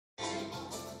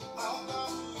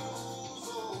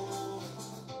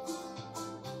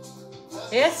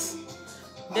Yes,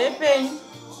 they paying.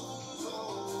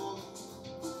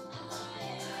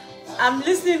 I'm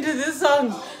listening to this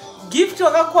song. Gift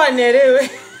Okakwanerewe.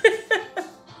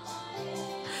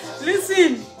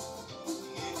 Listen.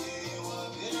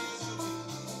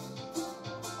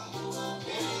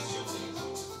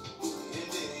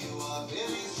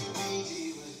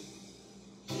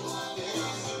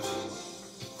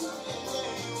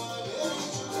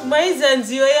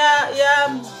 Maizanziyo ya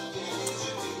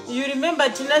you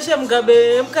remember Tinashe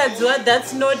Mugabe mkadziwa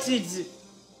that's not it.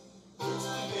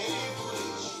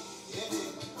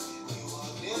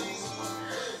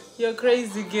 You're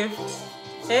crazy, Gift.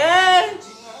 Hey!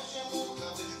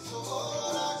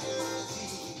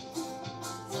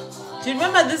 Do you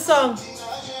remember this song?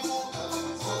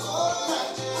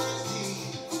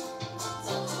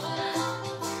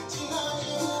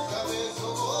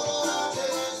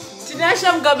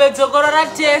 Tinashe Mugabe Zokorora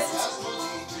test.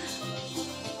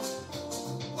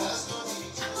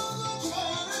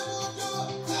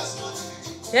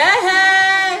 Hey,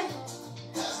 hey!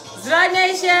 Zuva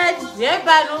Nation, yeah,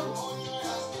 Bano.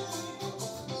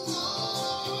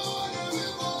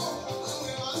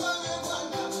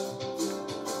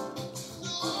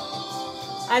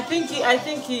 I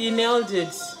think he nailed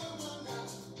it.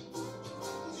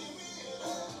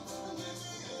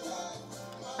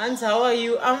 Hans, how are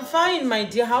you? I'm fine, my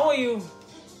dear. How are you?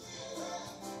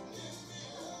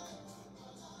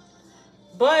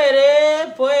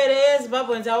 Boere,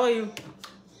 Zimbabweans, how are you?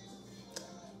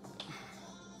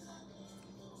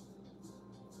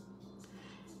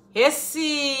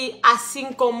 Yesi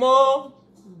Asinkomo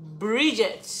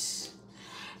Bridget.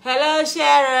 Hello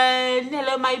Sharon.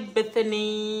 Hello my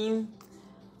Bethany.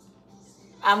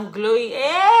 I'm glowing.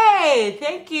 Hey,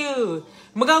 thank you.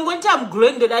 Mugangonta, I'm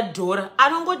glowing to that Dora. I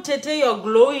don't go Tete, you're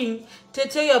glowing.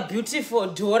 Tete, you're beautiful,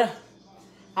 Dora.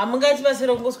 I'm going to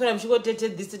say, I'm sure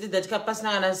Tete, this that capacity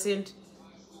and I sent.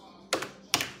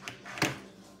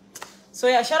 So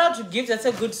yeah, shout out to Gift. That's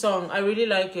a good song. I really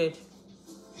like it.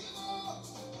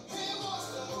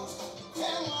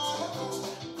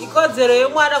 Because zero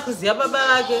mwana kuzia baba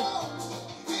yake.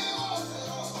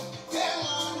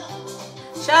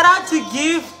 Shout out to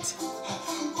Gift.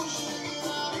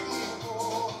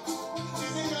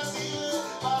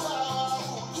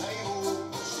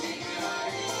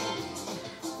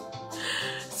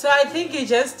 So I think he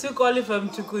just took Oliver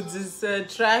Mtukudzi's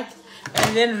track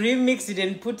and then remixed it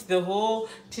and put the whole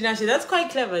Tinashe. That's quite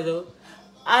clever though.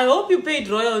 I hope you paid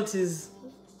royalties.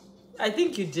 I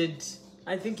think you did.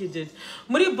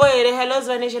 Muri boy, hello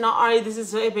Zuva Nation. How are you? This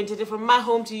is Zuva Urban Tete. From my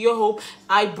home to your home,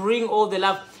 I bring all the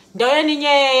love. I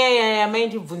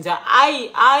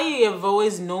have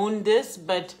always known this,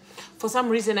 but for some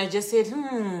reason I just said,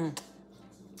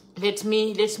 let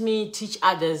me teach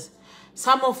others.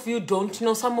 Some of you don't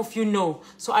know, some of you know.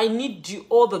 So I need you,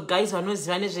 all the guys who know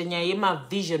Zuva Nation,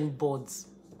 vision boards.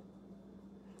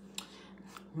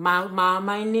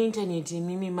 My internet,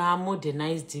 Mimi,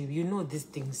 modernized, you know these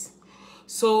things.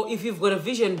 So if you've got a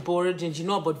vision board and you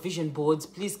know about vision boards,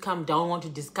 please come down. I want to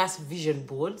discuss vision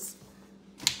boards.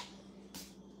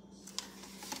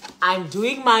 I'm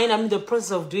doing mine. I'm in the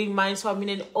process of doing mine. So I'm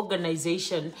in an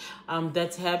organization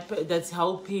that's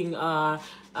helping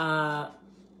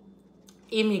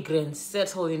immigrants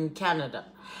settle in Canada.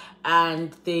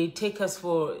 And they take us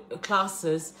for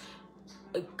classes,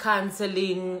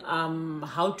 counseling,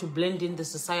 how to blend in the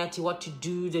society, what to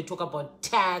do. They talk about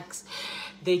tax.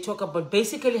 They talk about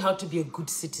basically how to be a good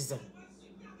citizen.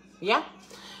 Yeah.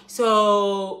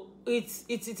 So it's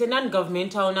a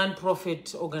non-governmental,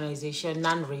 non-profit organization,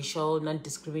 non-racial,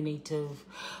 non-discriminative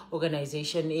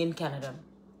organization in Canada.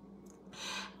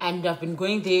 And I've been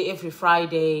going there every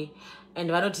Friday. And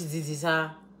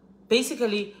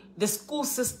basically the school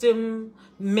system,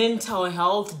 mental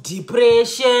health,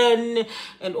 depression,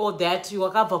 and all that. You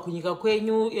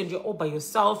and you're all by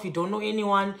yourself. You don't know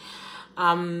anyone.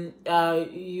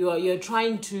 You're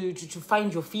trying to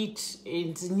find your feet.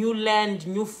 It's new land,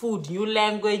 new food, new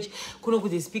language.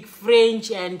 They speak French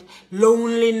and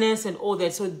loneliness and all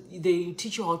that. So they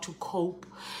teach you how to cope.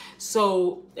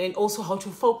 So, and also how to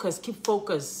focus, keep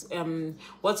focus.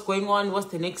 What's going on? What's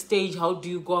the next stage? How do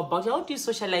you go about it? How do you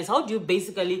socialize? How do you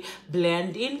basically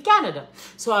blend in Canada?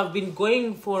 So I've been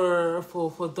going for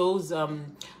those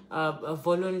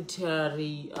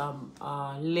voluntary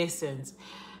lessons.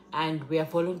 And we are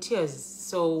volunteers.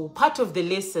 So part of the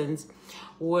lessons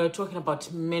were talking about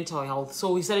mental health.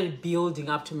 So we started building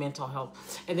up to mental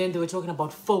health. And then they were talking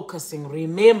about focusing.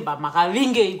 Remember,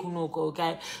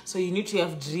 okay? So you need to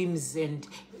have dreams and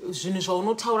zvinhu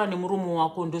zvaunotaura nemuromo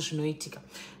wako ndo zvinoitika.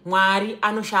 Mwari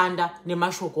anoshanda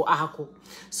nemashoko ako.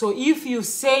 So if you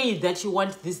say that you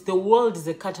want this, the world is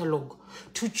a catalog.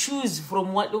 To choose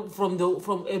from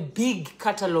a big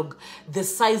catalog, the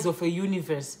size of a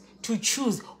universe, to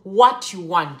choose what you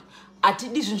want.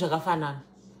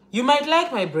 You might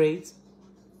like my braids,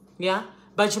 yeah,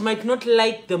 but you might not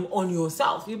like them on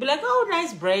yourself. You'll be like, oh,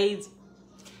 nice braids.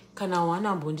 Kana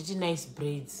wana mbonditi nice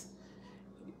braids.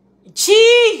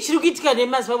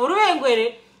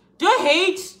 Don't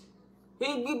hate.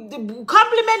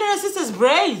 Compliment your sister's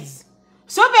braids.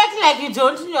 So back like you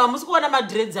don't know. I'm going to my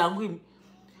dreads.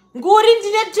 Nguri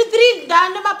ndine 2-3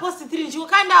 ndana mapost 3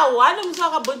 chikanda 1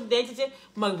 musaka bond date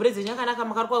my braids nyakanaka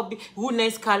makarwa who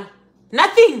nice color.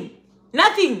 Nothing.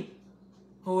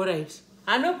 All right.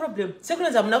 No problem.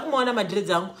 Second I'm not kumaona my dreads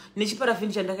angu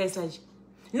nechiparaffin chandakaisachi.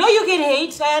 No, you can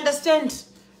hate. I understand.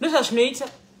 No such noita.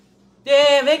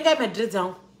 Venga my dreads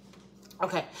angu.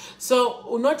 Okay,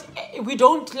 so we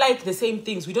don't like the same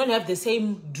things. We don't have the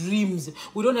same dreams.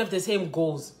 We don't have the same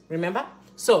goals. Remember?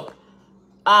 So,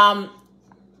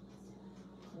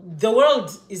 the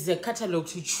world is a catalog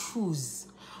to choose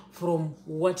from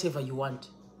whatever you want.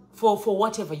 For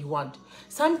whatever you want.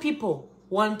 Some people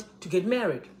want to get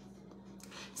married.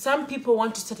 Some people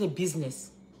want to start a business.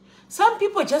 Some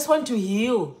people just want to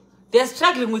heal. They're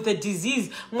struggling with a disease.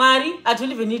 Mari, I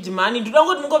don't even need money.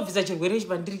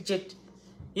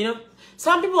 You know,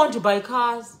 some people want to buy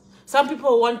cars. Some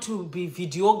people want to be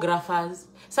videographers.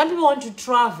 Some people want to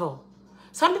travel.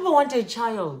 Some people want a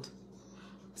child.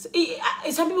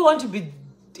 Some people want to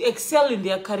excel in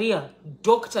their career.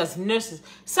 Doctors, nurses.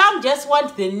 Some just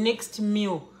want the next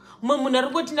meal.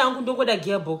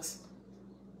 Gearbox.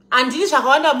 And this is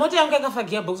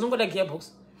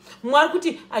gearbox.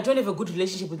 I don't have a good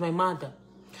relationship with my mother.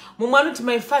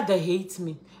 My father hates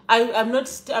me. I don't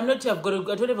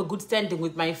have a good standing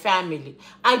with my family.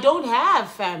 I don't have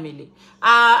family.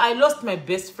 I lost my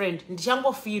best friend.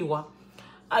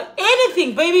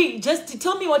 Anything, baby, just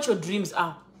tell me what your dreams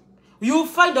are. You'll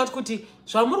find out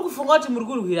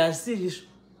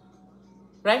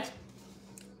right?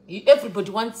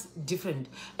 Everybody wants different.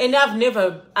 And I've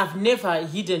never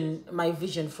hidden my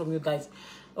vision from you guys.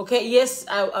 Okay, yes,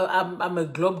 I'm a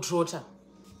globetrotter.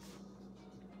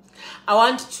 I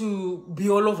want to be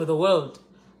all over the world.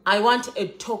 I want a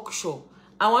talk show.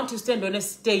 I want to stand on a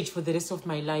stage for the rest of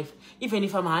my life, even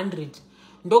if I'm 100.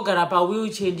 I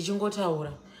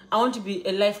want to be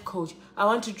a life coach. I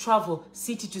want to travel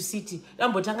city to city.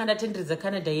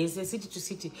 City to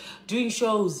city, doing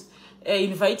shows,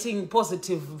 inviting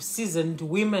positive, seasoned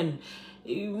women.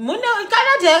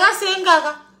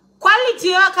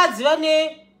 Quality,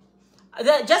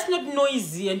 they're just not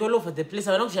noisy and all over the place.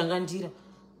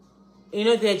 You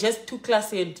know, they're just too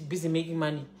classy and busy making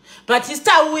money. But it's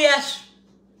still weird.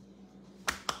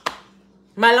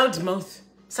 My loud mouth.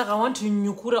 So I want to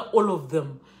nyukura all of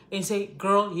them and say,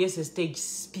 girl, here's a stage,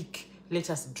 speak, let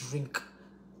us drink.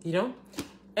 You know?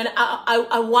 And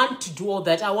I want to do all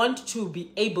that. I want to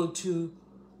be able to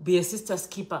be a sister's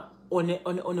keeper on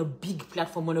a big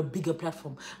platform, on a bigger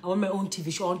platform. I want my own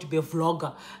TV show. I want to be a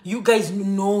vlogger. You guys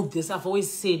know this. I've always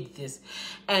said this.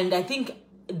 And I think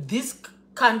this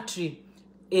country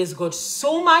has got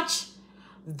so much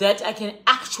that I can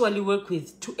actually work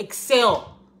with to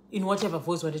excel in whatever I've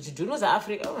always wanted to do. You know,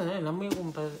 Africa.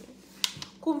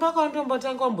 Kumba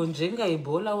kantombotangu ambonjenga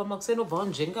Ebola wamakuseno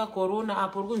bva corona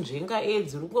apo kunjenga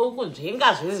AIDS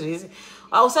kunjenga zvezvese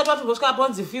ausati watogosvika apo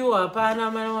nzi few hapana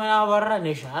varara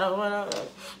nezhara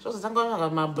zvozotanga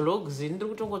mablogs ndiri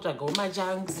kutongotsvaga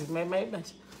machanks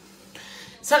maibati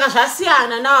saka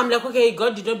zvasiyana. Now I'm like, okay,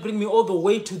 God did not bring me all the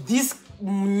way to this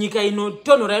nyika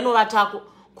inotonhora inovatako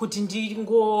kuti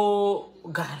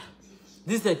ndingogara.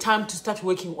 This is the time to start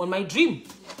working on my dream.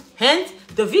 Hence,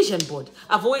 the vision board.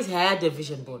 I've always had a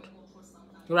vision board,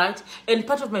 right? And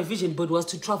part of my vision board was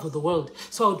to travel the world.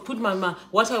 So I would put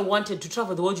what I wanted to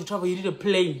travel the world. You need a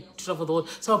plane to travel the world.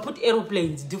 So I'll put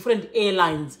aeroplanes, different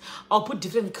airlines. I'll put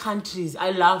different countries. I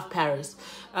love Paris,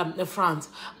 France.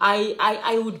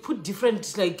 I would put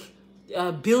different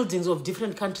buildings of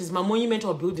different countries, my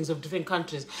monumental buildings of different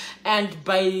countries. And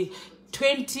by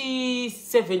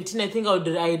 2017, I think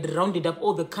I had rounded up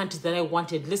all the countries that I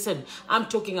wanted. Listen, I'm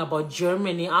talking about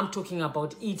Germany. I'm talking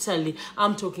about Italy.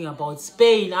 I'm talking about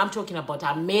Spain. I'm talking about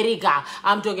America.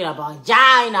 I'm talking about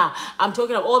China. I'm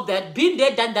talking about all that. Been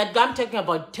there, done that. I'm talking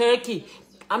about Turkey.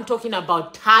 I'm talking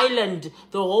about Thailand,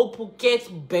 the whole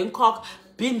Phuket, Bangkok.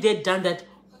 Been there, done that.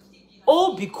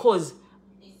 All because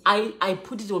I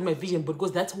put it on my vision board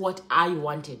because that's what I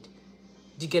wanted.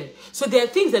 Do you get it? So there are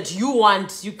things that you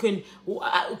want. You can,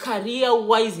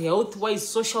 career-wise, health-wise,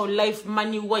 social life,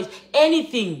 money-wise,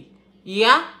 anything.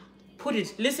 Yeah? Put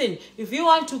it. Listen, if you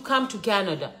want to come to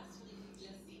Canada,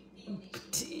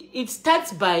 it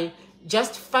starts by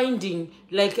just finding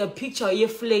like a picture of your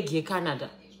flag in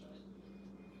Canada.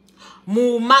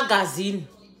 Mu magazine.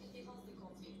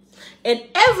 And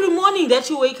every morning that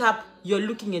you wake up, you're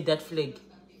looking at that flag.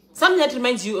 Something that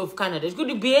reminds you of Canada. It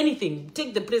could be anything.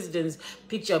 Take the president's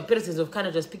picture, president of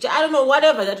Canada's picture. I don't know,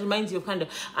 whatever that reminds you of Canada.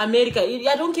 America.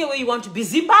 I don't care where you want to be.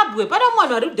 Zimbabwe. But I'm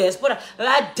one of diaspora.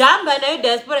 Damba na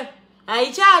diaspora.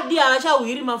 Aicha dia acha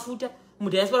uiri mafuta. Mu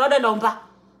diaspora oda ndomba.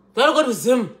 You want to go to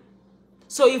Zim.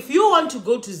 So if you want to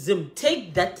go to Zim,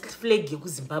 take that flag yoku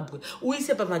Zimbabwe.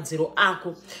 Uise pa madziro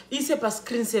ako. Uise pa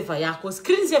screensaver yako.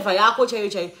 Screensaver yako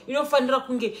chayo. You know, fandira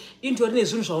kunge into rine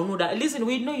zvinhu zvaunoda. Listen,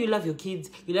 we know you love your kids,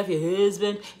 you love your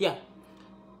husband. Yeah.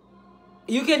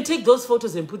 You can take those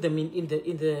photos and put them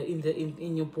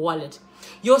in your wallet.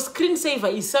 Your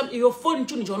screensaver is your phone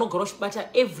tune butter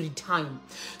every time.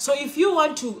 So if you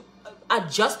want to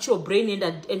adjust your brain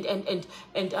and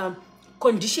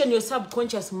condition your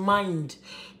subconscious mind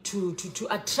to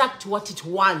attract what it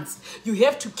wants, you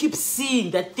have to keep seeing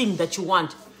that thing that you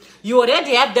want. You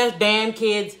already have that damn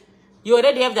kids. You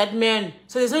already have that man.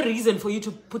 So there's no reason for you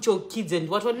to put your kids in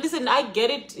what. Listen, I get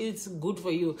it. It's good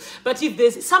for you. But if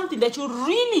there's something that you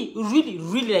really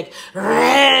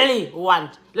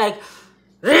want,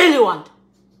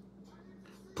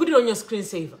 put it on your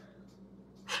screensaver.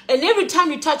 And every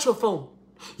time you touch your phone,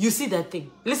 you see that thing.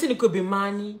 Listen, it could be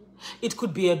money. It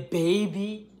could be a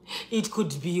baby. It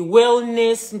could be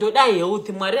wellness. Ndoda health.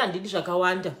 Mwari andidi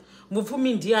zvakawanda.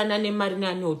 Mupfumi ndiana nemari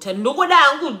nanyota. Ndogoda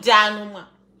hangu dano mwa.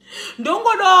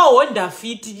 Ndongoda Honda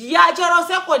Fit. Ya charo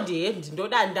second hand.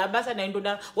 Ndoda ndabasa na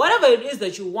ndoda. Whatever it is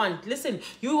that you want. Listen,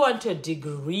 you want a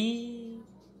degree.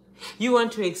 You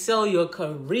want to excel your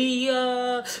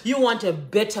career. You want a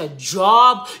better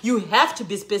job. You have to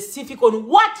be specific on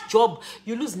what job.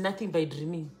 You lose nothing by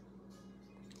dreaming.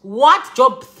 What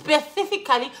job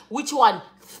specifically? Which one?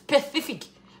 Specific.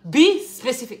 Be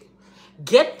specific.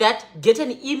 Get that. Get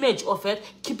an image of it.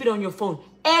 Keep it on your phone.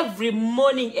 Every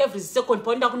morning, every second.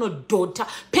 Panda kuno daughter.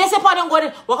 Pese panda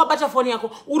ngore wakapata phone yako.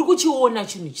 Urukuchiona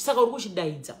chini. Saka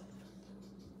urukuchidaidza.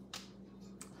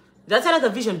 That's another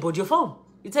vision board. Your phone.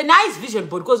 It's a nice vision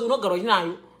board because unogara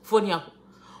nayo phone yako.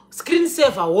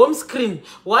 Screensaver, home screen,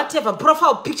 whatever,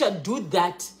 profile picture. Do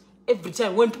that. Every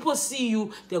time when people see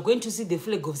you, they're going to see the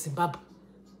flag of Zimbabwe.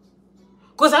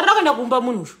 Because I don't know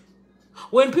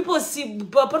when people see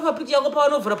profile picture,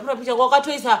 profile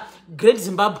picture, great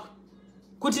Zimbabwe.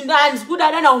 I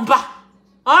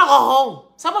go home.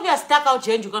 Some of you are stuck out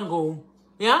here and you can't go home.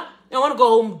 Yeah? I want to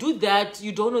go home. Do that.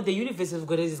 You don't know the universe has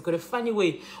got a funny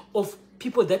way of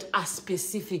people that are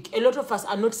specific. A lot of us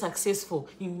are not successful,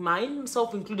 in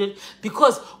myself included,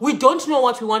 because we don't know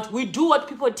what we want. We do what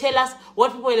people tell us,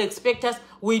 what people expect us.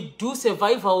 We do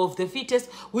survival of the fittest.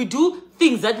 We do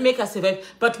things that make us survive,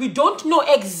 but we don't know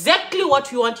exactly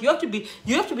what we want. You have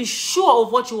to be sure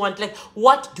of what you want. Like,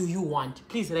 what do you want?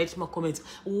 Please write in my comments.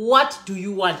 What do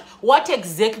you want? What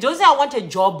exactly? Don't say I want a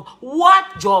job.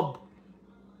 What job?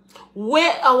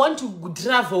 Where I want to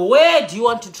travel. Where do you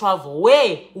want to travel?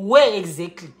 Where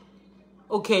exactly?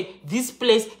 Okay, this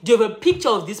place. Do you have a picture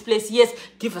of this place? Yes,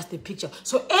 give us the picture.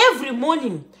 So every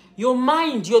morning, your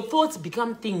mind, your thoughts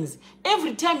become things.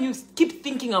 Every time you keep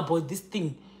thinking about this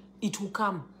thing, it will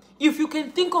come. If you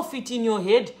can think of it in your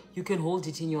head, you can hold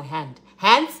it in your hand.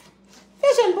 Hands,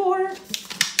 vision board.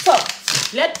 So,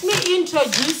 let me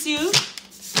introduce you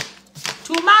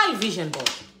to my vision board.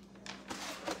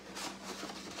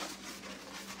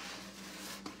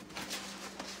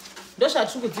 So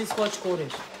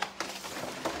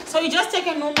you just take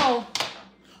a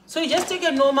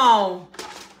normal,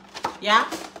 yeah,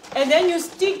 and then you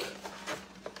stick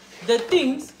the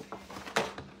things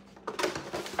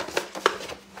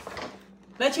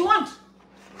that you want.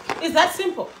 It's that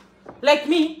simple. Like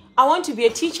me, I want to be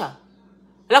a teacher,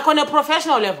 like on a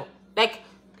professional level, like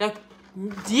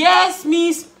yes,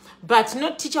 miss, but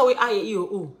not teacher where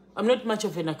I'm not much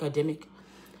of an academic.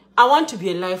 I want to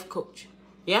be a life coach,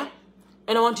 yeah.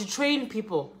 And I want to train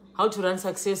people how to run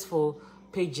successful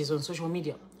pages on social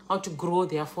media, how to grow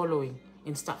their following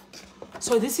and stuff.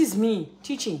 So this is me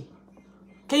teaching.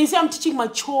 Can you say I'm teaching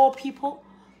mature people?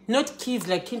 Not kids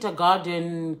like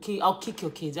kindergarten. I'll kick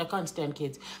your kids. I can't stand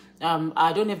kids.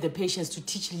 I don't have the patience to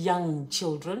teach young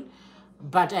children,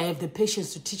 but I have the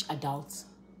patience to teach adults.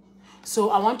 So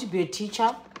I want to be a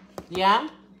teacher, yeah?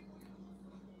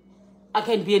 I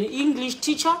can be an English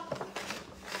teacher,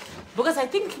 because I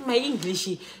think my English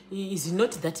is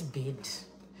not that bad.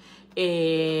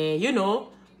 you know,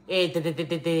 you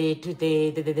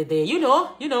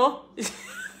know.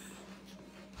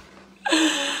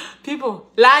 People,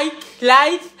 like,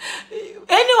 anyone,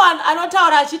 I don't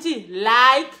tell Rachiti,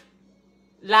 like,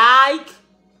 I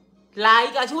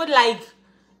would like,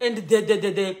 and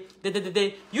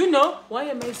you know, why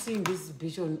am I seeing this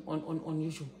bitch on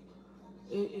YouTube?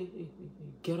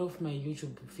 Get off my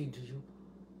YouTube feed, you.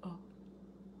 Oh.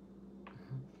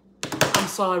 I'm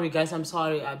sorry, guys, I'm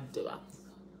sorry.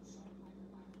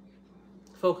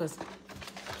 Focus.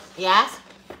 Yes?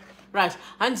 Right,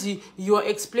 Angie, you are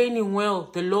explaining well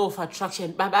the law of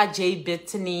attraction. Baba J.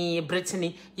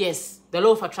 Brittany. Yes, the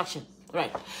law of attraction. Right.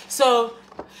 So,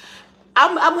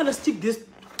 I'm gonna stick this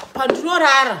Pandino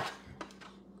Rara.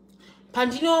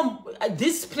 Pandino,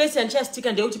 this place and just stick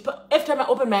and every time I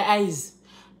open my eyes.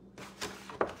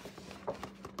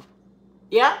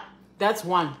 Yeah, that's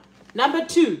one. Number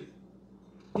two,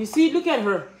 you see, look at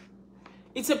her.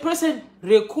 It's a person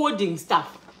recording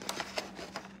stuff.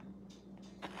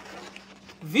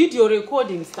 Video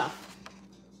recording stuff.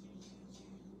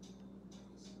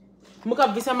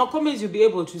 Mukabisa my comments you'll be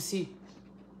able to see.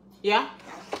 Yeah?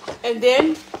 And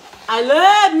then I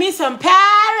love me some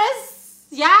Paris.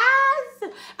 Yes.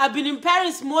 I've been in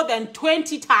Paris more than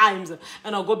 20 times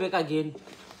and I'll go back again.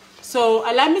 So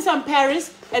I love me some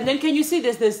Paris. And then can you see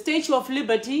there's the Statue of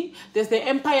Liberty, there's the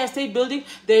Empire State Building,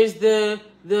 there's the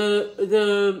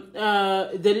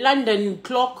London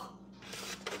clock.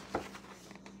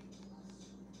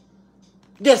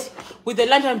 Yes, with the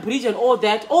London Bridge and all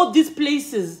that, all these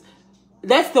places,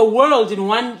 that's the world in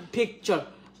one picture.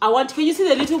 Can you see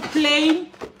the little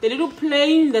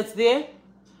plane that's there?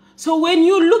 So when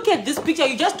you look at this picture,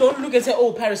 you just don't look and say,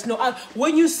 oh, Paris. No,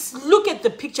 when you look at the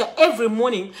picture every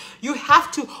morning, you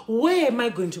have to, where am I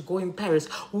going to go in Paris?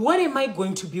 What am I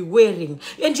going to be wearing?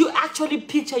 And you actually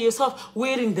picture yourself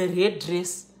wearing the red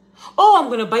dress. Oh, I'm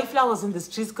going to buy flowers in the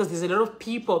streets because there's a lot of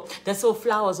people that sell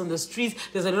flowers on the streets.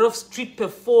 There's a lot of street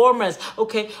performers.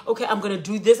 Okay, I'm going to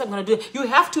do this. I'm going to do it. You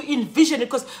have to envision it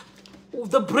because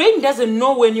the brain doesn't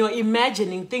know when you're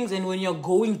imagining things and when you're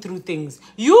going through things.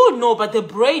 You know, but the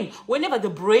brain, whenever the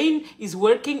brain is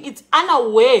working, it's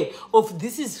unaware of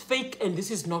this is fake and this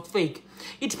is not fake.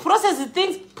 It processes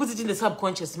things, puts it in the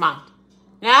subconscious mind.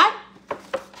 Yeah?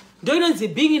 Don't know,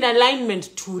 being in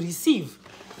alignment to receive.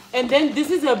 And then this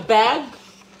is a bag,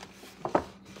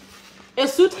 a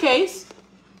suitcase,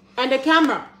 and a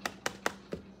camera.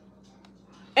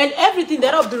 And everything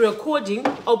that I'll be recording,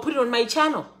 I'll put it on my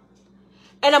channel.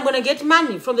 And I'm going to get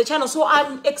money from the channel. So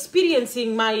I'm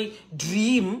experiencing my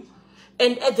dream.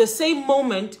 And at the same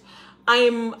moment,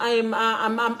 I'm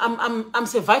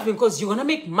surviving because you're going to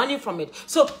make money from it.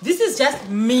 So this is just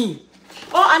me.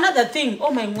 Oh, another thing.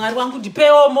 Oh, my God, pay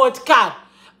more car.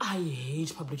 I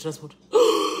hate public transport.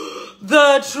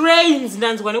 The trains,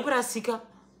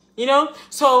 you know.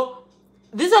 So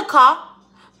this is a car.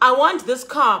 I want this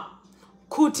car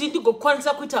to go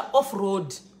off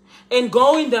road and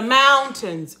go in the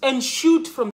mountains and shoot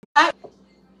from.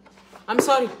 I'm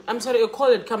sorry. A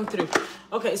call had come through.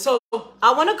 Okay, so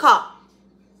I want a car.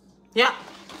 Yeah.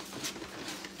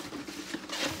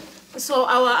 So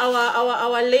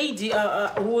our lady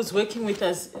who was working with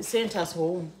us sent us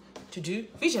home to do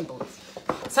vision boards.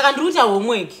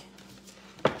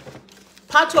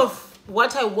 Part of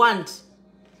what I want,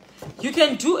 you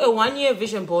can do a 1-year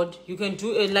vision board. You can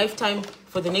do a lifetime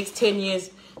for the next 10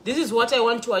 years. This is what I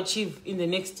want to achieve in the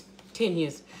next 10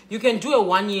 years. You can do a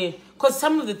 1 year because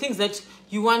some of the things that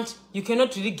you want, you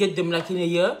cannot really get them like in a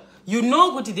year. You know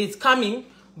what it's coming,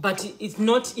 but it's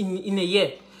not in a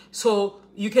year. So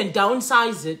you can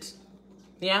downsize it.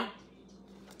 Yeah.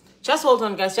 Just hold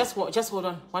on, guys. Just hold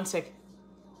on. 1 sec.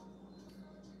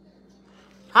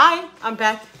 Hi, I'm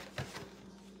back.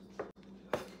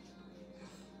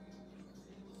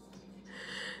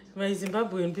 My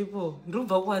Zimbabwean people,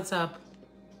 Ruba WhatsApp.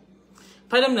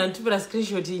 Padam na ntupira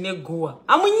screenshot ine goa.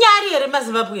 Amunyari ere ma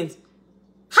Zimbabweans.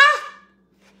 Ha!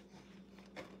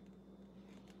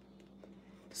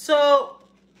 So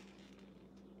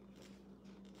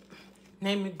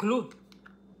name me glue.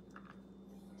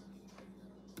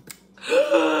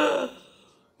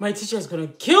 My teacher is gonna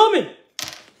kill me.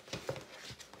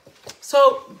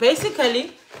 So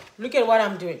basically, look at what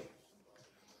I'm doing.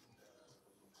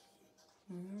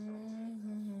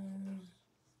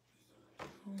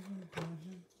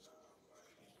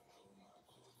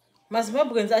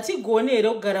 Mazimbabweans atigone ere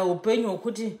kugara upenyu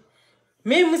hwekuti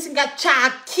mimi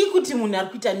musingachaki kuti munhu ari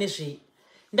kuita nezvei.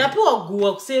 Ndapiwa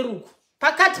guwa kuseruku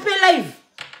pakati pelive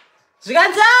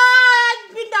zvikanzi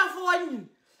pinda foni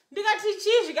ndikati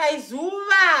chizvi kai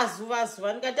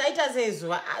zuva ndikati aita sei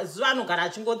zuva anogara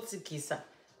achingotsikisa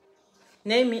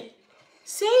nemi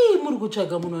sei muri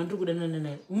kutsvaga munhu wandiri kudanana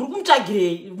naye muri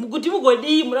kumutsvagirei kuti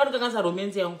mugodii muri anokanganisa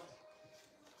romance yangu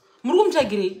muri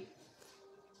kumutsvagirei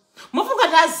mofunga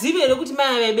kuti azivi here kuti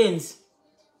mai ave benzi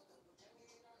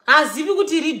azivi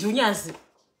kuti iri dhunyasi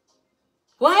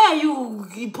why are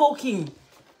you poking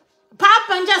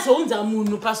papa ndichazounza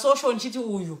munhu pasocial ndichiti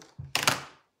uyu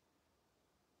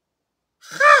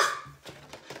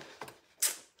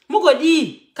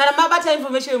mugodii kana mabata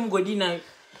information mugodii nayo.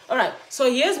 All right, so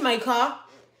here's my car.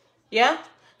 Yeah,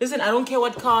 listen, I don't care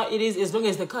what car it is as long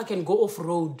as the car can go off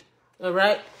road. All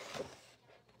right.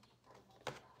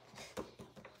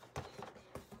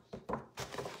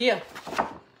 Here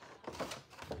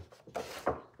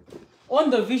on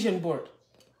the vision board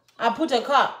I put a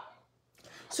car.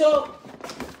 So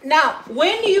now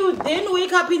when you then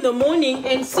wake up in the morning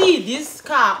and see this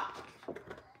car,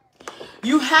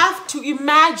 you have to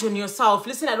imagine yourself.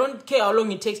 Listen, I don't care how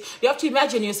long it takes. You have to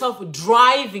imagine yourself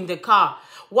driving the car.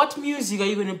 What music are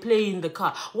you going to play in the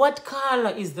car? What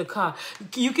color is the car?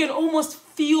 You can almost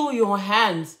feel your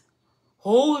hands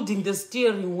holding the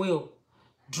steering wheel,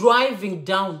 driving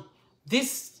down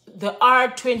the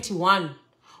R21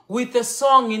 with a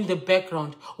song in the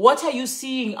background. What are you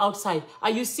seeing outside?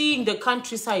 Are you seeing the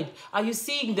countryside? Are you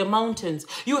seeing the mountains?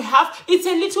 It's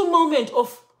a little moment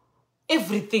of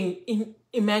everything in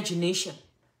imagination.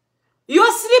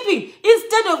 You're sleeping.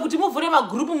 Instead of kuti muvhure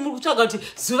magroup mukutsvaga kuti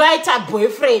zuvaita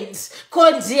boyfriends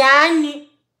kondiani,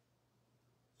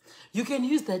 you can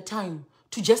use that time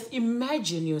to just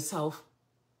imagine yourself.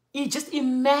 Just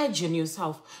imagine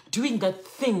yourself doing that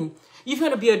thing. If you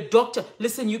want to be a doctor,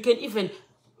 listen, you can even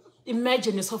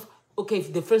imagine yourself. Okay,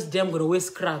 if the first day I'm going to wear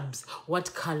scrubs,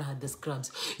 what color are the scrubs?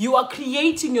 You are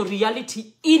creating your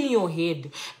reality in your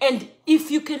head. And if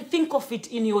you can think of it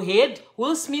in your head,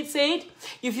 Will Smith said,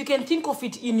 if you can think of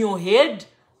it in your head,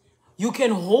 you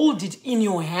can hold it in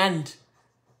your hand.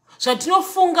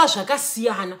 Zvatinofunga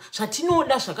zvakasiyana,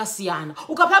 zvatinoda zvakasiyana.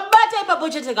 Ukapabata ipapo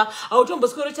cheteka,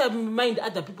 automboswera mind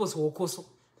other people's wokoso.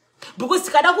 Because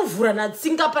tikada kuvhura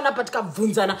natsinga panapa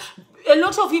tikabvunzana. A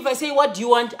lot of you, if I say, what do you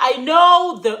want? I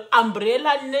know the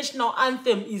umbrella national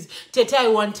anthem is, Tete, I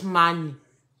want money.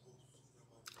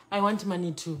 I want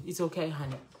money too. It's okay,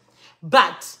 honey.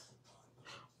 But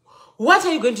what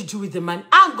are you going to do with the money?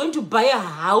 I'm going to buy a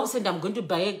house and I'm going to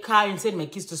buy a car and send my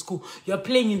kids to school. You're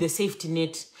playing in the safety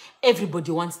net.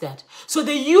 Everybody wants that. So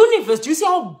the universe, do you see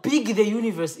how big the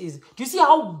universe is? Do you see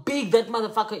how big that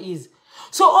motherfucker is?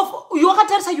 So you are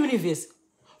a universe.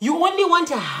 You only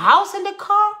want a house and a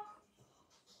car?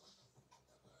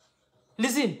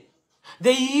 Listen,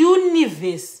 the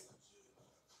universe.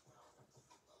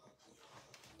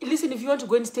 Listen, if you want to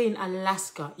go and stay in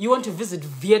Alaska, you want to visit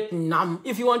Vietnam,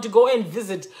 if you want to go and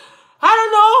visit, I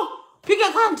don't know, pick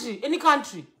a country, any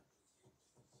country.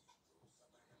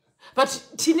 But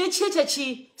teenage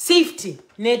safety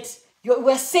net,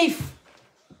 we're safe.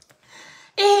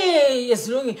 Hey, as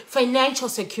long as financial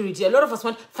security. A lot of us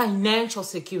want financial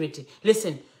security.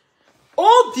 Listen,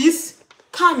 all this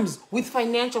comes with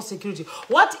financial security.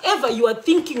 Whatever you are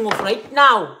thinking of right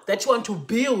now that you want to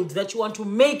build, that you want to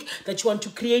make, that you want to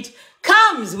create,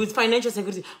 comes with financial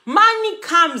security. Money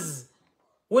comes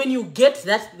when you get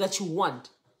that you want.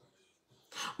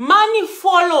 Money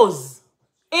follows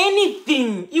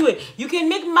anything. You can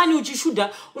make money with shooter.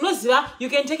 You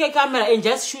can take a camera and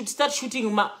just start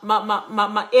shooting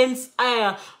my ends.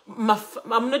 I'm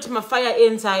not my fire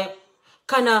ends.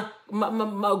 Kana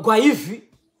guaivi.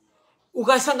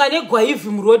 Ukasangane guaivi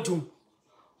mrodum.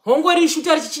 Hongori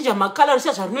shooter chichinja makala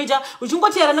risha runoita.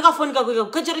 Uchingotera nakafonika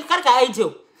kukachari karika idea.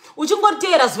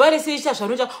 Uchingotera zvare seisha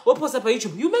zvarunoita oposta pa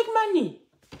YouTube. You make money.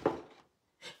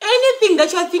 Anything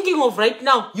that you are thinking of right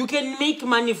now, you can make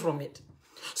money from it.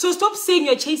 So stop saying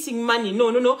you're chasing money.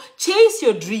 No. Chase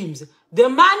your dreams. The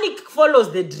money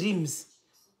follows the dreams.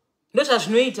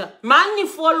 Money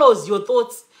follows your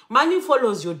thoughts. Money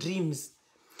follows your dreams.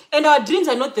 And our dreams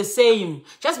are not the same.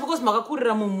 Just because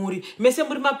makakurira mumuri, mese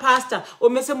muri ma pastor or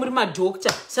mese muri ma doctor,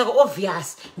 so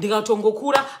obvious.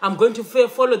 Ndikatongokura, I'm going to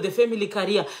follow the family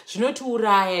career.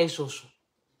 Zvinotiuraya izvozvo.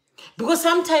 Because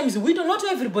sometimes not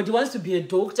everybody wants to be a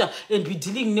doctor and be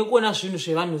dealing nekona zvinhu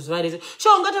zvevanhu zuva rese.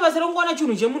 Sure, ungati basa rongona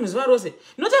chinhu chemunhu zuva rose.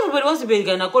 Not everybody wants to be a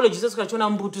gynecologist ukachona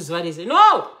mbutu zuva rese.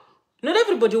 No, not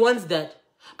everybody wants that.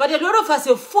 But a lot of us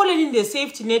have fallen in the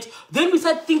safety net. Then we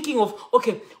start thinking of,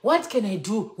 okay, what can I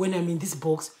do when I'm in this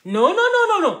box? No.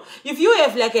 If you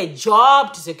have like a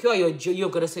job to secure your job,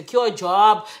 you've got a secure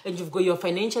job and you're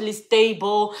financially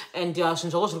stable and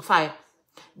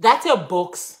that's a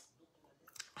box.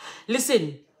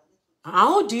 Listen,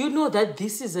 How do you know that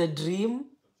this is a dream?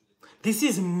 This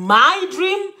is my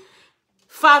dream.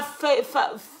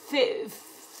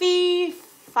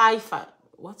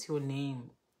 What's your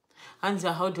name?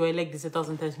 Hansa, how do I like this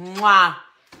 1,000 times? Mwah!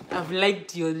 I've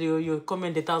liked your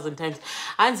comment 1,000 times.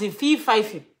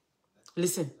 Hansi,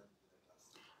 listen.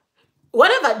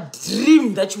 Whatever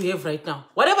dream that you have right now,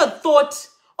 whatever thought,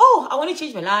 oh, I want to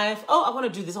change my life, oh, I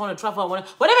want to do this, I want to travel,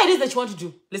 whatever it is that you want to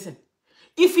do, listen.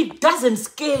 If it doesn't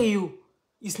scare you,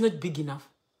 it's not big enough.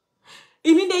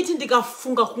 Inindeti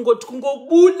ndikafunga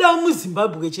kungobuda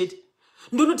muZimbabwe chete.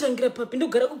 Ndonotangira papi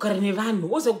ndogara kugara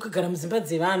nevanhu, oza kugara mudzimba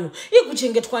dzevanhu,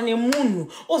 ikuchengetwa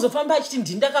nemunhu, ozofamba achiti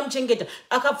ndindakamuchengeta,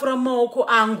 akapfura maoko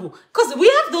angu. Because we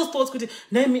have those thoughts kuti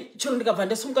nami chero ndikabva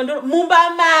ndasumuka ndo mumba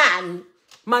mani.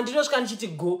 Mandinosvika ndichiti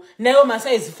go, nayo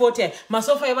masaizi 40,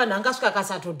 masofa evanhu angasvika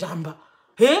akasatodhamba.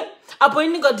 Apo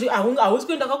iningati hausi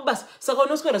kuenda kakubasa, saka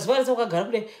unoswera zuva rese wakagara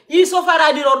kudai. Isofa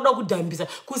radi roda kudhambisa,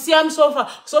 kusiya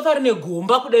sofa rine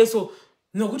gomba kudai so.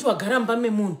 Nokuti wagara mumba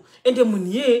memunhu, ende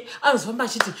munhu iye anozofamba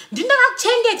achiti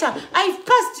ndindakakuchengeta,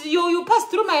 you passed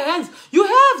through my hands. You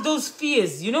have those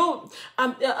fears, you know.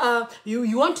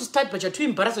 You want to start but you're too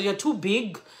embarrassed or you're too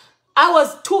big.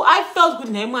 I felt good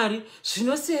naimwari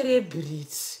zvino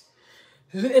celebrate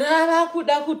rava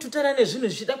kuda kututana nezvinhu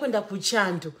zvichida kuenda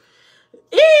kuchando.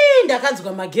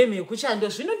 Ndakanzwa magame ekuchando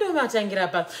zvino ndomatangira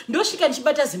pa ndosvika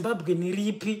ndichibata Zimbabwe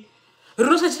niripi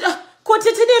rinosvati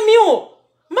kotete nemiwo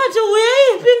mati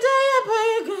weipinda apa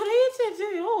great.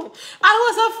 I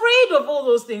was afraid of all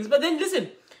those things, but then listen,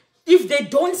 if they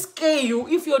don't scare you,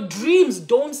 if your dreams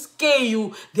don't scare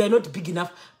you, they are not big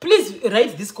enough. Please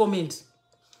write this comment.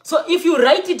 So if you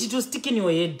write it, it will stick in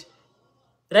your head.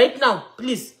 Right now,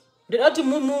 please. If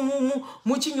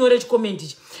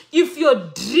your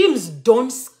dreams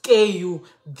don't scare you,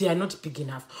 they are not big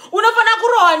enough. Unafana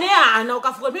kuroa neana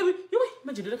ukafuka maybe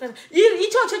imagine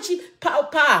ichocho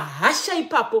pahasha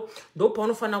ipapo ndo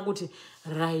paunofana kuti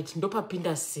right ndo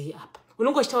papinda sei apa.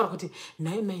 Unongochitaura kuti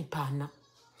naye maipana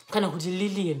kana kuti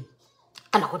Lillian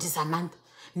kana kuti Samantha.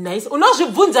 Nice.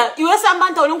 Unozvibvunza iwe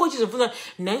Samantha unongochizvibvunza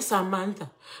naye Samantha.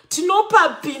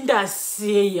 Tinopapinda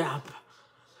sei apa.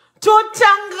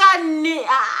 Totangane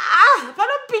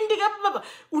panopindika baba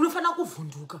unofana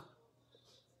kuvhunduka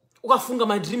ukafunga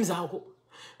madreams ako.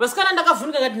 Vasikana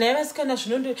ndakavhunduka ngati naye vasikana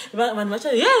zvinondo vanhu vacha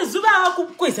zuva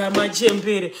kukweza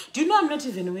machembere. Do you know I'm not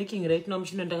even working right now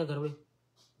muchino ndakagara we.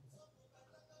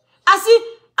 Asi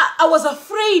I was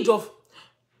afraid of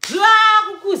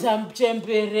kukuza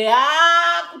chembere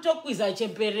kutokwiza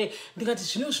chembere ndikati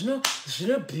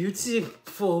zvino beauty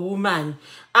for woman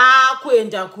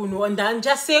kuenda kuno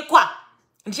ndichasekwa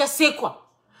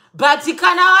but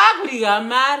kana wakurya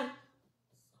mari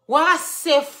wava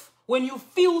safe. When you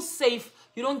feel safe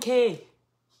you don't care,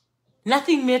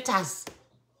 nothing matters.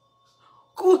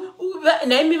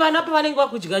 Naimi vana pavanenge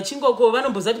vakudya chingoko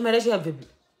vanombozati mari yacho yabvepi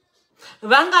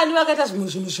vangani vakaita zvimwe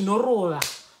zvinhu zvinorova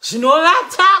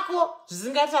zvinovatako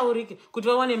zvisingataurike kuti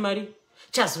vawane mari.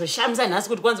 Chazoshamisa nhasi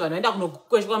kuti kwanza vanhu vaenda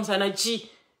kunokweshwa musana chi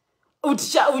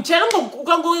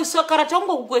ukangokarata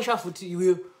ungokukwesha futi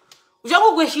iwewe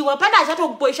uchangokweshiwa pana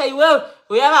achatokukwesha iwewe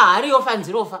uyava hari yofa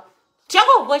nzirofa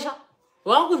changokukwesha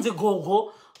wangunzi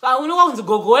gogo unonga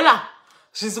gogola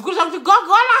zvisikuru zvakuti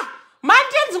gogola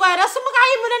matenzwa here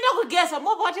simukai munoenda kugeza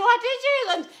moboti watichi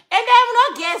endai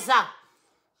munogeza.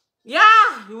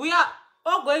 Yeah, we are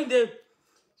all going there.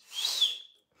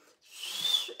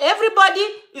 Everybody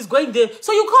is going there,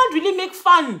 so you can't really make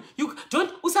fun. You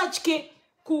don't usachke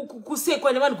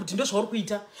kusekwa nevanhu kuti ndo zvauri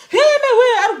kuita. We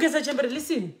ari kugeza chembere.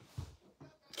 Listen,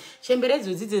 chembere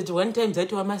dzodzidze one time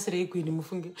dzaitwa masirei queen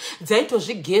mufunge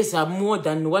dzaitozvigeza more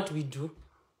than what we do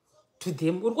to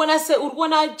them.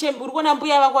 Urikuona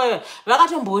mbuya vako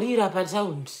vakatomborira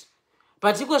pataundi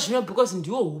but iko zvino because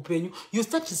ndiwo upenyu. You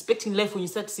start respecting life when you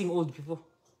start seeing old people.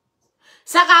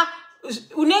 Saka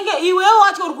unenge iwewe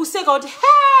wacho uri kuseka kuti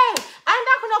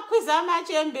anda kunokwiza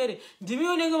machembere ndimi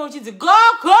unenge muchidzi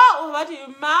gogo uvati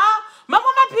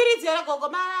mamwe mapiritsi ere gogo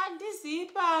mandizii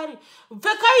pari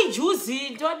pfekai juzi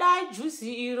ndoda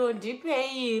juzi iro ndipe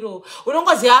iro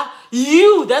unongoziva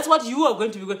you that's what you are going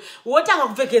to be. Wotanga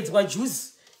kupfekedzwa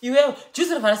juzi iwewe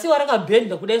juzi rivarasiwa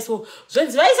rakabhenda kudai so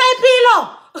zvenzi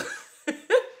vaisaipilo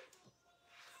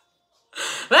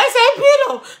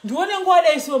vaisaipilo ndione nguva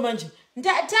daisiwo manje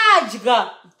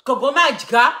tadya gogo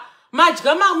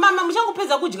madya mama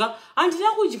muchangopedza kudya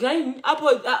handina kudya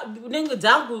apo nenge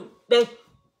dzangu.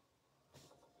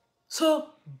 So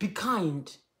be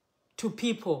kind to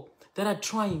people that are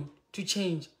trying to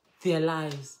change their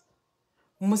lives.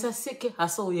 Musaseke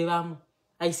hustle yevamwe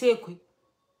aisekwe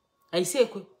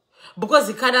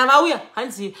because kana vauya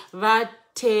hanzi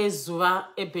Zuva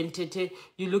Urban Tete,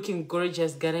 you looking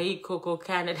gorgeous. Garai Coco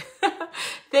Canada.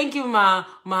 Thank you,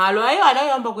 mahalo. Ayo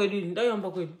adayamba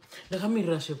kwedu.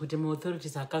 Ndakamirira kuti ma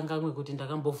authorities akangamwe kuti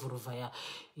ndakambovhuruvha ya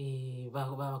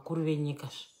vakuru venyika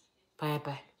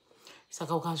paya.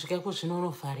 Saka ukasvika kuzvino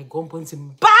unovhare gombo nzi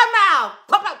bama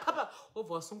papa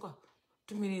wobva wasungwa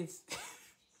 2 minutes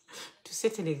to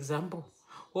set an example.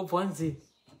 Wobva wanzi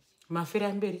mafira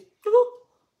mberi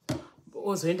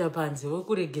ozoenda panze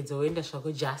wokuregedza woenda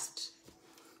zvako just.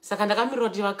 Saka ndakamirira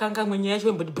kuti vakangamwe nyaya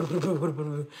yacho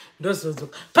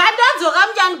ndozodzoka pandadzoka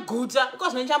muchandiguta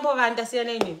because nechambovanda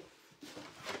siyana inini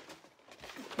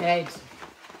right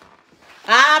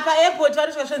pa airport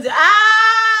vanosvika zvonzi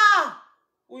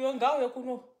uyo ngauyo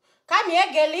kuno come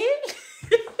here girlie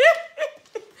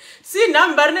see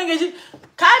number rinenge chi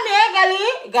come here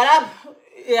girlie gara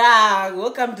yeah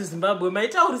welcome to Zimbabwe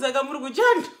maitaurisa kamuri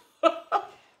kuchando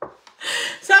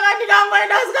saka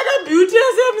ndikangoenda sikana beauty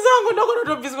semusango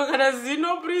ndokonotobviswa kana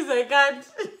zino please I can't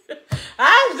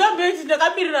zvambeti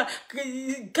ndakamirira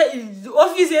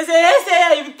ofisi yese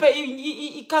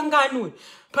ikanganwe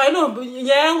paino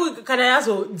nyaya yangu kana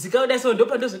yazodzika kudai so ndo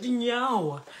pandozoti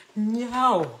nyawa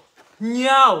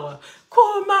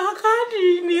koma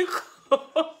kadiniko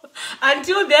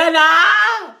until then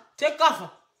take cover.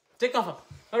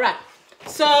 All right,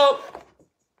 so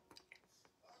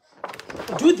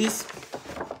do this.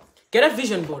 Get a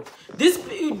vision board.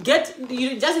 You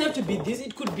doesn't have to be this.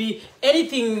 It could be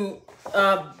anything.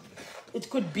 It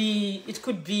could be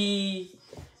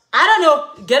I don't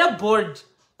know. Get a board.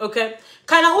 Okay.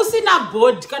 Kana usina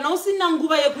board. Kana usina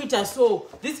nguva yekuita so.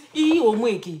 This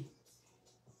iwomweki.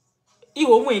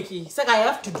 Saka I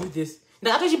have to do this.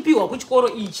 Ndakatochipiwa kuchikoro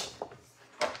ichi.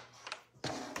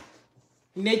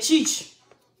 Nechichi.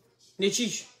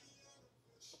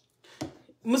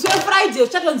 Musi Friday,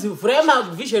 chatonzi vrema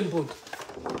vision board.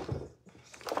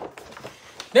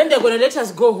 Then they're going to let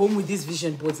us go home with these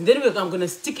vision boards. And then I'm going to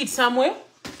stick it somewhere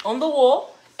on the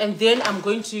wall. And then I'm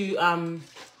going to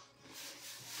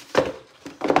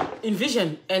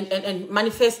envision and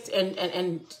manifest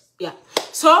and yeah.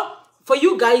 So for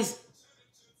you guys,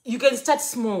 you can start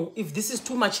small if this is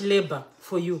too much labor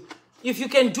for you. If you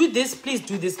can do this, please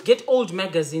do this. Get old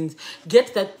magazines.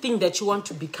 Get that thing that you want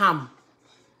to become.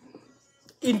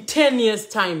 In 10 years'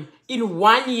 time, in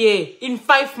 1 year, in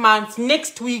 5 months,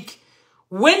 next week,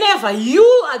 whenever you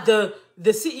are the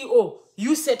CEO,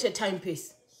 you set a time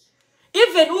pace.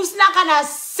 Even usna kana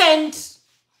sent,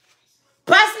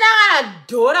 pasna kana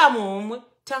dora momwe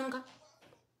tanga.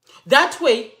 That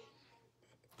way,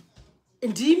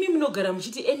 ndimi mnogara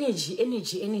mchiti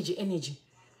energy.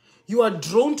 You are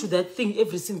drawn to that thing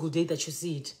every single day that you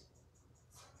see it.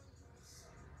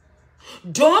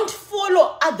 Don't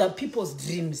follow other people's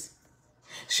dreams.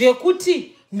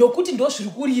 Zvekuti nokuti ndo zviri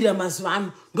kurira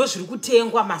mazuvano, ndo zviri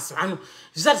kutengwa mazuvano,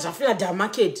 zvisati zvafika the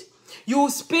market. You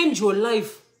spend your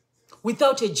life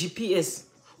without a GPS.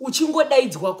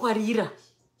 Uchingodaidzwa kwarira.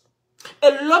 A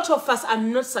lot of us are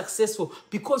not successful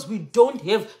because we don't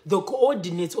have the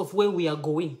coordinates of where we are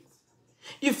going.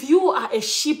 If you are a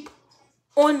ship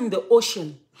on the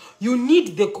ocean, you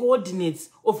need the coordinates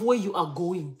of where you are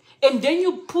going. And then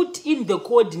you put in the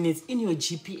coordinates in your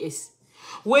GPS.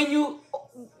 When you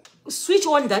switch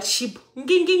on that ship,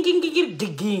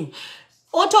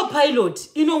 autopilot,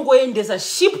 there's a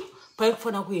ship.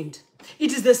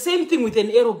 It is the same thing with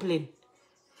an aeroplane.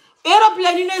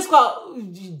 Aeroplane,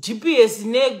 GPS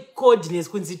coordinates.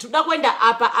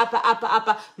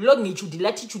 Apa, longitude,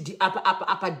 latitude,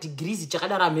 apa degrees.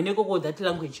 That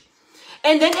language.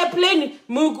 And then a plane,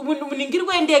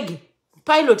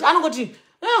 pilot,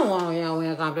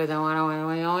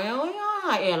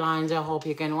 airlines, I hope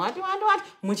you can what?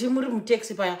 Muchimuru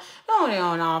taxi paya.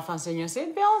 Now fasten your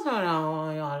seat belts,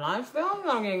 your life belt.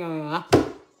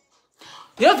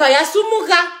 You're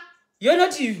Vayasumuka. You're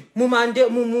not you. Mumande,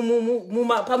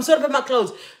 Muma, Pamsor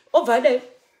clothes. Over there.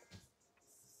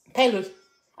 Pilot.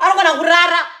 I don't want to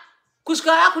rara.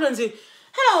 Kuska, couldn't say.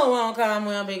 Hello, welcome.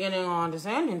 We are beginning on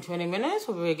descent in 20 minutes.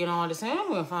 We'll be beginning on descent.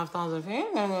 We have 5,000 feet.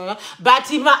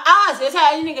 But in my ass, yes,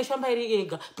 I didn't get champagne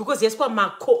because yes,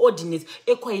 my coordinates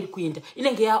equal queen.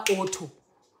 Auto.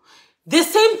 The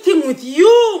same thing with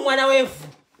you, Mwanawef.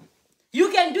 You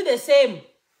can do the same.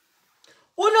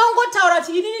 Unongo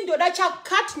taurati inindo nature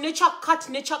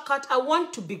cut. I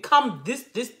want to become this,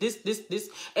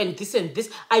 and this.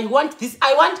 I want this.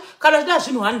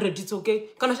 Kanashida 100, it's okay.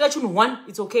 Kanashida 1,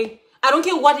 it's okay. I don't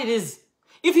care what it is.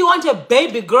 If you want a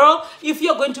baby girl, if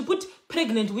you're going to put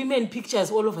pregnant women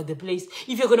pictures all over the place,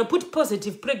 if you're going to put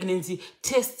positive pregnancy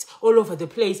tests all over the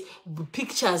place,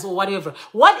 pictures or whatever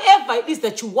it is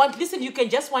that you want, listen, you can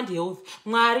just want health.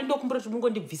 Mwari ndokumbura kuti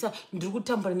mungondibvisa ndiri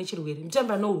kutambura nechirwere,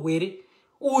 nditambura nourwere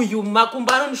uyu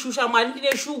makumbo anondishusha, mwari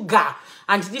ndine sugar,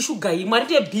 handidi sugar iyi, mwari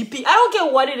ndine BP, I don't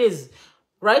care what it is,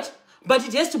 right? But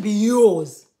it has to be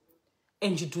yours,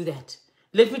 and you do that.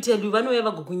 Let me tell you, vanouya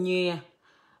vagokunyeya,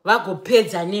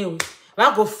 vagopedza newe,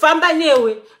 vagofamba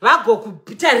newe,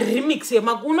 vagokuita remix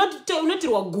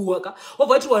unotirwa guwa ka,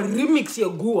 wobva itirwa remix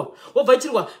yeguwa, wobva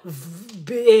itirwa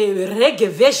reggae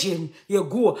version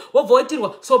yeguwa, wobva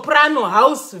itirwa soprano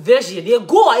house version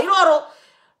yeguwa iroro.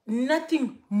 Nothing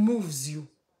moves you,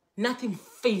 nothing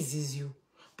phases you,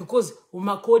 because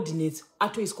uma coordinates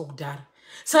atoiswa kudhara.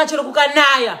 Saka chero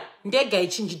kukanaya ndege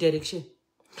haichinji direction,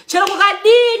 chero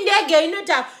kukadii ndege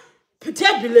inoita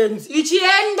turbulence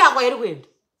ichienda kwairi kuenda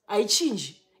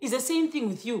haichinji. It's the same thing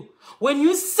with you. When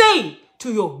you say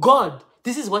to your God,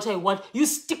 this is what I want, you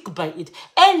stick by it,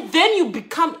 and then you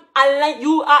become aligned.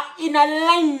 You are in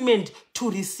alignment to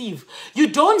receive. You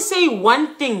don't say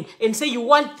one thing and say you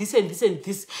want this and this and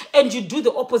this, and you do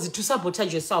the opposite to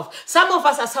sabotage yourself. Some of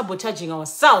us are sabotaging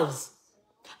ourselves.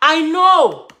 I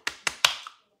know.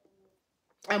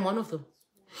 I'm one of them.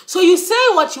 So you say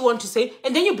what you want to say,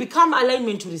 and then you become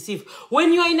alignment to receive.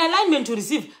 When you are in alignment to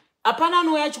receive, apana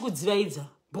no yachi kudzivaidza,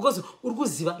 because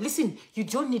urikuziva. Listen, you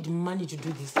don't need money to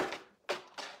do this.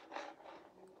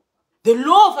 The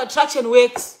law of attraction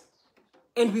works,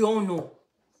 and we all know.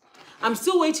 I'm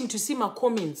still waiting to see my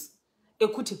comments.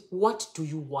 Ekuti, what do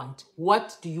you want?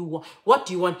 What do you want? What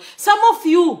do you want? Some of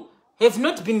you have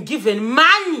not been given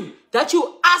money that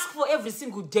you ask for every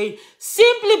single day,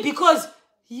 simply because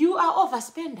you are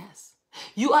overspenders.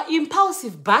 You are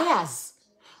impulsive buyers.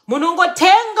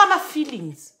 Munongotenga ma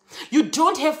feelings. You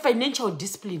don't have financial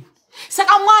discipline.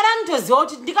 Saka mwari anotoziva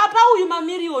kuti ndikapa uyu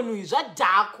mamiliyoni uyu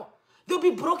zvadhakwa, they'll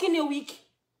be broken a week.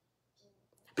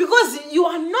 Because you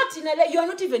are not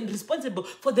even responsible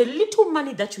for the little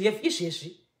money that you have.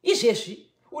 Izvezvi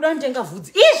unotenga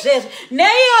vhudzi. Izvezvi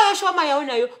neiyoyo shoma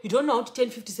yaunayo, you don't know how to turn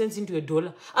 50 cents into a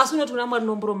dollar. Asi unoti una mwari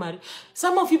nomboro mari.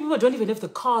 Some of you people don't even have the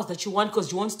cars that you want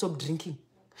because you won't stop drinking.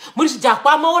 Muri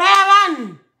chidhakwa mauraya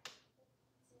vanhu.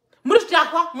 Muri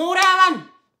chidhakwa mauraya vanhu.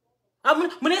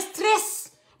 Mune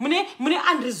stress, mune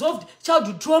unresolved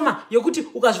childhood trauma yokuti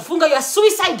ukazvifunga you are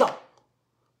suicidal.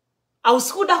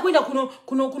 Ausikuda kuenda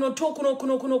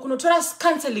kunotora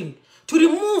counseling to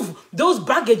remove those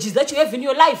baggages that you have in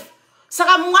your life.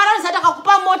 Saka mwari anozati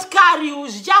akakupa motikari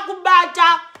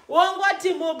zvichakubata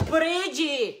wongoti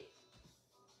mubridge.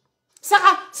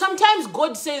 Saka sometimes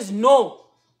God says no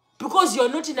because you are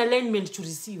not in alignment to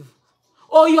receive,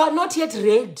 or you are not yet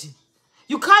ready.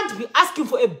 You can't be asking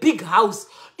for a big house.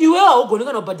 Iwe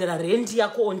waugoneka nobhadhara rent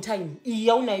yako on time.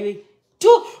 Iyaunayo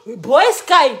tu boy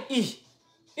sky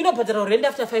inobhadhara rent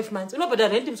after 5 months.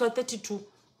 Inobhadhara rent mswa 32.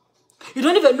 You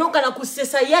don't even know kana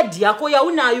kusesa yadi yako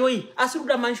yaunayo asi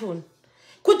kuda mansion.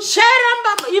 Kuchaira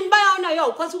imba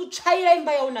yaunayo, kwanza kuchaira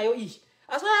imba yaunayo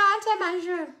As well, I want a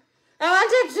mansion. I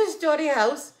want a 2-story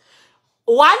house.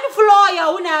 1 floor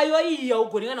yaunayo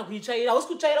yaugoneka kuichaira.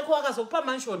 Usikuchaira kwa kazokupa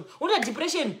mansion. Una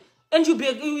depression. And you'll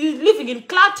be living in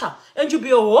clutter, and you'll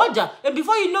be a hoarder, and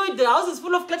before you know it, the house is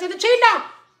full of clutter in the China.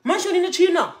 Mansion in the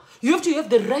China. You have to have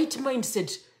the right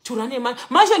mindset to run a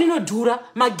mansion. Dura.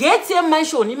 Magetsi a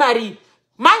mansion imari.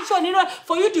 Mansion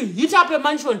for you to hit up a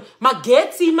mansion.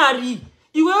 Magetsi imari.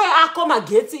 Iwewe ako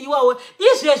magetsi iwawe.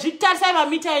 Ishe jitasa ma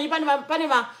meter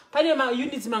panema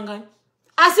units mangani.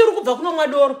 Asiru kubva kuno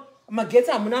mwadoro.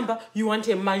 Magetsi amunamba. You want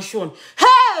a mansion.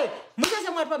 Hey, mutase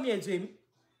mwapa miedzweni.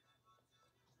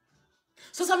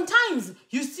 So sometimes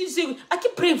you see, I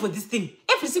keep praying for this thing.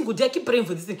 Every single day I keep praying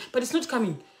for this thing, but it's not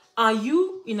coming. Are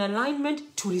you in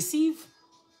alignment to receive?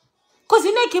 Because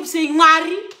I kept saying,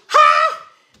 Mari, ha!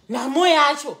 Na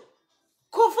moyacho.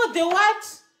 Go for the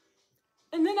what?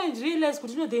 And then I realized,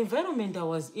 the environment I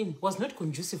was in was not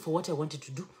conducive for what I wanted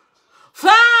to do.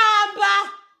 Famba!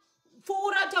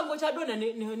 Fura tango chadona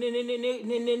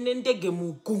ndege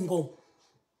mugungo.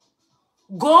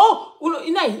 Go!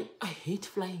 I hate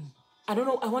flying. I don't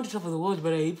know. I want to travel the world,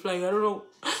 but I hate flying. I don't know.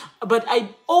 But I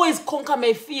always conquer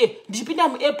my fear.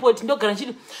 I'm airport.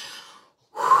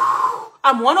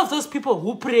 I'm one of those people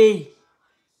who pray.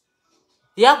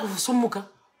 I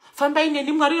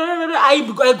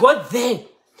got there.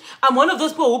 I'm one of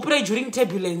those people who pray during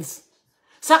turbulence.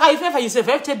 So if ever you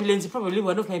survive turbulence, it's probably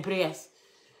one of my prayers.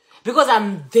 Because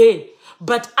I'm there.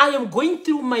 But I am going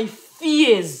through my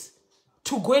fears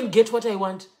to go and get what I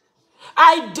want.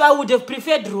 I would have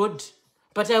preferred road.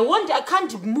 But I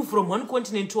can't move from one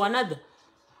continent to another.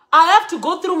 I have to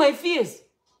go through my fears.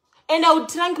 And I would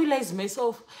tranquilize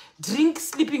myself. Drink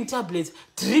sleeping tablets.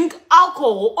 Drink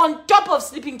alcohol on top of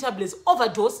sleeping tablets.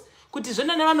 Overdose. Kuti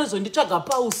zvona nevanozonditsvaga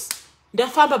pause.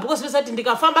 Ndafamba because ndosati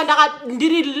ndikafamba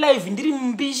ndiri live ndiri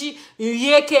mbishi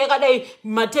yeke yakadai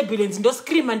maturbulence ndo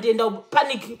scream and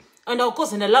panic and I'll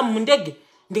cause an alarm mundege.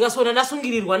 Ndikasona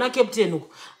ndasungirirwa na captain uko.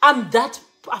 I'm that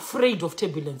afraid of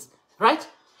turbulence, right?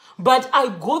 But I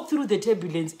go through the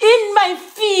turbulence in my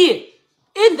fear,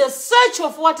 in the search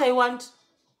of what I want,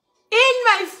 in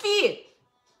my fear.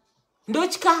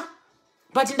 Ndochka,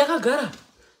 but ndakagara.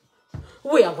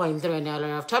 We are going through an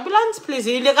era of turbulence. Please,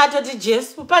 look at the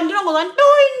gist. Doing.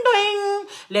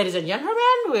 Ladies and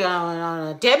gentlemen, we are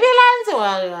on turbulence.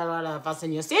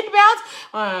 Fasten your seatbelts.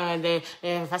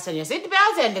 Fasten your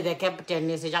seatbelts, and the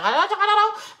captain is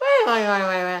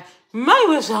my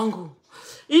wezangu.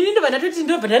 Ini ndo vanatoti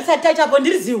ndo vanatataita hapo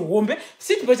ndiri zihombe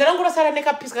seatbelt rangu rasara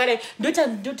nekapiskare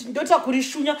ndota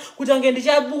kurishunya kuti ange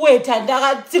ndichabuweta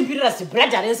ndakatsimbirira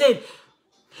zibhradha rese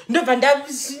ndobva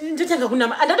ndotanga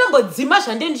kunama andatongodzima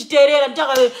zvande ndichiteerera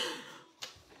ndotanga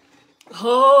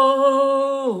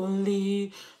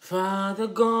Holy Father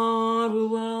God, we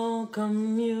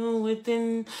welcome you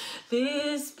within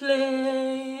this place.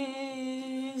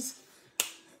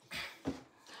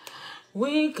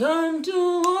 We come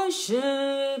to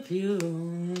worship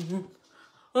you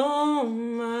all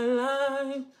my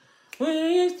life.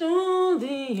 We stole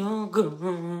your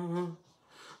God,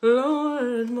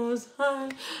 Lord Most High,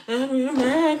 and we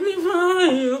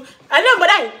magnify you. I know,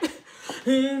 but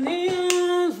in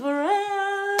you forever,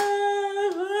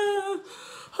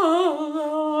 oh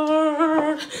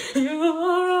Lord, you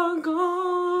are a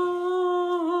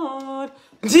God.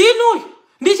 Do you know?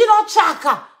 Did you not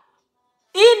chaka?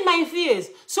 In my fears.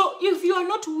 So if you are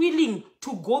not willing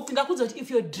to go through that, if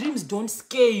your dreams don't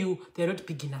scare you, they're not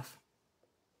big enough.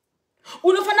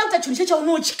 Unofana kuti chinhu checha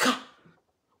unochika.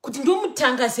 Kuti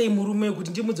ndomutanga sei murume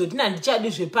kuti ndimudzoti nandichadi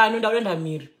zvepano ndaenda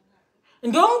miri.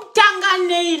 Ndomutanga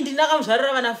nei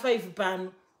ndinakamuzvarira vana 5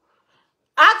 pano.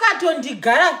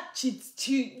 Akatondigara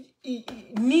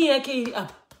ni yake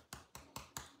apa.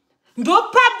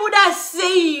 Ndopabuda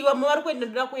sei vamwe vari kuenda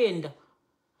ndoda kuenda.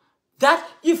 That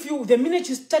if you, the minute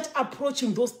you start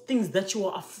approaching those things that you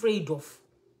are afraid of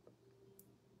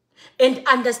and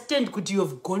understand that you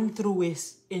have gone through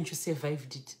worse and you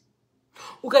survived it.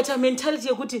 Ukaita mentality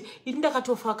yekuti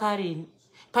indakatofa kareni.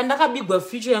 Pandakabigwa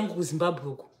future yangu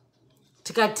kuZimbabwe uko.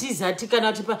 Tikatiza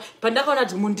tikana kuti pandakaona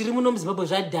kuti mundiri muno muZimbabwe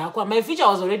zvadhakwa. My future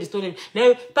was already stolen.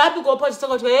 Now papi ko point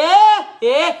talk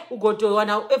ugoto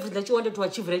everything that you wanted to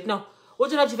achieve right now.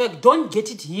 What you not if don't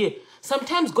get it here.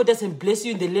 Sometimes God doesn't bless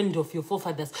you in the land of your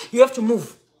forefathers. You have to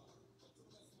move.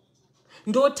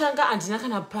 Ndotanga andina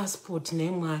kana passport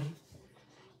neMwari.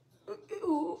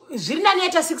 Zviri nani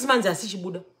aita 6 months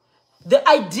asichibuda. The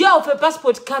idea of a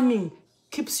passport coming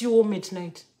keeps you home at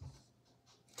night.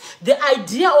 The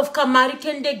idea of Kamari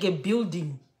Kendege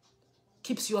building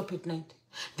keeps you up at night.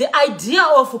 The idea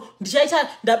of ndichaita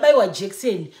ndabaiwa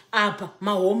Jackson apa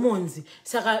ma hormones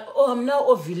saka I'm now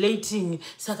ovulating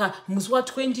saka musi wa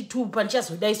 22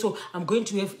 panchazodai so I'm going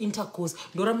to have intercourse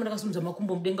ndoramba ndakasumudza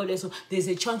makumbo mudenga kudai so there's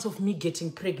a chance of me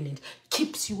getting pregnant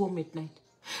keeps you home at night.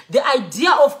 The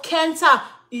idea of cancer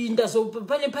ndazo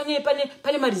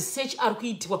pane ma research ari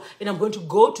kuitwa and I'm going to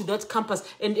go to that campus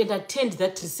and attend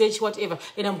that research whatever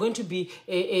and I'm going to be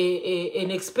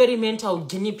an experimental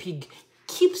guinea pig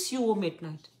keeps you home at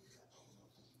night.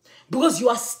 Because you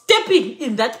are stepping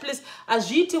in that place as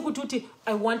you take ututi,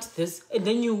 I want this, and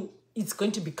then it's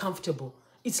going to be comfortable.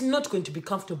 It's not going to be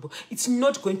comfortable. It's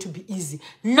not going to be easy.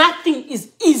 Nothing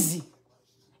is easy.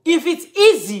 If it's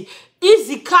easy,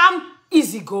 easy come,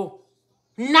 easy go.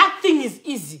 Nothing is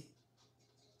easy.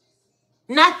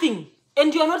 Nothing.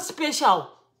 And you are not special.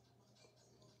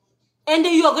 And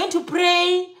you are going to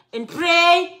pray and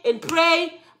pray and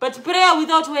pray, but prayer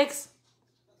without works.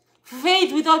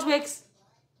 Faith without works.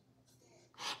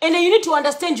 And then you need to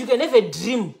understand you can have a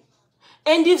dream.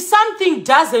 And if something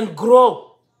doesn't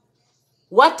grow,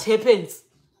 what happens?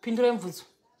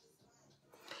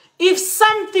 If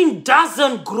something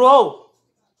doesn't grow,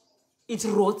 it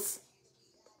rots.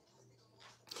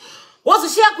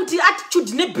 Wazoshiya kuti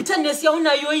attitude ne bitterness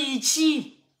yaunayo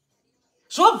ichi.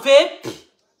 Zvobvepi?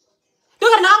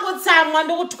 Ndokana angotsamwa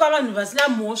ndokutuka vanhu vasina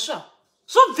mhosva.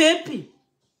 Zvobvepi?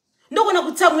 Ndokona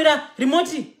kutsamwira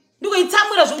remote.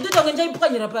 Ndokuitsamwira zvokutoita kunge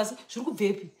ndaipwanyira pasi. Zviri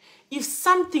kubvepi? If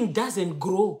something doesn't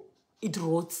grow, it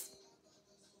rots.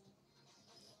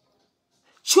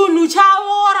 Chunhu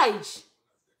chaora ichi.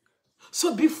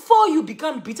 So before you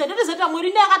become bitter, that is that I'm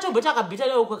going to bitter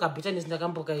bitterness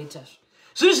ndakambokaita.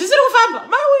 Zvisiri kufamba.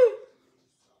 Mawi.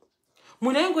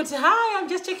 Hi, I'm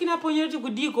just checking up on you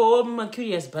to go. I'm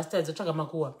curious bastards. Check up.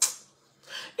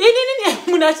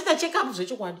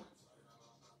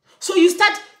 So you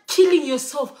start killing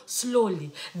yourself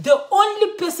slowly. The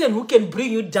only person who can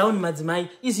bring you down, Madzimai,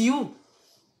 is you.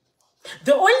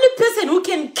 The only person who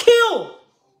can kill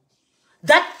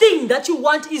that thing that you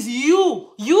want is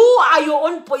you. You are your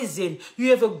own poison.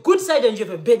 You have a good side and you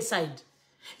have a bad side.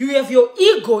 You have your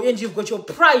ego and you've got your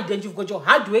pride and you've got your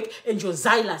hard work and your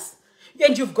xylus.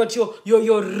 And you've got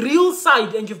your real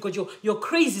side and you've got your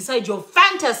crazy side, your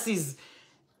fantasies.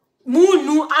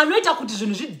 Munu anoita kuti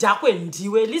zvinhu zvidhakwe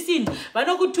ndiwe. Listen,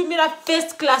 vanokutumira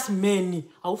first class men.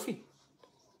 Haufi.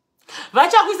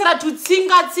 Vachakuisira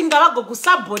tutsinga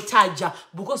vagokusabotaja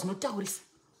because notaurisa.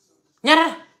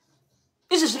 Nyarara.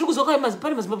 Izvi zviri kuzoka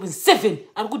pane maZimbabwe 7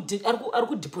 ari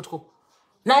kudepotwa.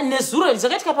 Na nezuro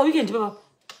zvakatika pa weekend baba.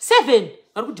 7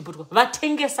 ari kudepotwa.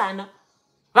 Vatengesana.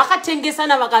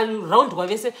 Vakatengesana vakaroundwa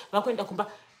vese vakuenda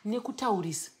kumba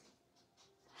nekutaurisa.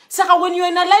 Saka when you're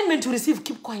in alignment to receive,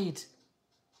 keep quiet.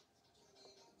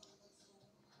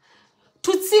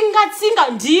 Tutsinga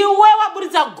ndiwe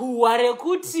waburitsa guwa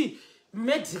rekuti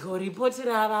medical report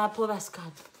ravapo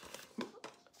vasikati.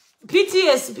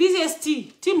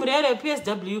 PTSD, team rere,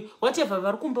 PSW, whatever,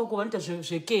 vari kumba kuvanita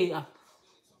zveke.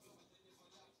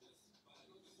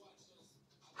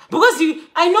 Because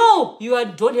I know you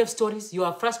don't have stories, you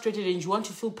are frustrated and you want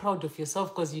to feel proud of yourself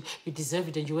because you deserve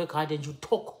it and you work hard and you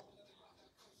talk.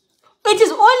 It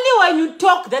is only when you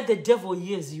talk that the devil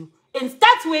hears you and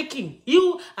starts working.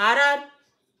 You are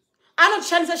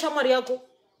anochandisa shamwari yako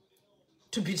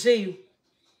to betray you.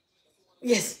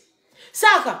 Yes.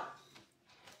 Saka,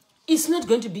 it's not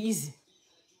going to be easy.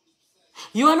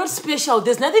 You are not special.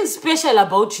 There's nothing special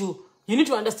about you. You need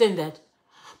to understand that.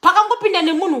 Pakangopinda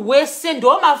nemunhu wese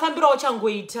ndo mafambiro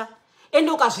ochangoita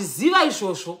ende ukazviziva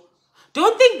izvozvo.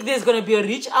 Don't think there's going to be a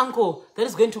rich uncle that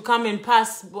is going to come and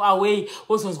pass away.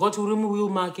 Also, got to remove you,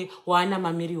 market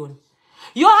 1 million.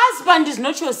 Your husband is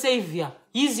not your savior.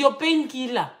 He's your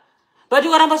painkiller. But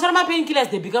you got painkillers,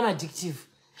 they become addictive.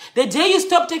 The day you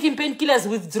stop taking painkillers,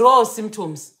 withdrawal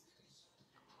symptoms.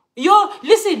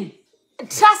 Listen,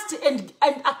 trust and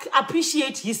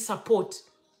appreciate his support.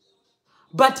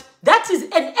 But that is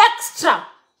an extra,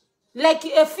 like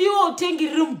a few tangy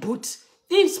room boot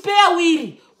in spare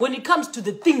wheel. When it comes to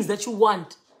the things that you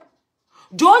want,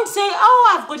 don't say,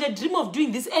 "Oh, I've got a dream of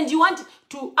doing this," and you want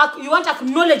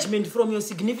acknowledgement from your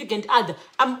significant other.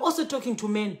 I'm also talking to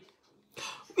men.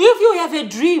 If you have a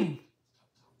dream,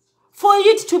 for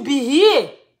it to be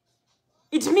here,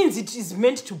 it means it is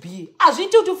meant to be.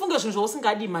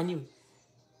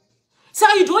 So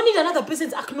you don't need another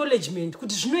person's acknowledgement. What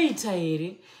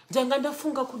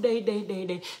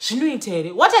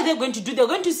are they going to do? They're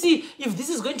going to see if this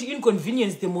is going to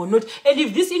inconvenience them or not. And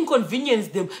if this inconveniences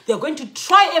them, they're going to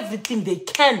try everything they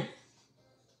can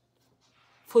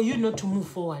for you not to move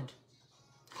forward.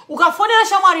 Ukafonera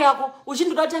shamwari yako,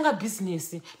 uchindoda kutenga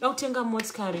business, kutenga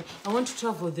motikari, I want to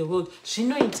travel the world.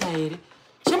 Zvinoita here.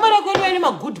 Shamwari yako ine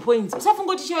ma good points.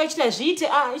 Usafunga kuti chaichita zviite,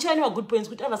 ichane ma good points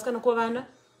kuti avasikana kovana.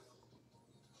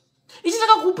 It is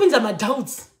like my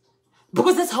doubts.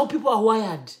 Because that's how people are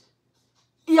wired.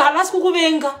 But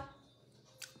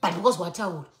because what I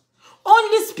would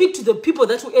only speak to the people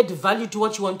that will add value to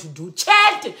what you want to do.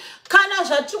 Chat! Kana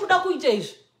zvachikuda kuita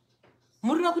izvi.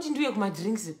 Murikuda kuti ndiuye kuma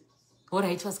drinks.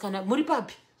 Alright, vasikana. Muri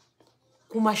papi?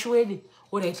 Kumashwede.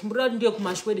 Alright, murikuda kuti ndiuye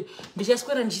kumashwede.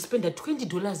 Ndichaswera ndichispenda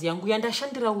 $20 yangu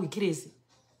yandashandira wiki rese.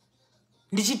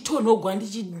 Ndichitonhogwa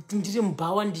ndiri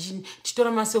mubhawa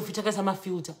ndichitora myself takaisa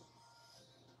mafilter.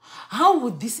 How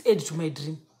would this add to my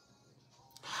dream?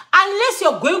 Unless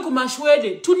you're going to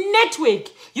Mashwede to network,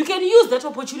 you can use that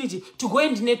opportunity to go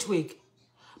and network.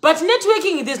 But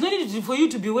networking, there's no need for you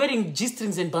to be wearing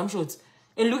G-strings and bum shorts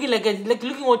and looking like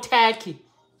looking all tacky.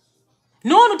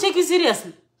 No one will take you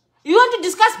seriously. You want to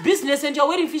discuss business and you're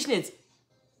wearing fishnets.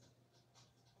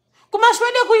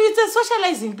 Kumashwede, it's a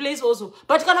socializing place also.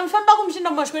 But kana mfamba kumshinda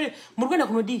kumashwede, murkwenda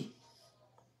kunodi.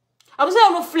 I'm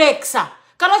saying I'm flexer.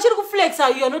 You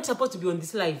are not supposed to be on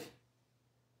this live.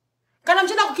 Kana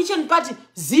mchenda ku kitchen party,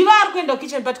 ziva ari kuenda ku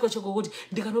kitchen party kwachoko kuti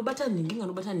ndikanobata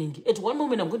ningi. At one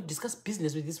moment I'm going to discuss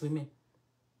business with these women.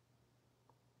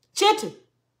 Chete.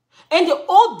 And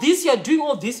all this, you're doing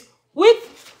all this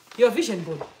with your vision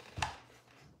board.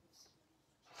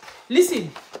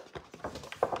 Listen.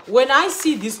 When I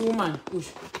see this woman,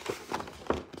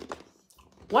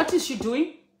 what is she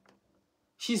doing?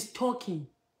 She's talking.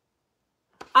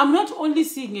 I'm not only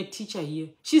seeing a teacher here.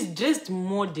 She's dressed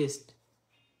modest.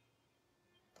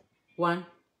 1,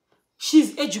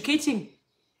 she's educating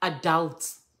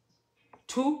adults.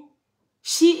 2,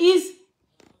 she is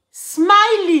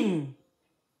smiling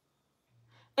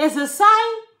as a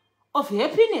sign of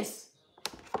happiness.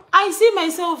 I see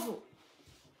myself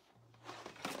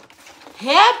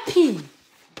happy,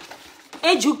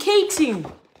 educating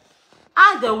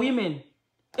other women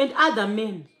and other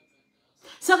men.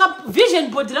 Saka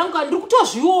vision board rangu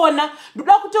ndikutozviona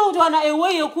ndoda kutoona a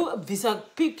way yekubvisa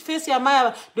face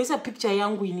yamaya ndoisa picture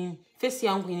yangu inini face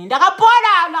yangu inini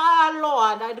ndakapona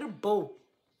ndaloa ndiri bow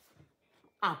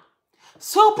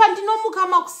so pandinomuka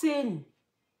makuseni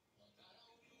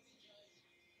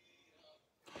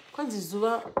kwanzi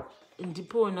Zuva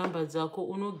ndipo namba dzako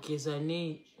unogeza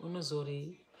nei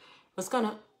unozorei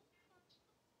vasikana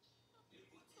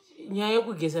nyaya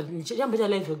yekugeza chamboita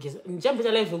live yogeza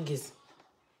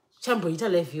chamboita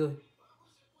live yoyo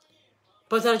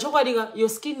but chokwadika your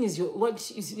skin is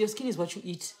your skin is what you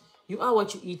eat. You are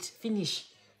what you eat. Finish.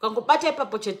 Kangobata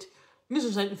ipapo chete.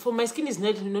 For my skin is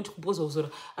not kupoza uzora.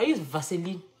 I use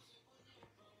Vaseline.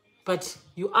 But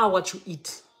you are what you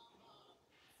eat.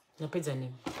 Napedza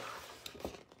name.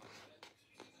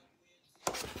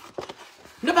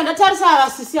 No, but Natarisa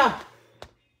Sisia.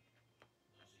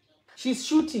 She's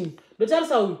shooting.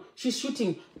 Natarisa, she's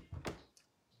shooting.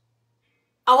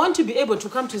 I want to be able to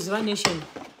come to Zuva Nation.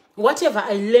 Whatever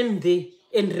I learn there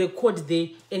and record there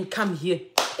and come here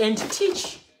and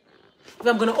teach. If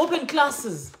I'm going to open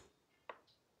classes,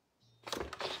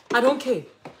 I don't care.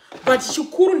 But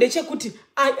shukuru ndeche kuti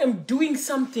I am doing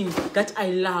something that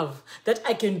I love, that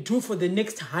I can do for the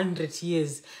next 100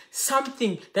 years.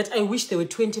 Something that I wish there were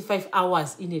 25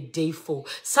 hours in a day for.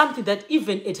 Something that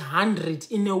even at 100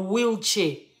 in a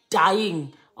wheelchair,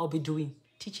 dying, I'll be doing.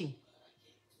 Teaching.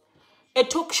 A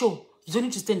talk show, you don't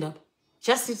need to stand up.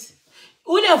 Just sit.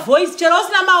 Une voice,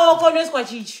 cherosna maoko neswa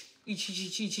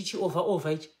chichi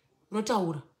over ichi.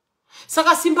 Notaura.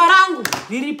 Saka simba rangu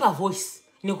riripa voice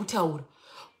nekutaura.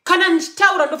 Kana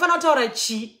nchitaura ndofana kutaura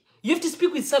chi. You have to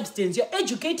speak with substance. You're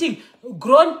educating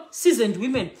grown, seasoned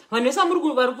women. Vanesa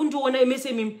vari kundiona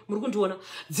MSM muri kundiona.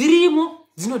 Dzirimo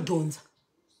dzinodonza.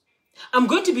 I'm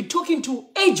going to be talking to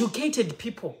educated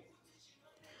people.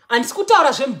 And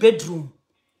sikutaura zvem bedroom.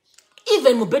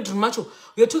 Even in my bedroom macho,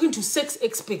 you're talking to sex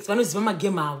experts.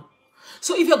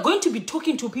 So if you're going to be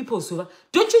talking to people, Zuva,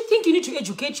 don't you think you need to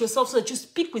educate yourself so that you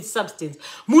speak with substance?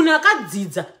 Munhu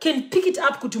akadzidza can pick it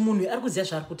up kuti munhu arikuziva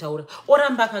zvaari kutaura.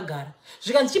 Oramba akagara.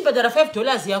 Zvikanzi chibhadhara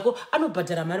 $5 yako,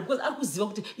 anobhadhara mari because arikuziva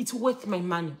kuti it's worth my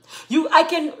money. I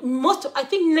think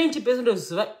 90% of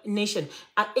Zuva Nation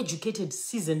are educated,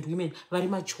 seasoned women, very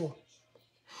mature.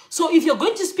 So if you're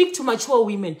going to speak to mature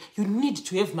women, you need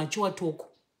to have mature talk.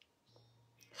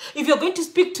 If you're going to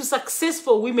speak to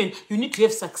successful women, you need to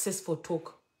have successful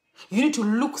talk. You need to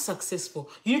look successful.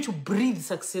 You need to breathe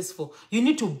successful. You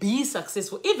need to be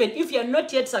successful. Even if you're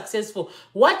not yet successful,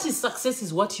 what is success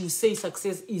is what you say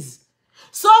success is.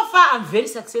 So far, I'm very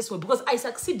successful because I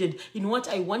succeeded in what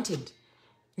I wanted.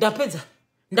 Ndapedza.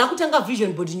 Ndakutanga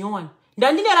vision board nyowani.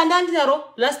 Ndandinaro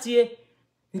last year.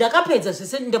 Ndakapedza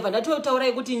zvese ndabva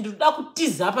ndatotaura kuti ndinoda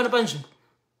kutiza hapana panzvimbo.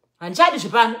 Handichadi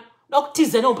zvepano. Ndoda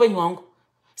kutiza neupenyu hwangu.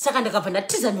 Saka ndakabva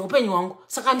ndatiza neupenyu hwangu.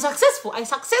 Saka I'm successful. I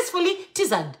successfully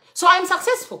teased. So I'm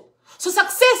successful. So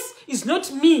success is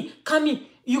not me coming.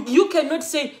 You cannot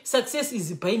say success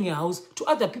is buying a house. To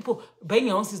other people, buying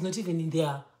a house is not even in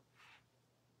there.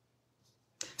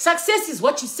 Success is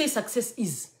what you say success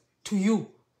is to you.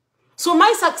 So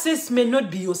my success may not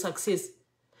be your success.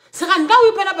 Saka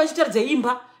ndawipana pachitaridza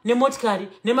imba nemotikari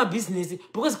nemabusiness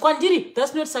because kwandiri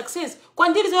that's not success.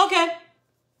 Kwandiri is okay.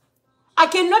 I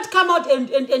cannot come out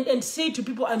and say to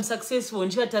people I'm successful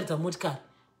and ndivataridza motikari.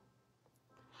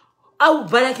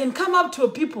 But I can come up to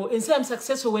people and say I'm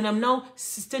successful when I'm now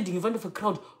standing in front of a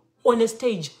crowd on a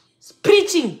stage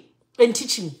preaching and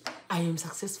teaching. I am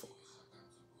successful.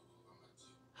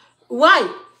 Why?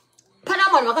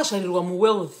 Panama wakasharirwa mu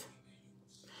wealth.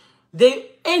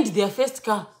 They earned their first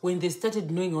car when they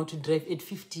started knowing how to drive at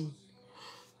 15.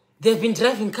 They've been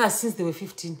driving cars since they were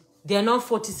 15. They are now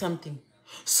 40-something.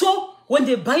 So, when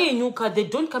they buy a new car, they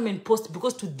don't come and post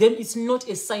because to them it's not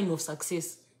a sign of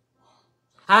success.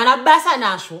 Kwari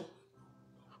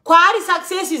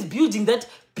success is building that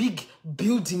big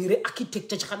building, the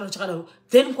architecture,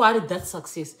 then kwari that's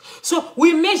success. So,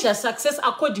 we measure success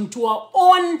according to our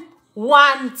own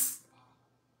wants.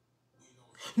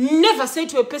 Never say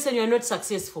to a person you are not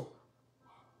successful.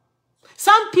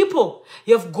 Some people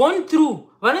have gone through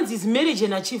one of these marriage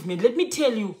and achievement. Let me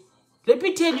tell you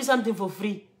something for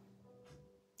free.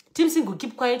 Team single,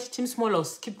 keep quiet. Team small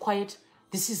house, keep quiet.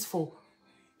 This is for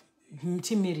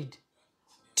team married.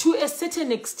 To a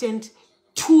certain extent,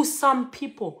 to some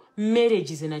people,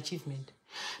 marriage is an achievement.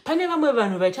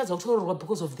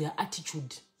 Because of their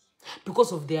attitude.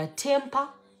 because of their temper,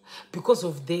 because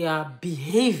of their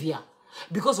behavior,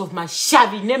 because of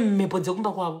mashavi nemmepo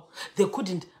dzekumba kwavo, they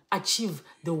couldn't achieve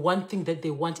the one thing that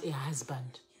they want, a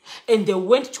husband. And they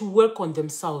went to work on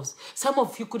themselves. Some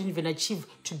of you couldn't even achieve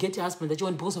to get a husband that you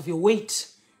want because of your weight.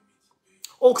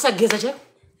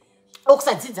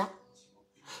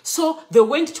 So they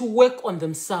went to work on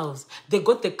themselves. They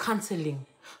got the counseling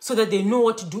so that they know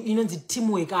what to do. You know, the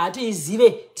teamwork.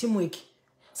 Teamwork.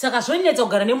 They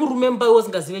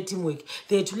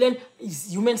had to learn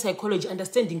human psychology,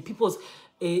 understanding people's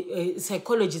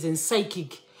psychologies and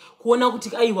psychic.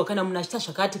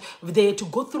 They had to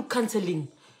go through counseling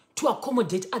to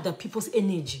accommodate other people's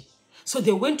energy. So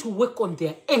they went to work on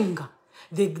their anger.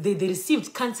 They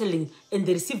received counseling and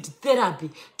they received therapy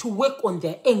to work on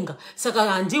their anger. Saka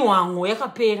wango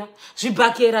yakapera,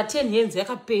 zvibakera 10 hands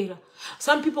yakapera.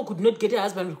 Some people could not get a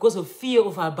husband because of fear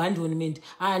of abandonment,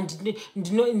 and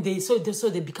so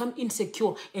they become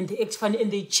insecure and they act funny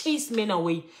and they chase men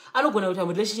away. I don't go out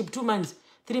relationship 2 months.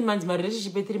 3 months, my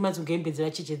relationship 3 months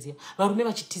ungembedzera chichedzia. Varume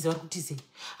vachitiza vari kutize.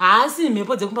 Haasi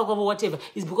mhepo dzekumba kwavo whatever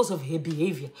is because of her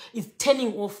behavior. It's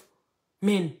turning off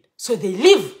men. So they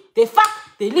leave, they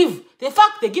fuck, they leave, they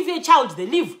fuck, they give you a child, they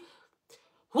leave.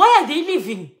 Why are they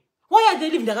leaving? Why are they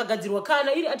leaving? So they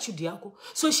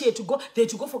had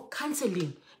to go for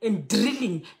counseling and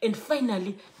drilling, and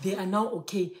finally they are now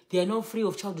okay. They are now free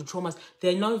of childhood traumas.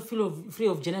 They are now free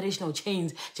of generational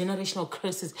chains, generational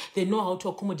curses. They know how to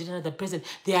accommodate another person.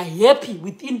 They are happy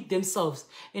within themselves.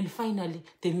 And finally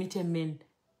they meet a man,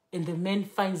 and the man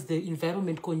finds the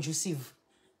environment conducive,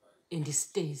 and he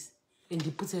stays, and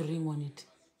he puts a ring on it.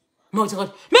 Marriage is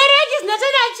not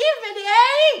an achievement.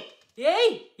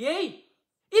 Yay.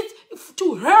 It's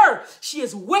to her. She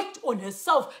has worked on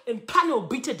herself and panel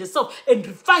beaten herself and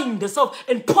refined herself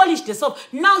and polished herself.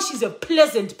 Now she's a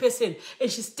pleasant person,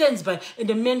 and she stands by, and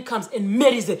the man comes and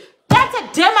marries her. That's a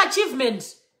damn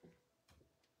achievement.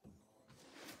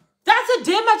 That's a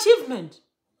damn achievement.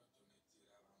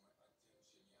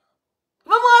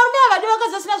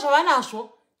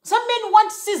 Some men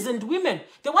want seasoned women.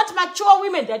 They want mature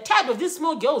women. They're tired of these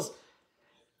small girls.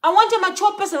 I want a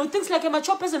mature person who thinks like a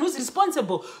mature person who's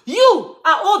responsible. You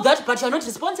are all that, but you're not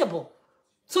responsible.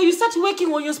 So you start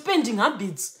working on your spending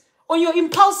habits, on your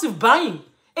impulsive buying,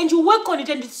 and you work on it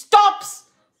and it stops.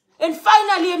 And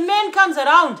finally a man comes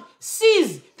around,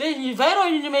 sees the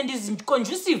environment is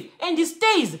conducive, and he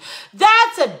stays.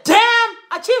 That's a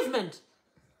damn achievement.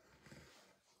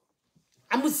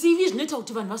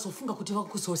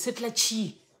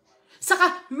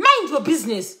 Saka, mind your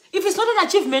business. If it's not an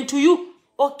achievement to you,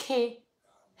 okay,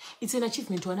 it's an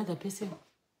achievement to another person.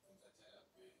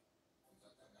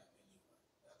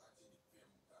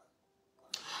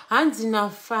 Hanzi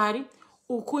nafari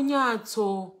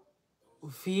ukunyatso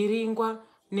viringwa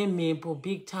nemhepo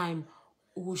big time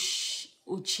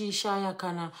uchishaya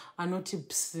kana anoti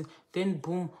ps, then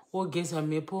boom, ogeza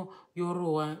mhepo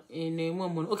yorowa neimwe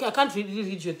munhu. Okay, I can't really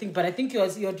read your thing, but I think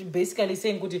you're basically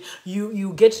saying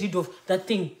you get rid of that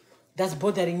thing that's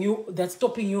bothering you, that's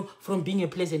stopping you from being a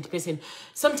pleasant person.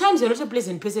 Sometimes you're not a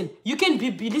pleasant person. You can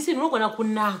be listen, unogona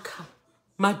kunaka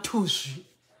matuzvi,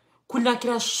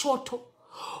 kunakira shoto,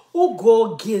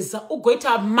 ugogeza,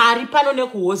 ugoita mari pano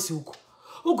nekuhosi uko,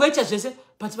 ugoita zvese,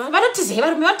 but vanotize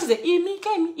varume vanotize imi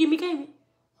kaimi.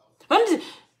 Vanotize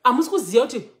amusi kuziva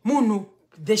kuti munhu,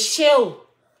 the shell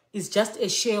is just a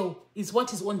shell, is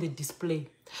what is on the display,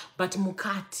 but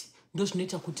mukati ndo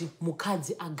zvinoita kuti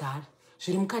mukadzi agare.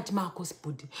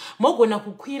 Mogona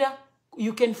kukwira,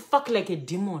 you can fuck like a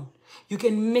demon. You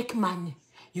can make money.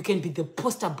 You can be the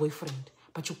poster boyfriend,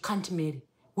 but you can't marry.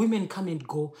 Women come and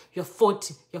go. You're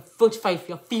 40, you're 45,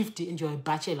 you're 50, and you're a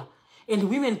bachelor. And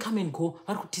women come and go.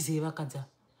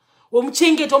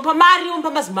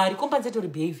 Compensatory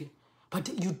behavior. But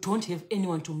you don't have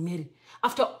anyone to marry.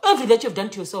 After everything that you've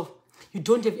done to yourself, you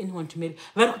don't have anyone to marry.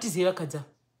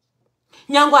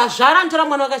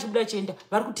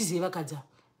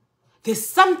 There's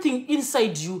something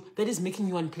inside you that is making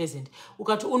you unpleasant.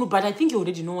 But I think you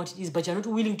already know what it is, but you're not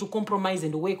willing to compromise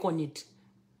and work on it.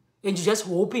 And you're just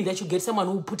hoping that you get someone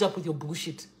who will put up with your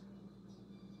bullshit.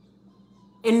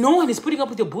 And no one is putting up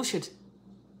with your bullshit.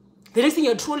 The next thing,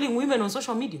 you're trolling women on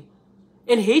social media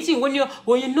and hating when you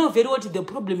know very well what the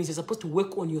problem is. You're supposed to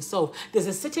work on yourself. There's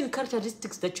a certain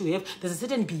characteristics that you have. There's a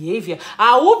certain behavior.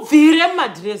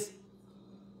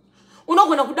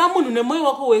 Unogona kuda munhu nemoyo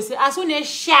wako wese asi une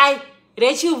shy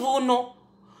rechivuno.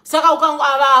 Saka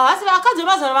ukangava vakadzi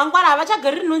vazana vangwara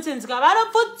havachagariri nonsense ka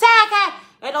vanopfutsaka,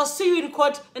 and I'll see you in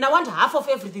court and I want half of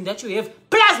everything that you have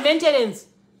plus maintenance.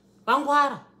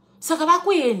 Vangwara. Saka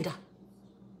vakuenda.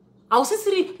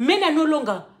 Ausisiri, men are no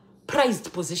longer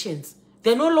prized possessions.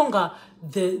 They're no longer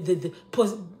the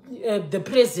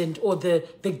present or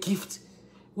the gift.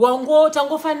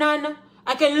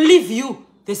 I can leave you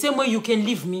the same way you can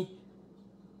leave me.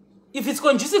 If it's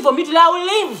conducive for me to leave, I will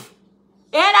leave.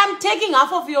 And I'm taking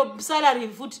half of your salary.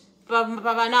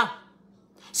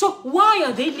 So why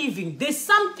are they leaving? There's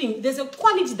something, there's a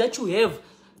quality that you have,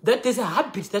 that there's a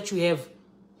habit that you have.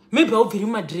 Maybe I'll give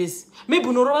my dress.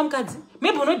 Maybe no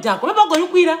maybe no dark. Maybe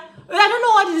I don't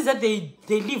know what it is that they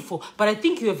live for, but I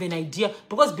think you have an idea.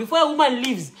 Because before a woman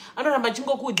leaves, I don't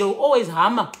know, they'll always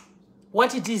hammer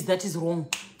what it is that is wrong.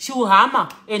 She will hammer,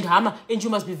 and you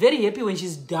must be very happy when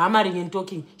she's hammering and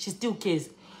talking. She still cares.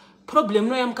 Problem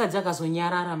no yamukadzi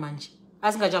akazonyarara manje.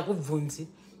 Asingachakubvunzi.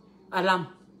 Alarm.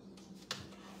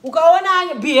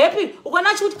 Ukaona be happy.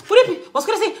 Ukana chuti uripi?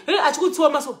 Wasikira sei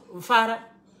achikutsoma so fara.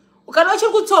 Ukana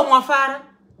achikutsomwa fara.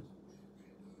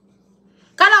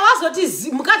 Kana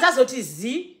wazoti mukadzi azoti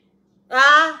zi.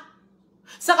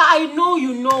 Saka I know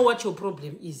you know what your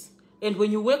problem is. And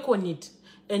when you work on it,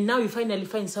 and now you finally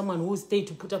find someone who will stay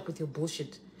to put up with your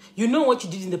bullshit. You know what you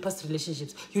did in the past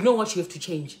relationships. You know what you have to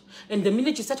change. And the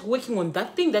minute you start working on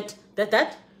that thing,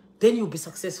 then you'll be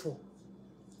successful.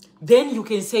 Then you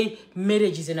can say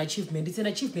marriage is an achievement. It's an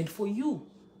achievement for you.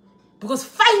 Because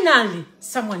finally,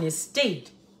 someone has stayed.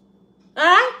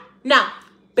 Alright? Now,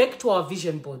 back to our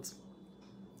vision boards.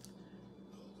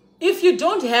 If you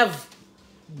don't have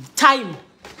time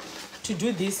to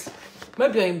do this,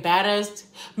 maybe you're embarrassed.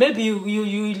 Maybe you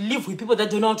live with people that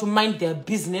don't know how to mind their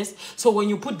business. So when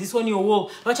you put this on your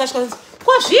wall, there's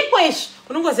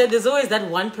always that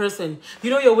one person. You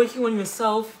know, you're working on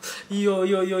yourself. Your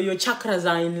chakras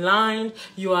are in line.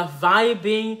 You are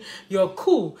vibing. You're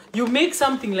cool. You make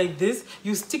something like this.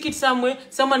 You stick it somewhere.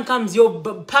 Someone comes. Your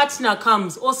partner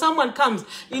comes. Or someone comes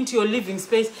into your living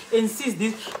space and sees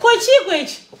this.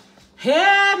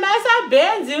 Hey, masa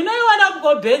benzi, you know you want to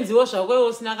go benzi, wash away,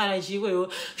 or snack and a chico.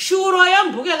 Sure, I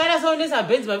am booking. I got a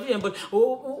benzi, but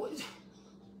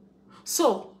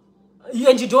so,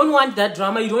 and you don't want that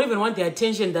drama. You don't even want the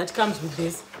attention that comes with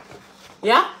this.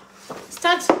 Yeah,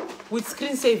 start with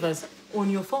screensavers on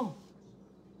your phone.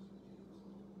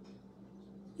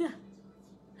 Yeah,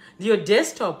 your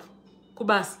desktop,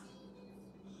 kubas.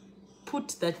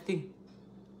 Put that thing.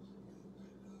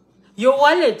 Your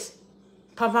wallet.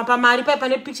 You have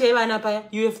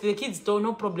the kids, though,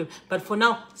 no problem. But for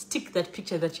now, stick that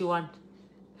picture that you want.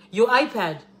 Your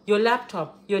iPad, your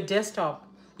laptop, your desktop,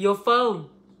 your phone.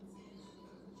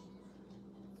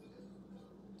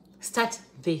 Start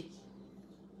there.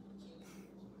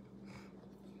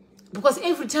 Because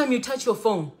every time you touch your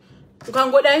phone, you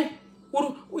can go down.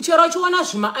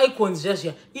 Icons just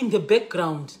here in the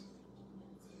background.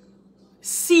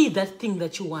 See that thing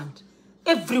that you want.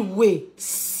 Everywhere.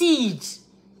 See it.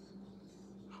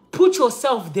 Put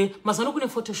yourself there. Masano kune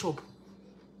Photoshop.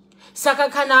 Saka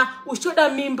kana ushoda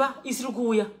mimba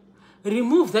isirikuya.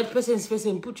 Remove that person's face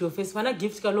and put your face. Fana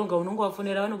gift kalonga unongo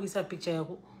wafonera wano kuisa picture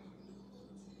yako.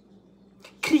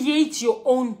 Create your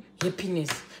own happiness.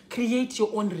 Create your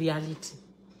own reality.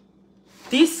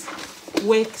 This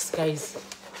works, guys.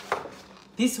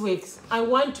 This works. I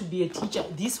want to be a teacher.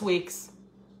 This works.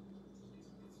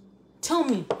 Tell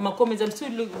me, my comments. I'm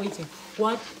still waiting.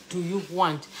 What do you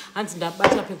want? And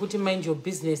mind your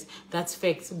business. That's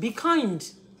facts. Be kind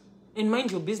and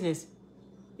mind your business.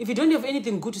 If you don't have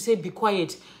anything good to say, be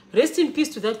quiet. Rest in peace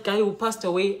to that guy who passed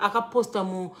away. Aka posta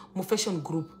mu fashion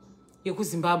group. Yoku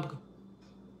Zimbabwe.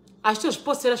 Ashto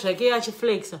postera shake achi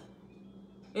flexa.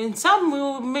 And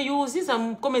some may use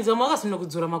some comments. I'm always not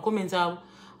good. My comments are.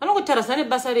 I'm not going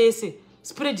to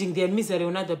spreading their misery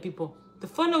on other people. The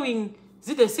following. Is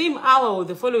it the same hour or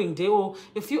the following day or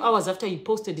a few hours after he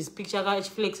posted this picture?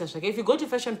 If you go to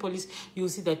Fashion Police, you will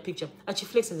see that picture.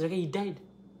 He died.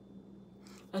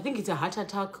 I think it's a heart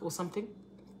attack or something.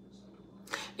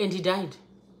 And he died.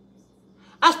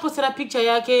 Ash posted a picture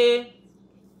yake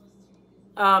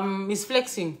he's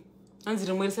flexing.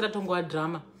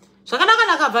 Drama.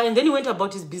 And then he went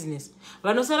about his business.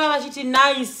 Vanosara vachiti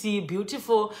nice,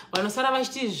 beautiful. Vanosara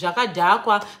vachiti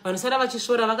zvakadhakwa. Vanosara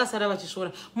vachishora, vakasara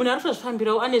vachishora. Munhu ari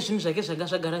kutozvifambirawo ane zvinhu zvake zvanga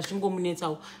zvagara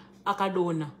zvingomunetsawo.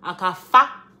 Akadona, akafa.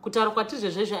 Kutaura kwatiri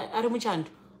zvezvo ari muchando,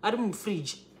 ari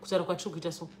mufridge. Kutaura kwatiri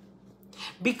kuita so.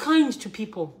 Be kind to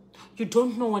people. You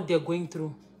don't know what they're going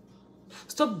through.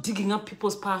 Stop digging up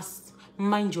people's past.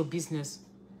 Mind your business.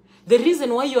 The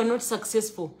reason why you are not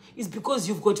successful is because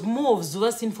you've got more of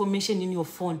Zuva's information in your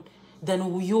phone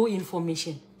than your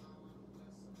information.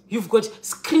 You've got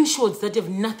screenshots that have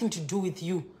nothing to do with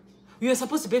you. You are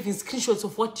supposed to be having screenshots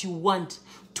of what you want.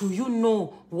 Do you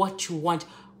know what you want?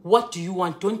 What do you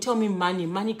want? Don't tell me money.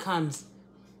 Money comes.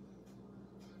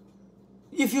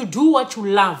 If you do what you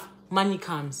love, money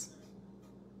comes.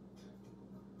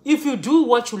 If you do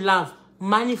what you love,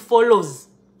 money follows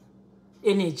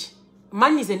energy.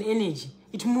 Money is an energy.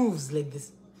 It moves like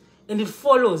this. And it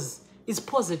follows. It's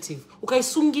positive.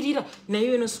 Ukaisungirira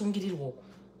nayo inosungirirwa.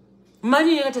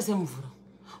 Money yakaita semvura.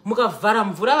 Mukavhara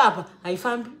mvura apa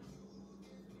haifambi.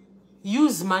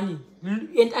 Use money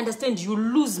and understand you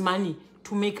lose money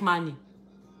to make money.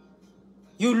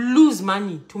 You lose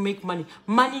money to make money.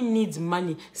 Money needs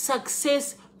money.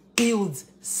 Success builds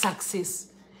success.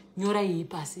 Nyora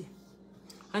yipase.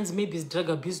 And maybe it's drug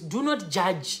abuse. Do not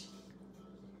judge.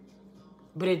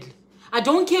 Bradley. I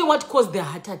don't care what caused the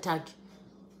heart attack.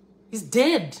 He's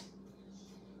dead.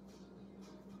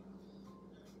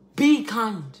 Be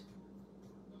kind.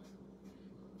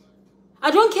 I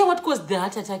don't care what caused the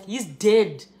heart attack. He's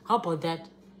dead. How about that?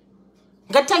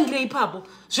 Let's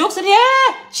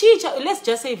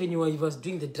just say even he was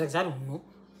doing the drugs. I don't know.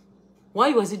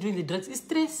 Why was he doing the drugs? It's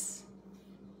stress.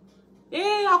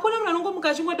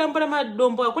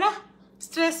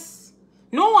 Stress.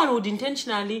 No one would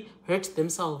intentionally hurt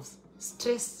themselves.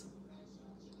 Stress.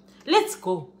 Let's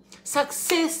go.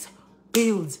 Success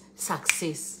builds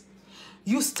success.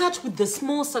 You start with the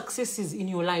small successes in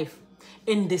your life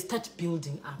and they start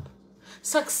building up.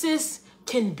 Success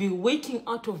can be waking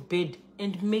out of bed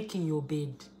and making your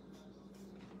bed.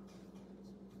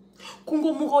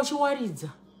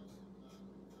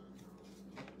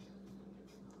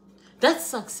 That's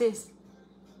success.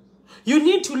 You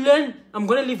need to learn. I'm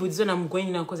going to leave with this and I'm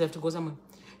going now because I have to go somewhere.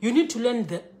 You need to learn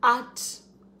the art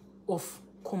of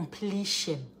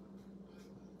completion.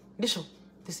 This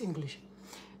English.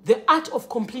 The art of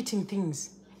completing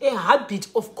things. A habit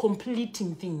of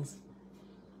completing things.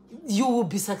 You will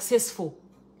be successful.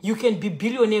 You can be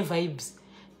billionaire vibes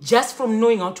just from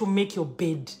knowing how to make your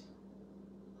bed.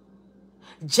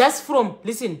 Just from,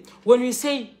 listen, when we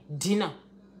say dinner,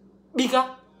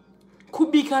 bika,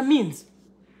 kubika means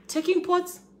taking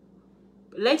pots,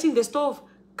 lighting the stove,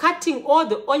 cutting all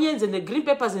the onions and the green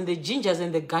peppers and the gingers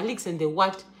and the garlics and the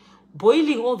what,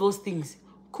 boiling all those things,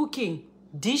 cooking,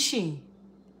 dishing,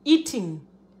 eating,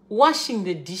 washing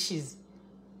the dishes,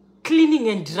 cleaning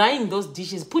and drying those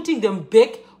dishes, putting them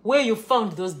back where you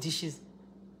found those dishes,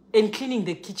 and cleaning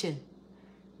the kitchen.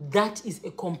 That is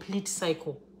a complete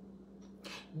cycle.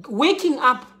 Waking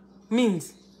up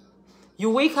means you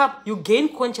wake up, you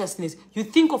gain consciousness, you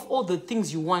think of all the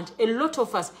things you want. A lot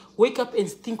of us wake up and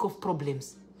think of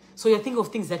problems. So you think of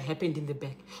things that happened in the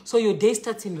back. So your day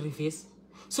starts in reverse.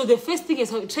 So the first thing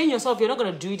is train yourself. You're not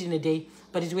going to do it in a day,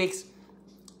 but it works.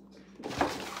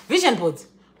 Vision boards.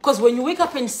 Because when you wake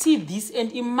up and see this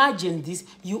and imagine this,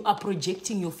 you are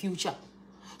projecting your future.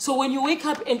 So when you wake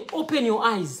up and open your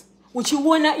eyes, which you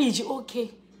wanna eat,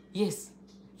 okay, yes,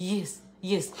 yes,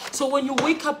 yes. So when you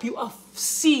wake up, you are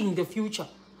seeing the future.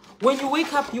 When you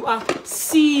wake up, you are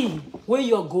seeing where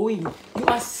you are going. You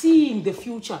are seeing the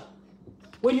future.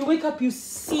 When you wake up, you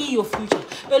see your future.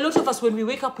 A lot of us, when we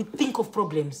wake up, we think of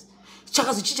problems.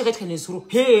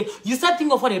 Hey, you start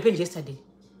thinking of what happened yesterday.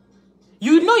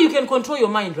 You know you can control your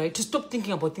mind, right? To stop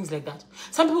thinking about things like that.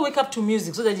 Some people wake up to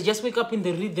music so that they just wake up in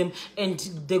the rhythm and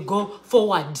they go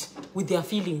forward with their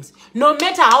feelings. No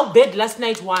matter how bad last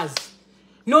night was.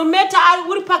 No matter how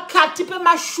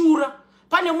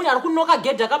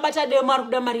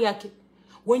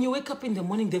when you wake up in the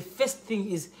morning, the first thing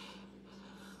is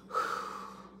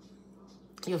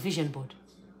your vision board.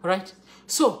 Right?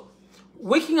 So,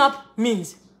 waking up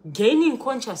means gaining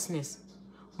consciousness,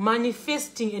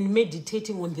 manifesting and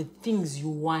meditating on the things you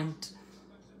want.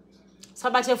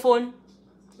 Sabate phone,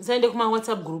 send kuma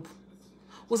WhatsApp group.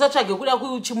 Usatsvage kuda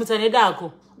kuchimutsa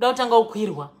nedako, kuda kutanga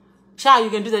ukwirwa. You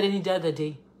can do that any other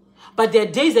day. But there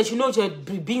are days that you know you're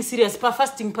being serious,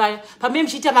 fasting, pa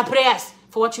memshita ma prayers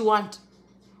for what you want.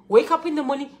 Wake up in the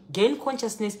morning, gain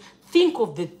consciousness, think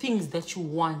of the things that you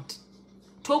want.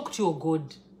 Talk to your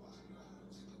God.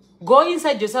 Go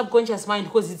inside your subconscious mind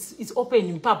because it's open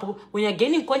in purple. When you're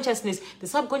gaining consciousness, the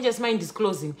subconscious mind is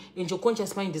closing and your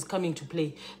conscious mind is coming to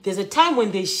play. There's a time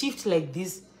when they shift like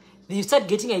this, you start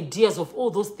getting ideas of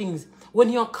all those things. When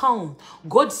you're calm,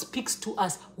 God speaks to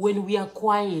us when we are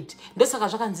quiet.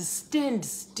 Stand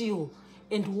still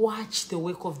and watch the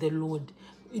work of the Lord.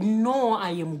 Know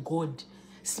I am God.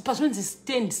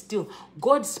 Stand still.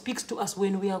 God speaks to us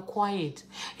when we are quiet.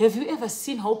 Have you ever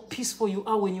seen how peaceful you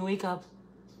are when you wake up?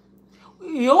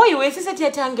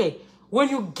 When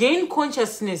you gain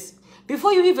consciousness,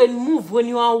 before you even move, when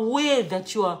you are aware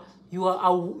that you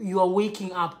are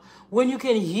waking up, when you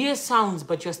can hear sounds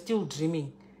but you're still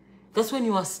dreaming, that's when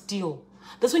you are still.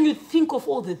 That's when you think of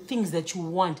all the things that you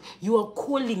want. You are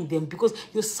calling them because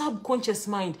your subconscious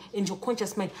mind and your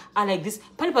conscious mind are like this.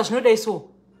 When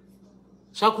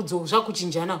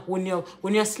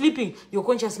you're sleeping, your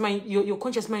conscious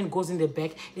mind goes in the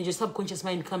back and your subconscious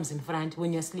mind comes in front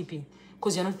when you're sleeping.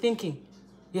 Because you're not thinking.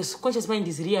 Your conscious mind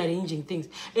is rearranging things.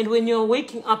 And when you're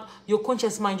waking up, your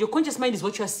conscious mind is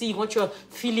what you're seeing, what you're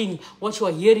feeling, what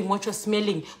you're hearing, what you're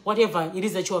smelling, whatever it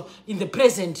is that you're in the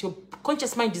present. Your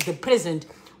conscious mind is the present.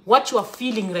 What you are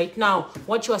feeling right now,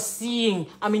 what you are seeing,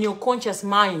 your conscious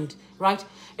mind, right?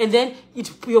 And then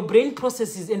your brain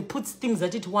processes and puts things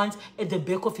that it wants at the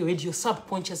back of your head, your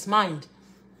subconscious mind.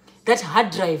 That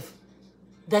hard drive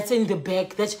that's in the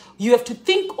back, that you have to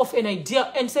think of an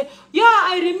idea and say, yeah,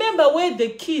 I remember where the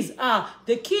keys are.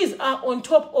 The keys are on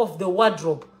top of the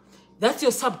wardrobe. That's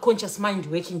your subconscious mind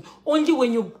working. Only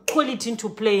when you call it into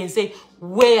play and say,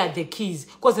 where are the keys?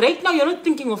 Because right now you're not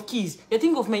thinking of keys. You're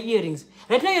thinking of my earrings.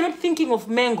 Right now you're not thinking of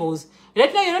mangoes.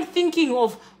 Right now you're not thinking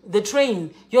of the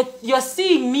train. You're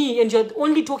seeing me and you're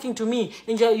only talking to me.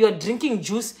 And you're drinking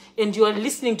juice and you're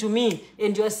listening to me.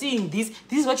 And you're seeing this.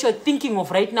 This is what you're thinking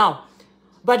of right now.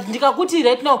 But ndikakuti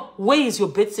right now, where is your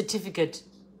birth certificate?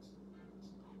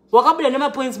 Wakabula nama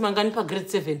points mangani pa grade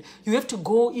 7. You have to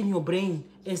go in your brain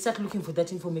and start looking for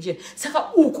that information.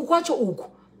 Saka uku kwacho uku.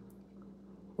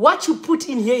 What you put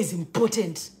in here is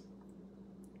important.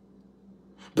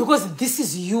 Because this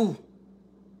is you.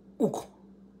 Uku.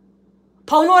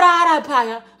 Paunorara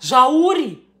paya,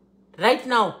 jauri. Right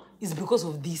now is because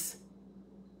of this.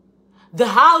 The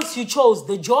house you chose,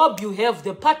 the job you have,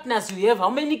 the partners you have, how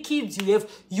many kids you have,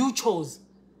 you chose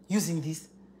using this.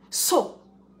 So,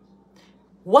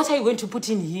 what are you going to put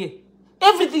in here?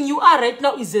 Everything you are right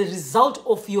now is a result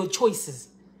of your choices.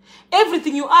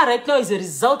 Everything you are right now is a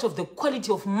result of the quality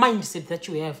of mindset that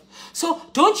you have. So,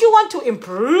 don't you want to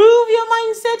improve your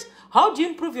mindset? How do you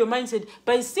improve your mindset?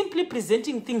 By simply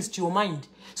presenting things to your mind.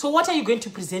 So, what are you going to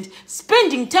present?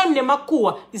 Spending time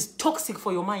nemakua is toxic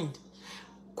for your mind.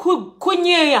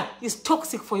 Kunyeya is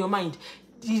toxic for your mind.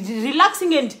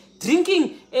 Relaxing and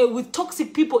drinking with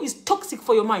toxic people is toxic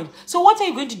for your mind. So what are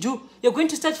you going to do? You're going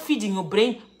to start feeding your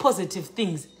brain positive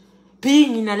things.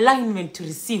 Being in alignment to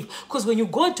receive. Because when you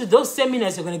go to those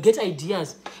seminars, you're going to get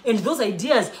ideas. And those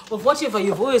ideas of whatever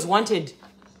you've always wanted.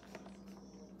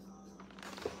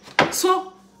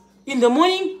 So, in the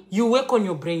morning, you work on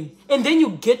your brain. And then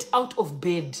you get out of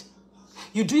bed.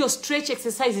 You do your stretch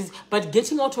exercises, but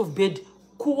getting out of bed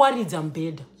kuwaridza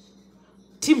mbeda.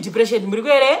 Team depression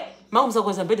murikwere makumsa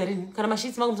kwaza mbeda rini kana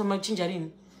mashitsi makumsa machinja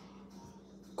rini.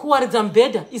 Kuwaridza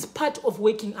mbeda is part of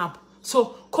waking up.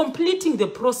 So completing the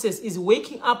process is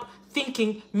waking up,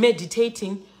 thinking,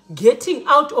 meditating, getting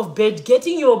out of bed,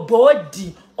 getting your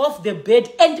body off the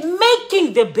bed and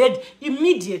making the bed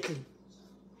immediately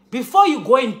before you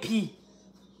go and pee.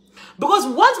 Because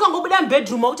once you go down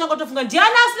bedroom, you go to the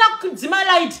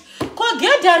light.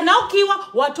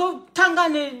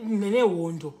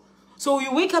 So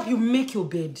you wake up, you make your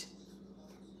bed.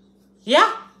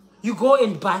 Yeah? You go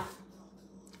and bath.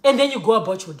 And then you go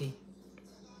about your day.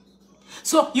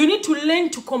 So you need to learn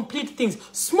to complete things.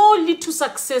 Small little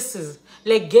successes.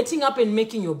 Like getting up and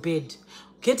making your bed.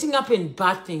 Getting up and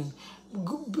bathing.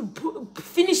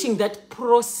 Finishing that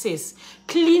process,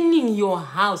 cleaning your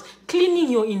house,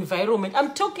 cleaning your environment.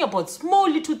 I'm talking about small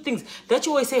little things that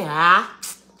you always say,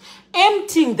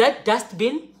 emptying that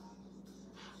dustbin,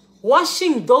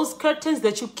 washing those curtains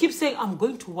that you keep saying, I'm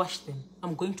going to wash them.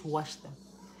 I'm going to wash them.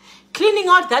 Cleaning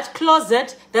out that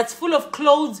closet that's full of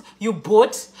clothes you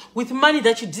bought with money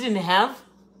that you didn't have,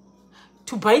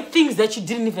 to buy things that you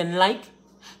didn't even like,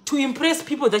 to impress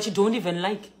people that you don't even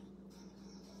like.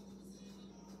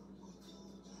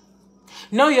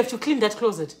 Now you have to clean that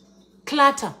closet.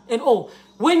 Clutter and all.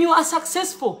 When you are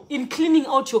successful in cleaning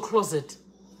out your closet,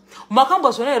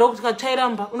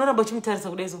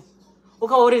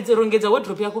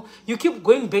 you keep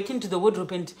going back into the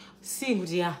wardrobe and seeing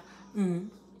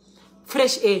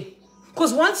fresh air.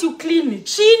 Because once you clean it,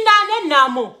 china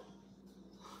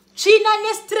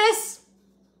ne stress.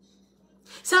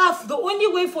 So the only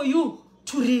way for you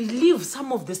to relieve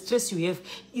some of the stress you have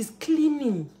is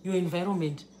cleaning your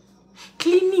environment.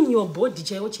 Cleaning your body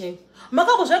chaiwo.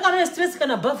 Makabo zvakana stress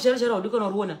kana buff chara udikona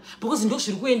ruona because ndo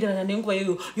zviri kuenderana nenguva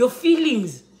iyoyo. Your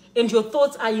feelings and your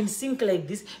thoughts are in sync like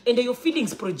this, and your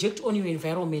feelings project on your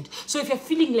environment. So if you're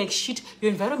feeling like shit,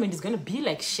 your environment is going to be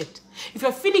like shit. If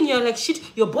you're feeling you're like shit,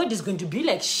 your body is going to be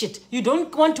like shit. You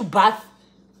don't want to bath.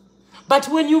 But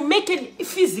when you make a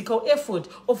physical effort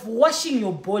of washing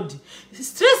your body,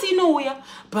 stress inouya,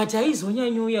 but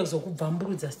haizonyanya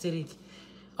zokubvamburudza stereki.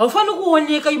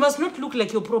 You must not look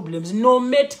like your problems. No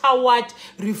matter what,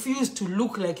 refuse to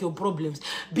look like your problems.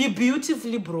 Be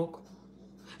beautifully broke.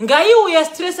 Ngai uya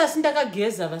stress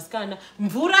asindakageza vasikana.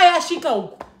 Mvura yashika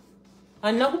uku.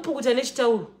 Andina kupukuta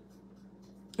nechitauro.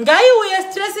 Ngai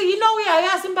uya stress inouya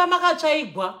yasimba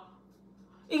makatsvaigwa.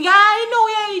 Ngai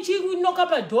inouya ichinoka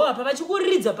padoor apa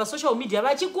vachikuridza pasocial media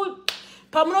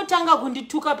pamunotanga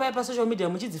kundituka paya pasocial media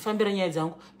muchidzifambira nyaya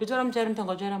dzangu. Ndotora muchari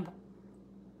mutanga ucharamba.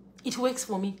 It works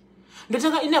for me.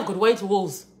 Ndotanga I've got white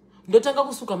walls. Ndotanga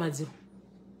kusuka madziro.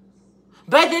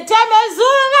 By the time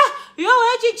Zuva,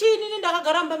 chichini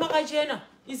ndakagaramba makachena.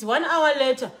 It's 1 hour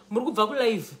later. Muri kubva ku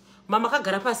live. Mama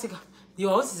kagara pasika.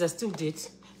 Your houses are still dead.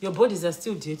 Your bodies are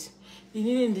still dead.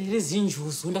 Inini ndiri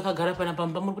zinjuzu ndakagara pana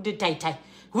pamba muri kuti tai.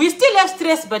 We still have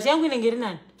stress, but yangu inenge iri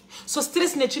nani. So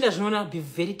stress nechina zvinona, be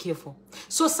very careful.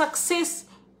 So success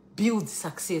builds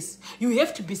success. You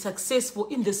have to be successful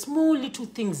in the small little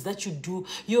things that you do,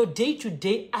 your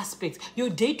day-to-day aspects, your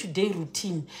day-to-day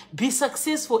routine. Be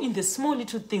successful in the small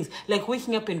little things, like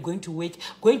waking up and going to work,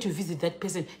 going to visit that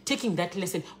person, taking that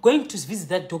lesson, going to visit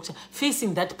that doctor,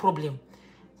 facing that problem.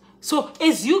 So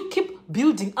as you keep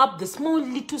building up the small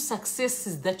little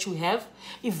successes that you have,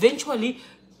 eventually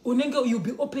you'll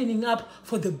be opening up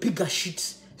for the bigger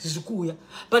shit.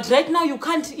 But right now you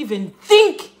can't even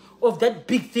think of that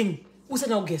big thing. Who's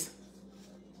now guess?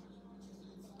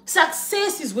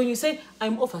 Success is when you say,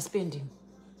 I'm overspending.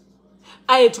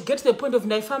 I had to get to the point of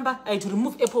Naifamba, I had to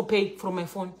remove Apple Pay from my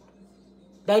phone.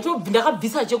 I told Vindaka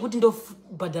Visa Jagutin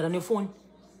Badara phone.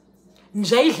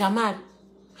 Njai Lamar.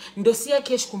 Ndosia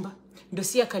cash kumba.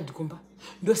 Ndosia card kumba.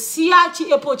 Ndosia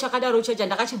chi Apple Chakadaro Chaja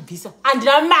and Nakachi Visa. And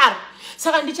Lamar.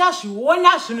 Sakandicha, she won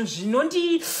us.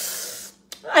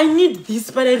 I need this,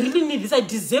 but I really need this. I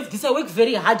deserve this. I work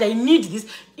very hard. I need this.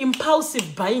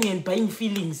 Impulsive buying and buying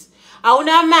feelings.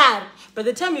 By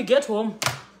the time you get home,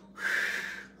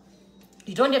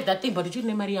 you don't have that thing, but you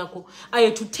memory. I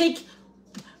had to take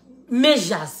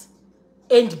measures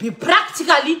and be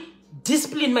practically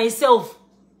discipline myself.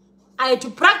 I had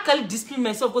to practically discipline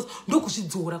myself because no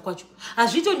kushidora kwacho.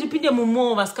 As we don't depend on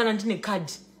more vaskana ndine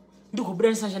card. Ndiko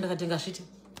brand sanja ndakatenga shit.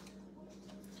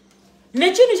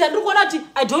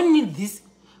 I don't need this,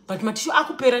 but my tissue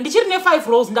akupera. Ndichiri ne 5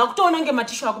 rolls ndakutoona nge my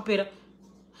tissue akupera.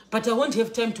 But I won't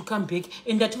have time to come back,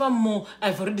 and that one more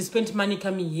I've already spent money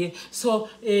coming here. So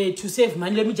to save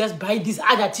money, let me just buy these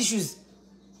other tissues.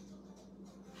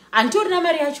 Antori na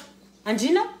mari yacho.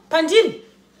 Andina pandini.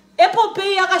 Apple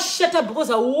Pay yakashata because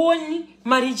I won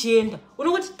mari chienda.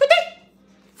 Unongoti pete.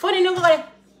 Phone inongo kale.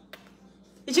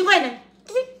 Ichingwena.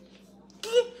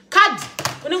 Card.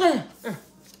 Unongoti.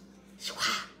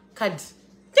 Card.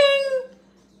 Ding.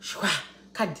 Shwa.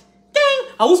 Card. Ding.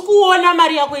 Auskuona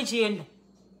mari yako ichienda.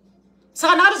 So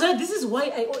now this is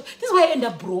why I end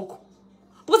up broke.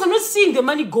 Because I'm not seeing the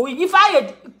money going. If I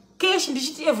had cash in the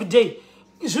shit every day,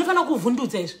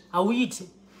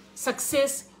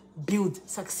 success builds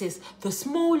success. The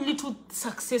small little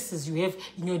successes you have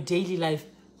in your daily life,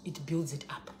 it builds it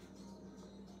up.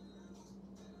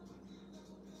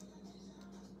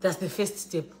 That's the first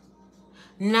step.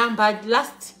 Number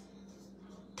last,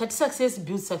 that success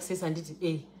builds success,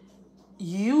 and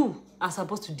you are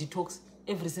supposed to detox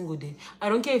every single day. I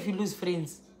don't care if you lose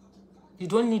friends. You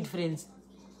don't need friends.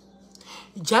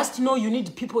 Just know you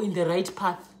need people in the right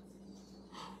path.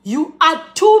 You are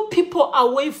 2 people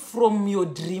away from your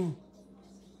dream.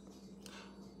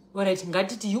 Alright,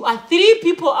 Ngatiti, you are 3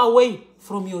 people away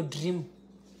from your dream.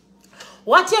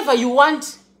 Whatever you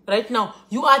want right now,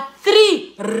 you are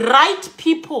 3 right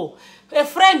people. A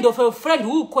friend of a friend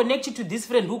who connect you to this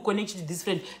friend, who connect you to this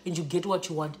friend, and you get what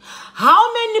you want.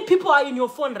 How many people are in your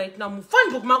phone right now?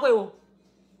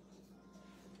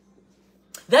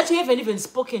 That you haven't even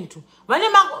spoken to.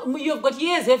 You've got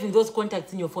years having those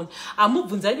contacts in your phone. Amu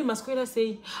vunzani maskwela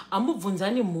say, amu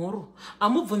vunzani moro,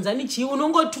 amu vunzani chi,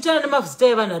 unongo tutana na mavzita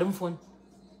eva na phone.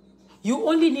 You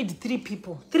only need 3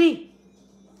 people. 3.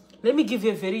 Let me give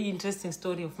you a very interesting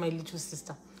story of my little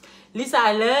sister. Lisa,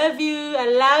 I love you. I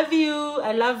love you.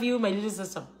 I love you, my little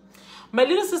sister. My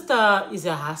little sister is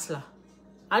a hustler.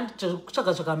 And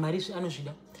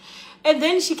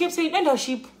then she kept saying, and her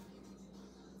sheep.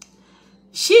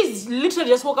 She's literally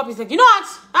just woke up and said, you know what?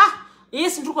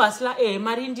 Yes,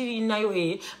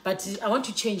 but I want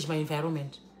to change my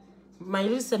environment. My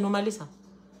little sister, no, Malisa.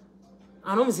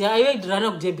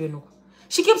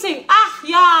 She kept saying,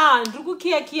 yeah,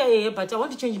 but I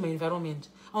want to change my environment.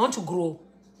 I want to grow.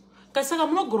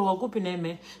 I'm not growing up in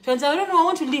me. So I don't know, I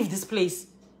want to leave this place.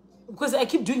 Because I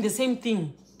keep doing the same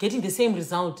thing, getting the same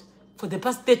result for the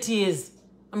past 30 years.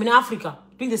 I'm in Africa,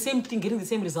 doing the same thing, getting the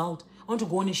same result. I want to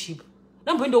go on a ship.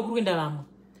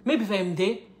 Maybe if I'm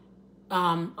there,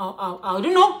 I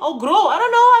don't know, I'll grow. I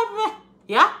don't know.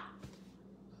 Yeah.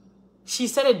 She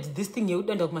started this thing, you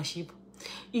end of my sheep.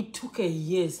 It took her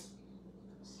years.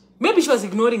 Maybe she was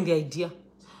ignoring the idea.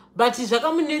 But she's like,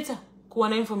 I'm later,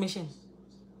 kuwana information.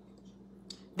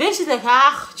 Then she's like,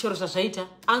 choro shashaita,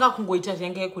 anga kungoita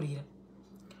zenge kurira.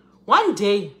 One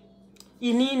day,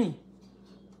 inini,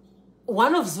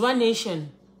 one of Zuva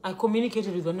Nation, I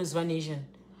communicated with one of Zuva Nation,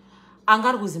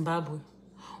 Angar Zimbabwe,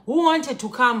 who wanted to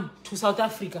come to South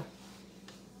Africa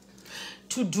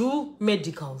to do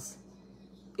medicals.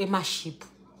 A ship.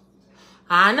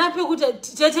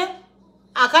 Tete,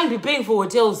 I can't be paying for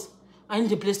hotels. I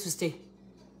need a place to stay.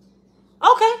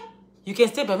 Okay, you can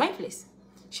stay by my place.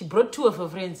 She brought 2 of her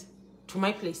friends to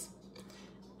my place.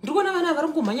 They were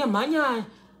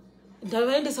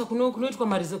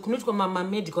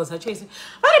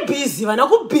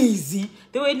busy.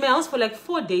 They were in my house for like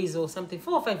 4 days or something,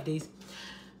 4 or 5 days.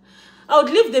 I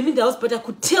would leave them in the house, but I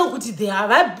could tell what they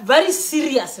are very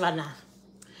serious.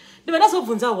 The man also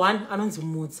one anonzi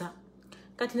mutsa.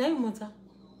 Kati nayo mutsa.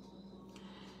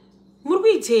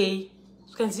 Murkuite.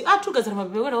 Can see tugazara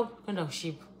mapepe wena kwenda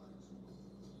kuship.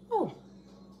 Oh.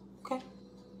 Okay.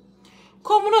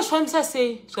 Ko muno shwamsa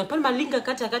say, sikapana malinga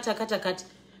kata.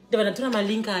 Ndeba natuna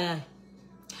malinga aya.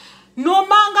 No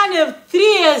manga ne 3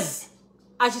 years.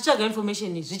 Achichaga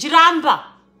information is. Zvichiramba.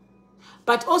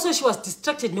 But also she was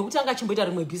distracted nekuti anga chimboita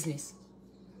rimwe business.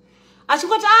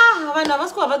 Achikoti vana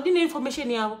vasikuva vadine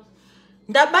information yavo.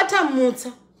 Ndabata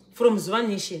mutsa from Zuva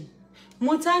Nation.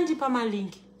 Mutsa andipa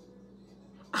malingi.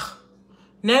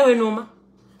 Naiwe noma.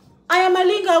 Aya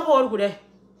malingi ako ori kudai.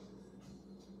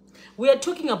 We are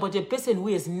talking about a person who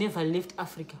has never left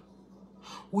Africa.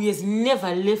 Who has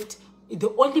never left the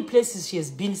only places she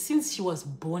has been since she was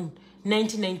born,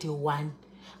 1991.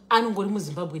 Anongori mu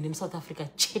Zimbabwe and South Africa.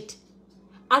 Chet.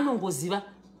 Anongoziva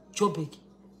Joburg,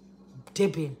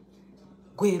 Durban,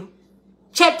 Gweru.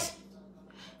 Chet.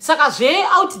 Saka zve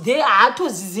out there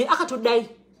atozize akatodai.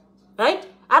 Right?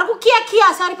 Arikukia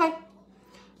asari pai.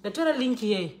 Ndatora link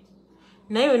here.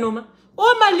 Naiwe noma.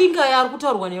 All my link aya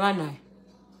arikutaurwa nevana.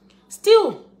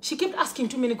 Still, she kept asking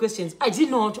too many questions. I didn't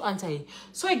know how to answer her.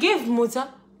 So I gave Mutsa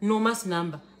Noma's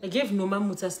number. I gave Noma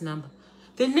Mutsa's number.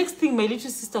 The next thing my little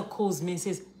sister calls me and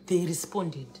says, they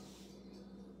responded.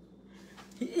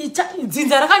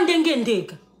 Dzinza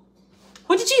rakandenge.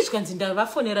 Kuti chizwa nzinda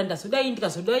vafonera ndasodai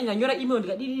ndikazodai ndanyora email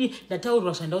ndikadii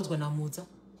ndataurwa zvandaudzwa naMutsa.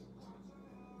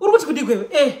 Uri kuti kudi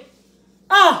kwewe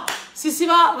sisi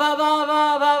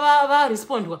va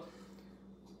respondwa.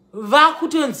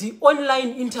 Vakutonzi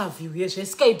online interview yezve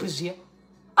Skype zviya.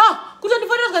 Kuti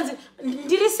ndifonera zvanzi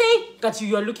ndiri sei that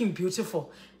you are looking beautiful.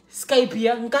 Skype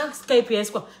ya Skype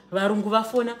yaiswa varungu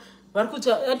vafona vari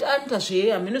kuti anta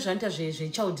zve ameno zvanta zve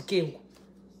child care.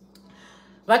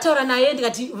 Vataura naye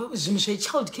ndikati zvinhu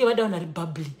zvechild care vadaona ri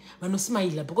bubbly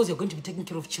vanosmile because you're going to be taking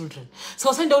care of children. So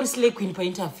usenda uri slay queen pa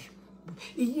interview.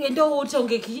 Endo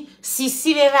utongeki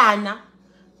sisi vevana.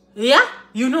 Yeah,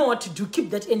 you know what to do. Keep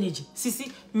that energy.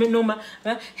 Sisi Noma.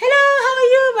 Hello, how are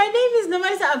you? My name is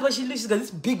Nomalisa. And she's got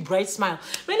this big bright smile.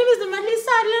 My name is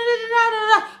Nomalisa.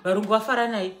 Varungu vafara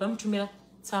naye vamutumira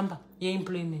tsamba ye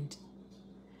employment.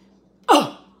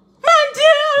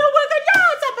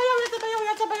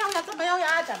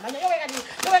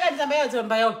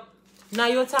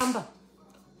 Nayo tsamba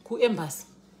ku embassy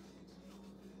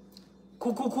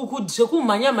ku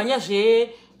manya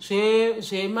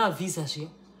zve ma visa zve.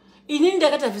 Inini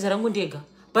ndakata visa rangu ndega,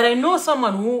 but I know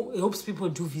someone who helps people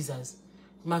do visas.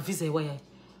 Ma visa iwaya.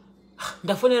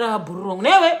 Ndafonera bhuru.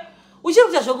 Newe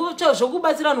uchiri kuita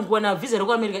zvokubatsira vanhu kuwana visa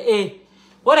reku America.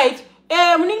 All right.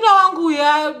 Muningira wangu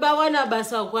ya bawana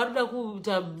basa kwaruda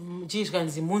kuita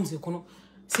chizvanzi munzi kuno.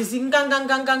 Sisi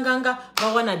nganga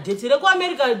vawana date reku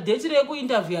America, date reku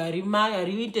interview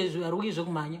ari ite zvarukizve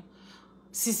kumanya.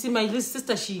 Sisi, my little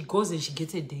sister, she goes and she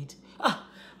gets a date.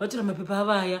 Vatora mapepa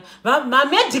avaya. Ma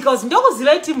medicals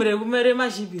ndokuziva itimu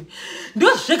remashipiri.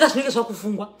 Ndo zvega zvinenge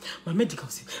zvakufungwa. Ma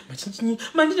medicals machinjinyi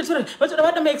mandinotora vatora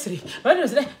vada ma x-ray.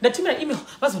 Vanozidai ndatumira email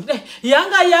vazondidai.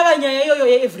 Yanga yava nyaya iyoyo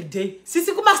every day.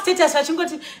 Sisi kuma status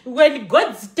vachingoti when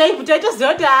God's time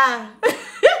taitoziva kuti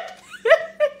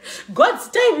God's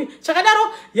time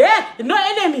chakadaro, yeah, no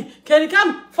enemy can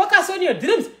come. Focus on your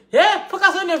dreams. Yeah,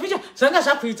 focus on your future. Zvanga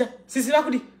zvakuita. Sisi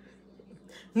vakudi.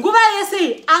 Nguva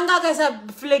yese anga kaisa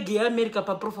flag ya America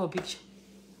pa profile picture.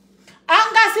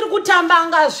 Anga siri kutamba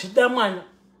anga zvida mwana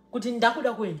kuti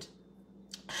ndakuda kuenda.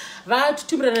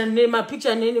 Vatutumirana nema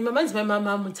picture mamanzi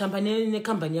mutsamba ne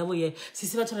company yavo ye.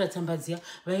 Sisi vatora tsamba dziya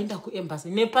vaenda ku embassy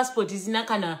ne passport isina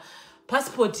kana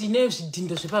passport ine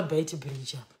zvidhindo zvepa Bait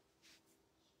Bridge.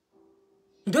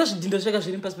 Ndosh dindo shaka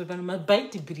zviri passport pano ma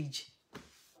Bright Bridge.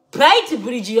 Bright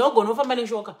Bridge yogo nofamba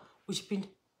neshoka uchipinda.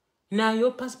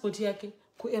 Nayo passport yake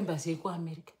ku embassy ku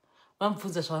America.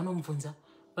 Vamubvunza zvavanomubvunza.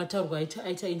 Vataurwa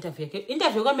aita interview yake.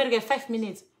 Interview ku America 5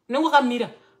 minutes. Unenge wakamira.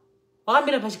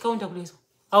 Wakamira pachikaunta kuleso.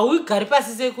 Haugari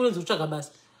pasi sekunzi utsvaga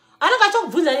basa. Anenge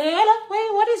achokubvunza, "Hello,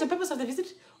 what is the purpose of the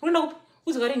visit?" Unoenda kupi?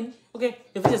 Uzogarini? Okay,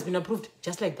 the visit has been approved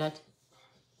just like that.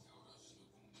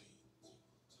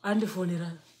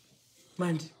 Andifonera.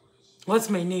 Mandi. What's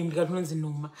my name? Ndikatonzi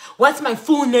Noma. What's my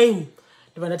full name?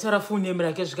 Ndivanataura full name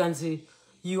rake zvikanzi,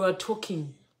 "You are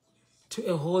talking to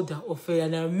a holder of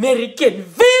an American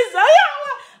visa."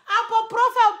 Apo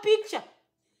profile picture.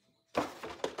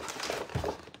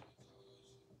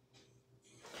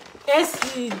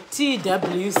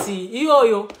 STWC.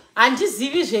 Iyoyo.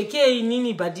 Andizivi zveke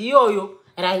inini, but iyoyo.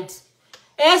 Right.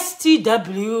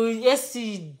 STWC.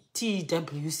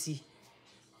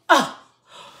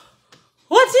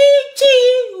 What is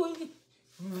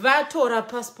Vatora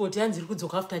passport yanziri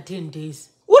kudzoka after 10 days.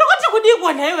 Urikuti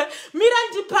kudikwa naiwe mira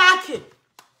ndipake.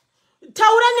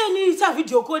 Taura neni sa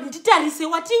video call nditarise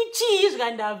wati chii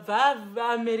zvandabva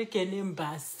American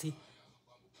embassy.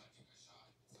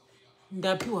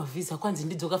 Ndapiwa visa kwanzi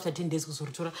ndidzoka after 10 days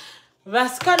kuzoritora.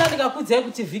 Vasikana ndikakudzai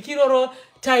kuti vhiki roro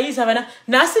taisa vana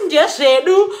nhasi ndiye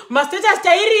zvedu mastatus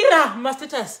tairira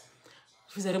mastatus.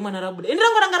 Visa remwana rabuda.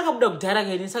 Indirangoranga rakabuda kudhara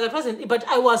kaini saka it wasn't, but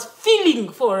I was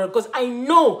feeling for her because I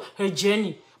know her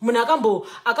journey. Munhu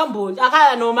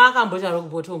akanoma akambotaro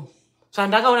kubottom.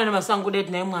 Zvandakaona nemasango date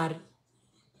naye Mwari.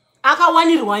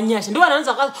 Akawanirwa nyasha. Ndiwo vanhu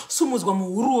vakasumudzwa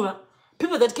muhuruva.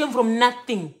 People that came from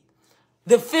nothing.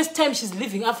 The first time she's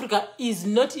leaving Africa is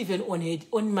not even on her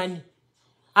own money.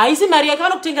 Haisi mari yake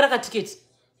vanokutengera katiketi.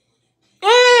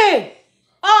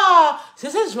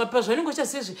 Zvese zvimapa zvanenge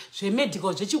uchasezvi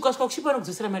zvemedical zvechiukasvika kushipa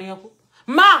nokudzosera mari yako.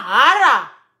 Mahara.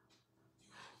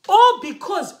 All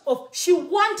because of she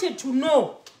wanted to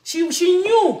know. She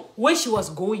knew where she was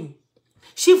going.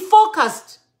 She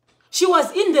focused. She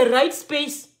was in the right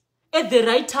space at the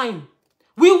right time.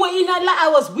 We were in I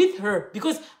was with her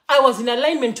because I was in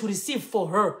alignment to receive for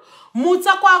her.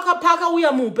 Mutsa kwa akapaka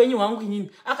uya muupenyu hwangu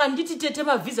inini. Akanditi Tete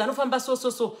mavisa anofamba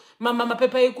so. Mama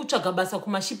pepa ekutsvaga basa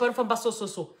kumashipa anofamba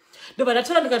so. Ndoba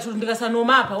ndatora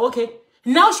ndikasanoma apa. Okay.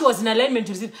 Now she was in alignment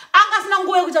to receive. Akasina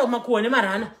nguva yekuita makuone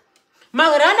marana.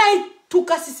 Marana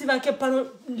tukasisi vake pano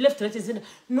left right and center.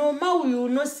 Noma will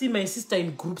not see my sister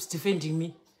in groups defending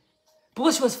me.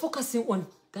 Because she was focusing on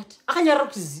that. Akanyara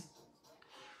kuti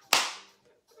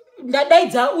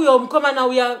ndadaidza uyo mukomana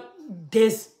uya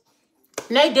days.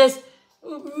 Night days.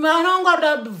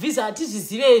 Manongwa visa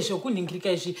atizvizive izvo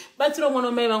kunhingirika izvi. Batsiro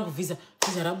mwana mai vangu visa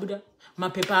rabuda.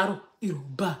 Mapepa aro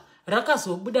iroba.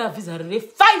 Rakazobuda visa re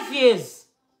 5 years.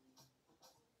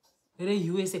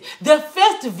 USA. The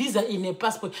first visa in a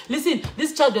passport. Listen,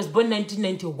 this child was born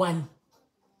 1991.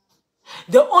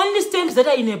 The only stamps that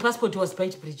are in a passport was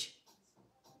Bright Bridge.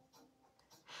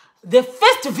 The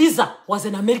first visa was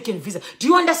an American visa. Do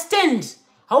you understand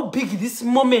how big this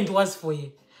moment was for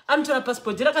you? I'm to a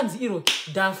passport. Da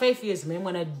 5 years,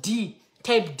 my D,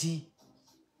 type D.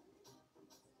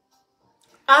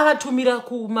 Aha tumira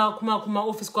kuma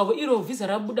office kwavo iro visa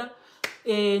rabuda.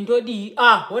 Ndodi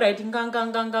alright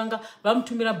nganga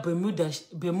vamutumira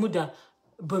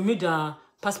Bermuda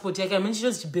passport yake amene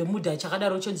chonzi Bermuda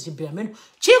chakadaro chonzi Bermuda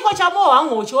chiko chamowa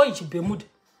hango choyi Bermuda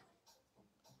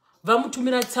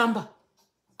vamutumira tsamba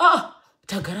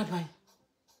tagara pai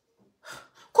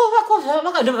kova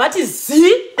vakandova vati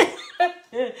zi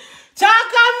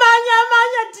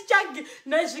chakamanya tichagi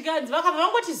nazvikanzi vakabva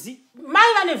vangoti zi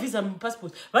mai vane visa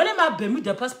passport vane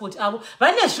Bermuda passport avo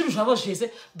vane zvinhu zvavo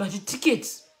zvese but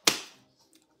tickets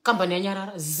company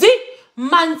yanyarara zi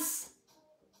months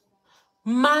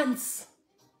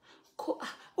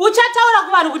uchataura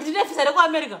kuvanhu kuti ndine visa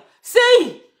rekuAmerica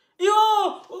sei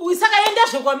iwo usakaenda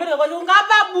zvekuAmerica kwacho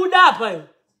ungababuda apa iwe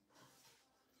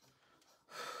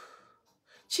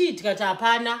chii tikati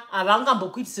hapana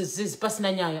havangambokuitise zvizi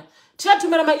pasina nyaya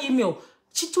tichatumira maemail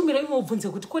chitumira email ubvunze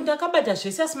kuti ko ndakabata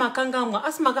zvese asi makangamwa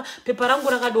asi pepa rangu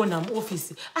rakadonha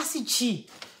muofisi asi chii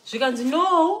zvikanzi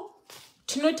no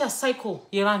tinoita cycle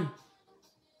yevanhu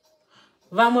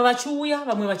vamwe vachiuya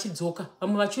vamwe vachidzoka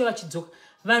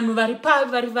vanhu vari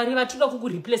vatoda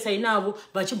kukureplace inavo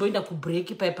vachimboenda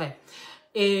kubreak paipai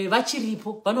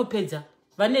vachiripo vanopedza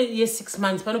vane ye6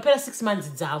 months panopera 6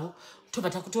 months dzavo tobva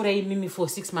takutorai mimi for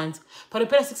 6 months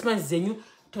panopera 6 months dzenyu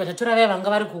tobva tatora vaya vanga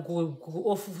vari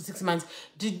off 6 months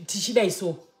tichidai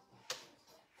so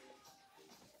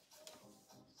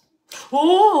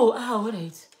all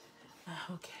right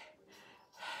okay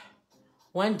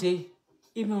one day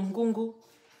ime ngungu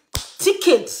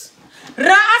ticket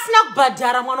asina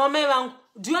kubhadhara mwana wamai vangu.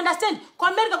 Do you understand?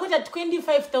 Kuamerica kuita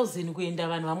 25,000 kuenda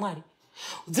vanhu vamwari.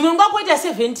 Dzimwe nguva kuita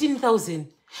 17,000.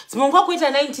 Dzimwe nguva kuita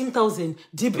 19,000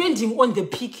 depending on the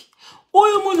peak.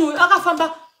 Uyu munhu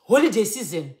akafamba holiday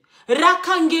season.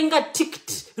 Rakangenga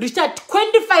ticket richita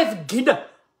 25 gida.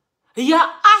 Ya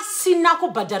asina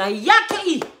kubhadhara yake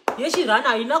iyi yechirana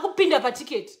haina kupinda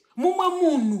paticket. Mumwe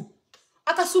munhu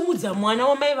akasumudza mwana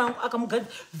wamai vangu akamugadza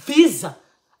visa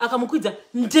akamukwidza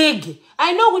ndege.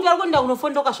 I know kuti ari kuenda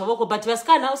kunofondoka zvavoko, but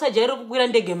vasikana usajaire kukwira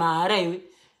ndege mahara iwe.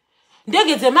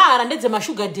 Ndege dzemahara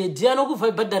ndedzemashuga daddy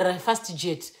anokubhadharira fast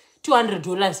jet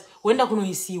 $200 woenda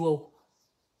kunoisiwa uko.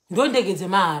 Ndo ndege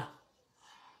dzemahara.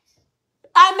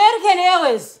 American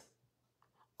Airways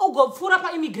ugopfura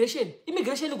pa immigration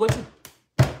igoti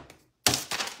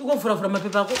ugopfura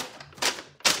mapepa ako.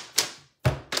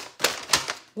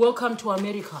 Welcome to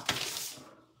America.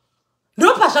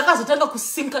 Ndopa zvakazotanga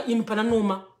kusinka in pana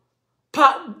noma.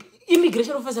 Pa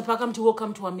immigration officer pakamti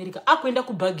welcome to America. Akuenda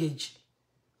ku baggage.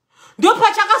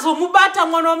 Ndopa chakazomubata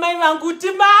mwana wamai vangu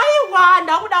kuti mai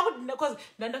wanda kuda kuti because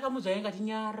ndandakamuzva ngati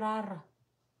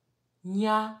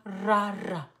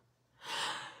nyarara.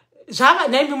 Zvava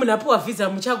naimi munapuwa visa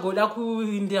muchagoda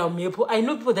kuindia mhepo. I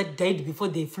know people that died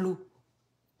before they flew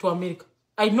to America.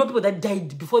 I know people that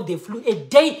died before they flew. A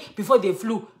day before they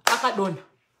flew. Akadona.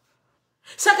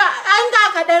 Saka anga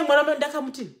akadai mwana wamai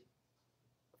ndakamuti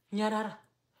nyarara.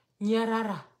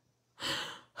 Nyarara.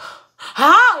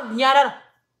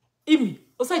 Imi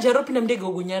usajaro pinda mndege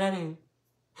ugo nyarara iwe.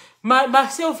 Ma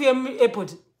selfie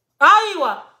airport.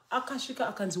 Aiwa akasvika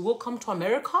akanzi welcome to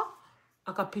America.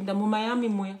 Akapinda mu Miami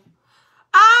moya.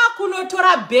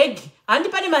 Kunotora bag. Handi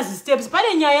pane mazi steps.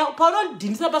 Pane nyaya.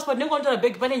 Paunodhindisa passport nekunotora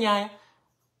bag pane nyaya.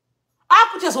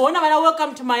 Kuchazoona vana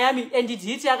welcome to Miami and it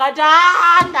hit yakati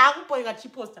ndakupoika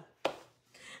chiposta.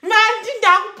 Mandi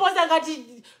ndakuposta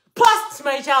ngati post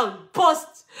my child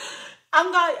post.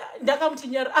 Anga ndakamuti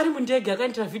nyara ari mundege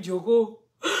akaitira video ko.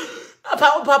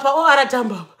 Papa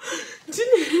aratamba.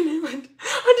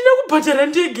 Handina kubhadhara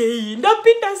ndege iyi.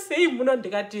 Ndapinda sei muno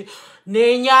ndikati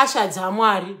nenyasha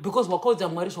dzaMwari because wakaudza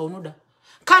Mwari zvaunoda.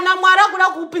 Kana Mwari akuda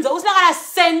kukupinza usina kana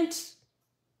cent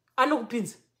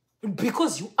anokupinza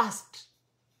because you asked.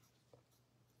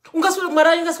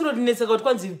 Mwari ingaswera dinetseka kuti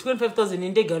kwanzi 25,000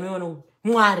 ndege anoiwana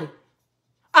Mwari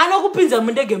anokupinza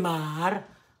mundege mahara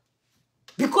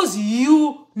because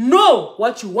you know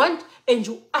what you want and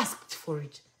you asked for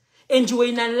it. And you were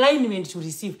in alignment to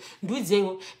receive.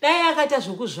 Nduidzewo. Dai akaita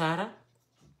zvokuzvara.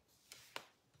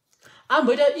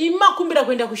 Amboita imakumbira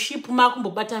kuenda kuship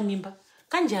makumbobata mimba.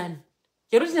 Kanjani?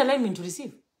 You're not in alignment to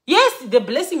receive. Yes, the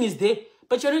blessing is there.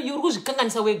 But you're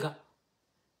kuzvikanganisa wega.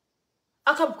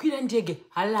 Akakwira ndege.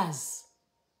 Halas.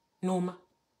 Noma.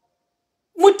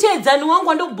 Mutedzani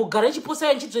wangu andokubogara chiposa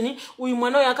yanchidzoni uyu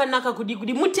mwana yakanaka kudi.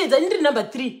 Mutedzani ndiri number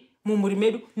 3 mumuri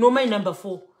medu. Noma number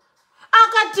 4.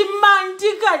 Akati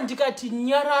ndikati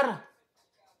nyarara.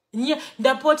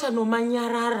 Ndapota noma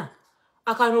nyarara.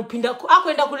 Akanopinda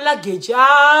akuenda ku luggage.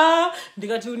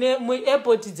 Ndikati une mu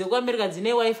airport dzeku America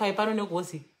dzine wifi pano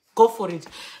negosi. Go for it.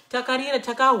 Takarira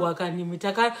takahwa kanimi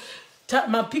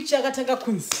ma picture akatanga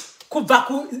kunzi kubva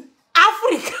ku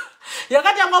Africa.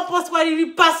 Yakatanga postwa riri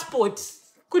passport.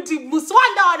 Kuti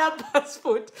muswanda wana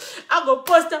passport.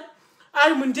 Agoposta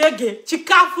ari mundege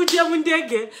chikafu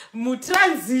chemundege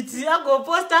mutransit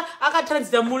agoposta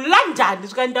akatransita mu London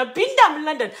ndikandapinda mu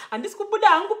London handisi kubuda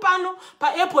hangu pano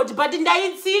pa airport but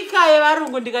ndaitsika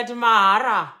yevarungu ndikati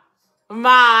mahara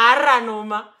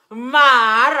noma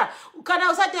mahara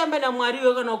kana usatamba na Mwari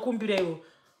wewe kana ukumbira iwo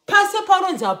pase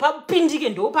paronza papindike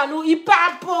ndo pano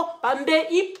ipapo pambe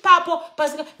ipapo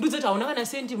pasika nduzoti hauna kana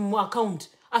sendi mu account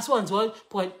asi wanzwa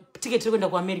ticket kwenda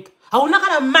ku America hauna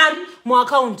kana mari mu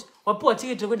account wapuwa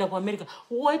ticket kwenda ku America.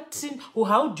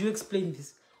 How do you explain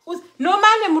this? No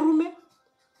man murume.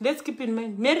 Let's keep in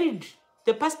mind married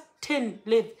the past 10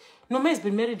 late. Noma has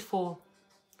been married for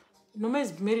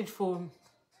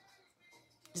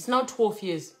it's now 12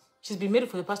 years. She's been married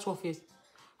for the past 12 years.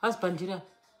 Husband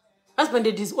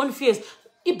did his own fears.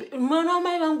 Mwana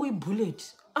mai vangu ibullet.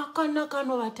 Akanaka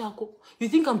no vatako. You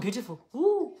think I'm beautiful?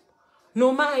 Ooh.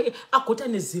 Noma agota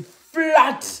nezi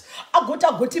flat.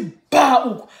 Agoti ba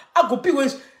uko.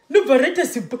 Agopiwe nuvarete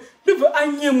sipa. Nuva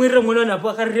anyemwere mwana napo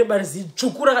akareba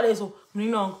zichukura kada iso.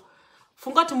 Mninongo.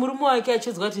 Fungati murume wake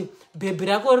achizwa kuti baby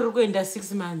rako riri kuenda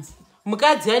 6 months.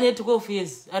 Mukadzi ane 12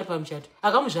 years ari pamuchato.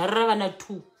 Akamuzvarira vana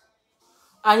 2.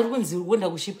 Ari kunzi kuenda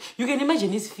kuship. You can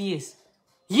imagine his fears.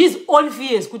 His own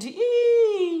fears kuti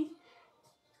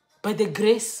by the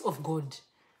grace of God.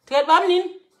 Tikati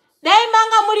bamnini dai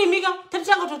manga muri mika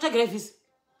tatanga totagira visa.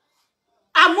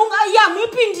 Amunga ya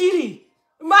mupindiri.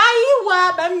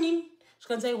 Maiwa bamnini.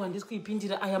 Zvikanzaiwa ndisi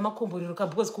kuipindira aya makomborero ka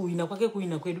because kuwina kwake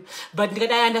kuwina kwedu. But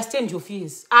ndikati I understand your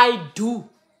fears. I do.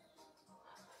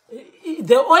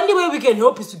 The only way we can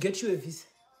help is to get you a visa.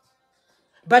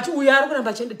 But we are going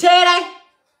to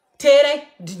tere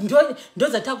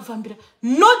ndoza takufambira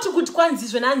not kuti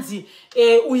kwanzizwe nanzi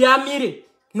uyamire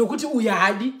nokuti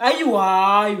uyadi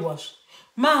aiwa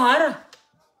mahara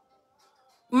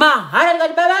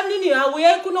ngati baba mnini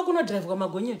auye kuno drive kwa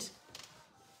magonyeti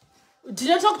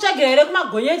ndinotokutsvagira here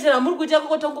kumagonyeti ramuri kuita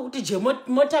kokotongo kuti je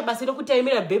mota basi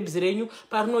rekutaimira babes renyu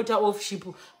parinota off ship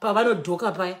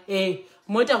pavanodhoka paya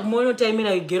mota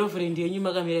kumonotaimira girlfriend yenyu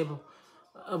makamirepo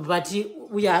but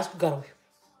uya hasi kugara uyu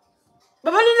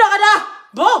baba nini akada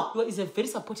bo is a very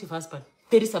supportive husband,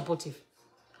 very supportive.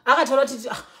 Akataura kuti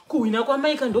kuwina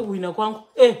kwamaika ndo kuwina kwangu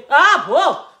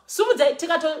bo sumudza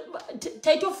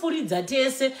taitofuridza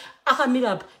tese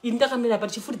akamira apa ini ndakamira apa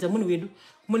tichifuridza munhu wedu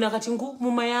munhu akati ngu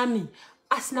mumayami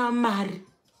asina mari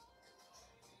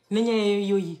nenyaya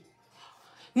iyoyi.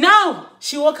 Now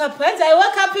she woke up and I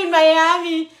woke up in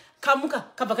Miami kamuka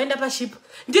kabva kaenda paship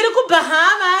ndiri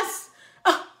kuBahamas.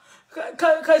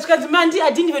 Mandi,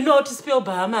 I didn't even know how to spell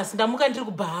Bahamas. Ndamuka ndiri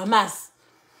kuBahamas.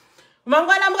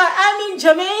 Mangwana muka I'm in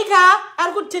Jamaica.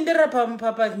 Ari kutendera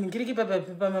papa ngiriki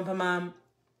pama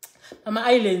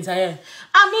islands aya.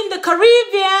 I'm in the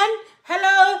Caribbean.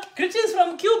 Hello, greetings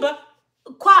from Cuba.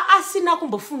 Kwa asina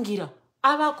kumbofungira.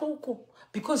 Avako uko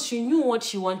because she knew what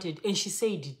she wanted and she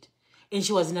said it and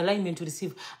she was in alignment to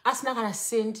receive. Asina kana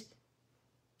send.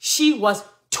 She was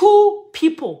 2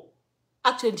 people.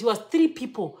 Actually, she was 3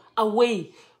 people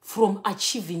away from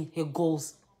achieving her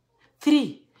goals.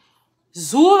 3.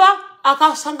 Zuva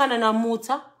akasangana na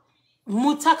Muta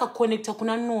akaconnecta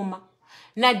kuna Noma.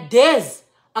 Na Dez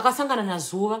akasangana na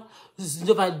Zuva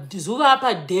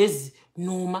apa Dez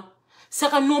Noma.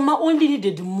 Saka Noma only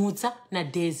needed Muta na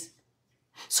Dez.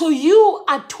 So you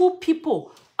are 2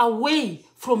 people away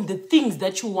from the things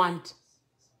that you want.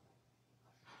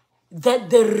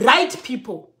 The right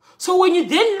people. So when you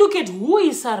then look at who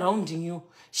is surrounding you,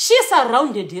 she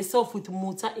surrounded herself with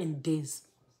Muta and Dez.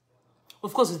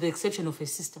 Of course, with the exception of her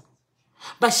sister.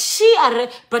 But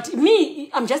but me,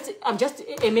 I'm just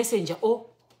a messenger.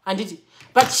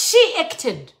 But she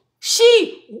acted.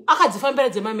 She akadzifambira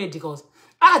dzema medicals.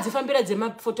 Akadzifambira dzema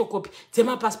photocopy,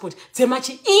 dzema passport, dzema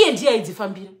chi. Iye ndiye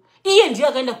aidzifambira. Iye ndiye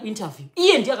akaenda ku interview.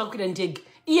 Iye ndiye akakwira ndege.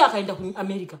 Iye akaenda ku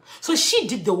America. So she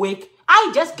did the work.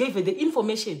 I just gave her the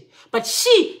information. But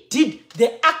she did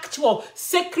the actual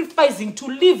sacrificing to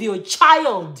leave your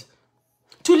child.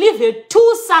 To leave her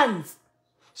 2 sons.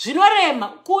 Zvinorema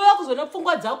kuya kuzona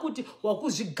pfungwa dzakuti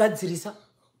wakuzvigadzirisa.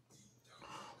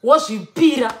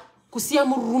 Wozvipira kusiya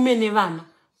murume nevana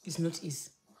is not easy.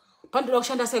 Pandoda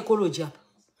kushanda psychology apa.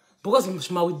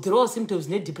 Because my withdrawal symptoms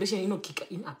ne depression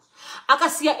kick in up.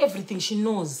 Akasiya everything she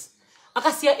knows.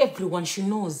 Akasiya everyone she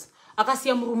knows.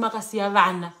 Akasiya murume akasiya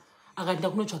vana. Akaenda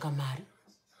kunotsvaka mari.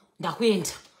 Ndakuenda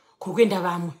kuri kuenda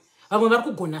vamwe vari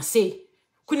kugona sei.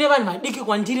 Kune vanhu vadiki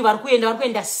kwandiri vari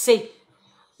kuenda sei.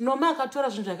 Noma akatora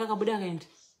zvinhu zvake akabuda akaenda.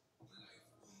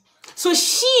 So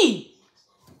she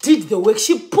did the work.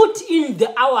 She put in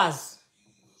the hours.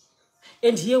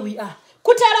 And here we are.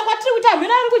 Kutaura kwatiri kuti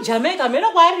ameno ari kuJamaica,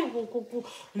 ameno kwaari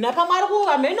napamwe ari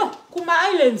ameno kuma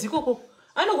islands ikoko.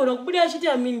 Anogona kubuda achiti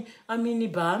amini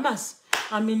Bahamas,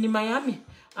 amini Miami,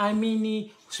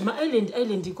 amini Zuma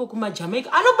island iko kuma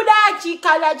Jamaica. Anobuda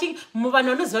achikala vanhu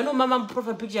vanoziva nomama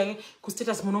profile picture yake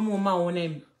kustatus munomumaona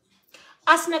imi.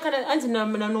 Asina kana anzi na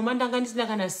Noma ndanga ndisina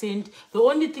kana send. The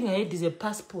only thing I had is a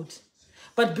passport.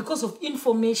 But because of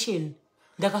information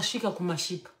ndakasvika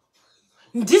kumaship.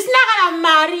 Ndisina kana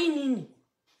mari nini.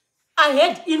 I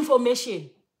had information.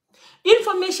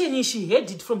 Information she had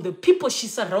it from the people she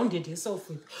surrounded herself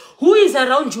with. Who is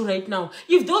around you right now?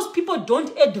 If those people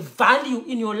don't add value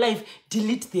in your life,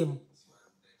 delete them.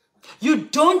 You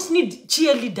don't need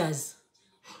cheerleaders.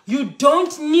 You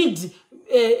don't need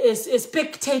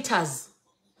spectators.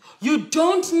 You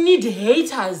don't need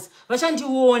haters.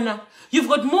 You've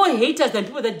got more haters than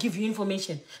people that give you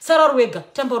information. Sararwega,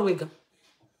 Tamborwega.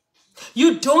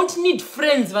 You don't need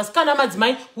friends.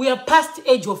 We are past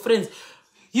age of friends.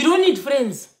 You don't need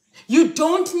friends. You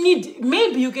don't need,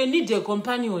 maybe you can need a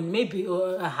companion, maybe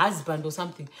a husband or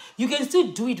something. You can still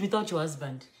do it without your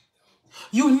husband.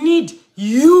 You need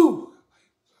you.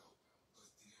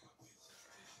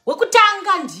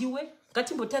 Wakutanga ndiwe.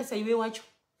 Ngatimbotarisa iwe wacho.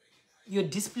 Your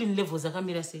discipline levels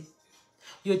akamira sei.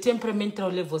 Your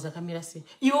temperamental levels akamira sei.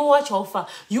 Iwe wacho offer.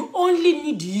 You only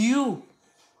need you.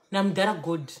 Namdara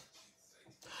God.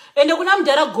 And kuna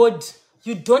mdara God,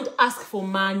 you don't ask for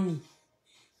money.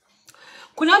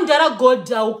 kuna mdara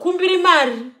godha ukumbiri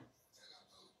mari,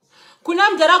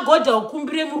 kuna mdara godha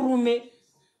ukumbire murume,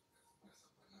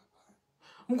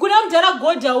 kuna mdara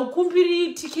godha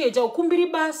ukumbiri tiketi, ukumbiri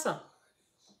basa.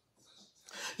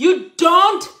 You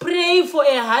don't pray for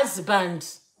a husband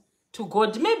to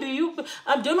God. Maybe you,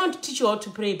 I don't want to teach you how to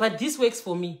pray, but this works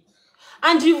for me.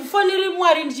 And you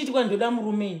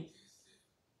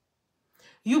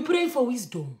pray for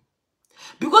wisdom.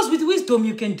 Because with wisdom,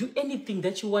 you can do anything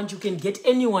that you want. You can get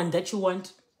anyone that you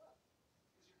want.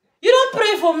 You don't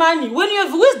pray for money. When you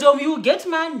have wisdom, you will get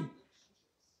money.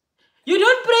 You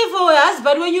don't pray for a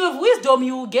husband. When you have wisdom,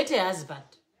 you will get a husband.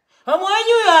 And when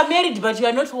you are married, but you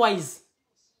are not wise.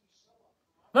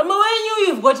 Remember when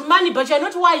you've got money, but you're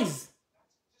not wise.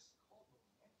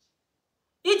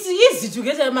 It's easy to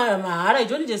get a mahara. I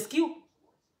don't need a skill.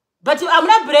 But I'm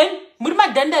not brain.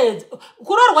 Murima danda is.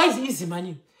 Kura wise easy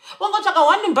money. Wango chaka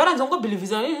one balance. Wango believe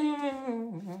is.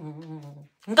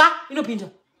 Nga ino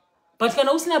pinja. But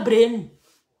kana usina brain.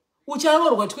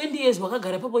 Ucharo wa 20 years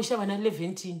wakagara papo ishavana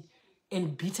 17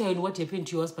 and bitter in what happened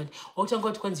to your husband.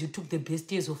 Otango once you took the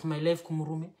best years of my life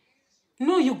kumurume.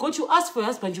 No, you go to ask for a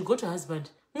husband. You go to a husband.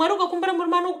 Mwari ukakumbira muri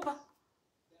manokupa.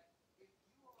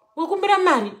 Wakumbira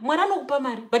mari, mwari anokupa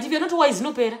mari. But if you're not wise,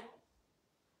 no pera.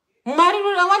 Mwari,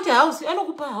 I want a house.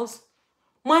 Anokupa house.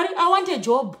 Mwari, I want a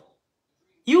job.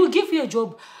 You will give you a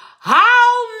job.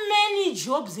 How many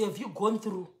jobs have you gone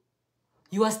through?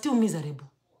 You are still miserable.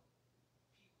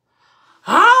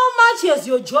 How much has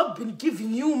your job been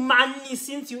giving you money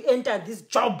since you entered this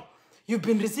job? You've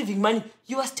been receiving money.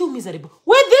 You are still miserable.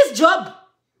 With this job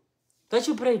that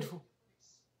you prayed for.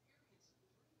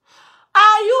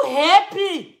 Are you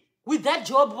happy with that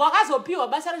job?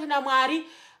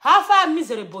 How far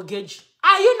miserable gauge?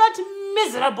 Are you not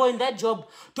miserable in that job?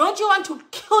 Don't you want to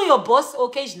kill your boss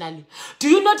occasionally? Do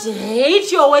you not hate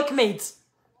your workmates?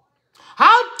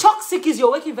 How toxic is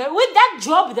your work environment with that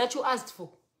job that you asked for?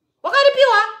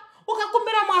 Wakaripiwa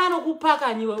ukakumbira mwana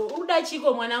nokupaka niwe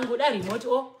udachiko mwanangu da remote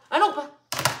anokupa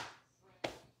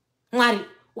mwari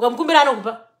ukamkumbira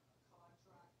anokupa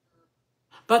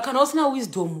but kana usina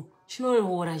wisdom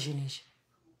chinoreora zvinechi.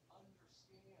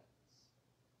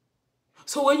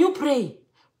 So when you pray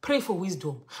for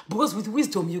wisdom, because with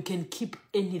wisdom you can keep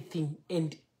anything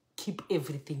and keep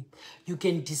everything. You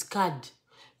can discard.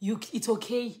 It's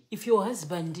okay if your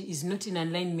husband is not in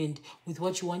alignment with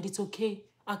what you want. It's okay.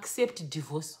 Accept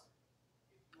divorce.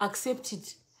 Accept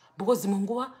it. Because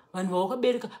munguwa vanhu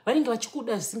vawakabereka vanenge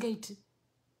vachikuda zvisingaiti.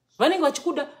 Vanenge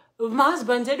vachikuda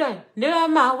mahusbands edu aya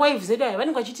nevamawives edu aya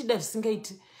vanenge vachitida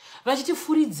zvisingaiti.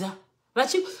 Vachitifuridza.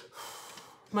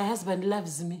 My husband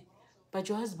loves me. But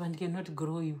your husband cannot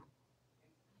grow you.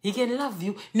 He can love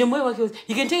you.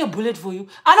 He can take a bullet for you.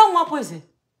 Anomwa poison.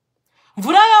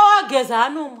 Mvura yawageza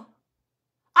anomwa.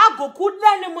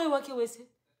 Agokuda nemoyo wake wese.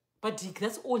 But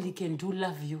that's all he can do,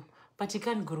 love you. But he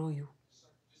can't grow you.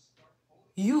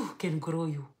 You can grow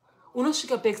you.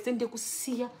 Unosvika pa extend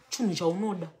yekusiya chinhu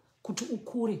chaunoda kuti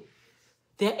ukure.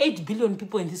 There are 8 billion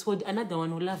people in this world. Another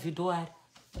one will love you, don't worry.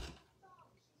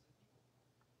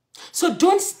 So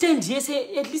don't stand here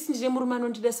say, at least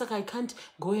I can't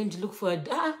go and look for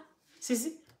a...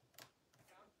 See,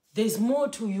 there's more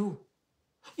to you.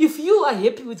 If you are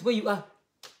happy with where you are,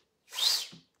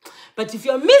 but if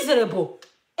you are miserable,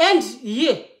 and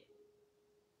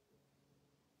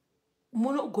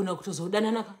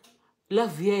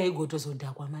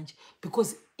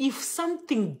because if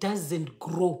something doesn't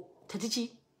grow,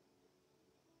 Tatichi,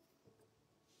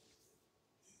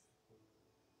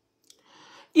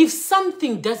 if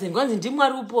something doesn't, no one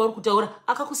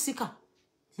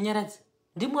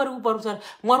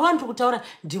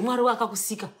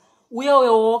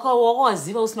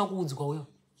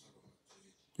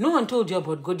told you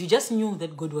about God. You just knew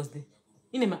that God was there.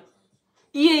 The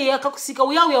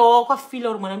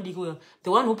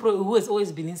one who has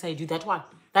always been inside you, that one,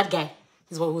 that guy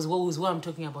is what I'm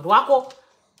talking about. Wako,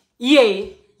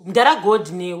 God,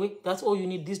 that's all you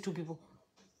need, these two people.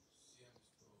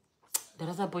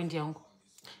 That's the point, young.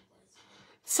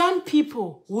 Some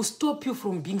people will stop you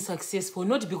from being successful,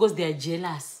 not because they are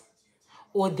jealous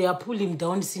or they are pulling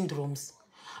down syndromes.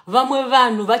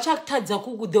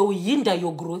 They will hinder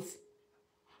your growth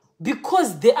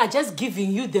because they are just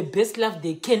giving you the best love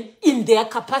they can in their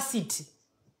capacity.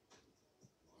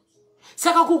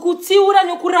 Saka kukutiura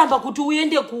nekuramba kuti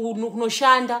uende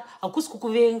kunoshanda akusi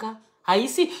kukuvenga.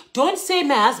 Haisi, don't say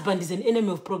my husband is an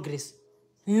enemy of progress.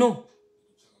 No.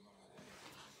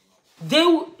 They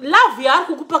love ya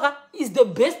kukupaka is the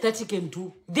best that he can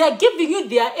do. They are giving you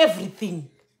their everything.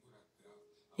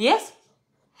 Yes?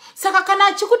 Saka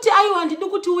kana chikuti ayo andidi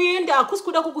kuti uende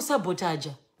akusikuda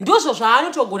kukusabotaja. Ndozvo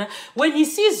zvaanotogona. When he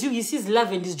sees you, he sees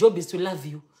love, and his job is to love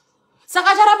you.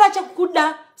 Saka charamba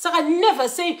chakuda. Saka never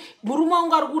say murume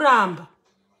wangu ari kuramba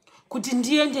kuti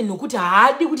ndiende nokuti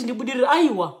haadi kuti ndibudirire.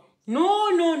 Aiwa.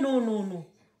 No.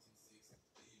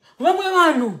 Vamwe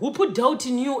vanhu who put doubt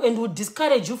in you and would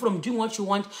discourage you from doing what you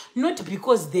want, not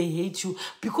because they hate you,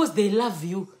 because they love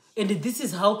you. And this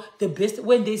is how the best,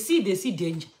 when they see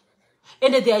danger.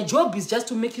 And their job is just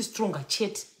to make you stronger,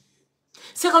 chet.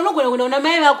 Saka unogona una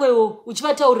mai vako iwo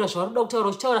uchivataurira zvaruda kutaura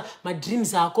uchitaura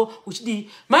madreams ako uchidi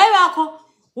mai vako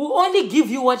will only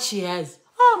give you what she has.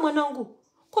 Mwanangu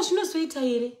ko zvinozoita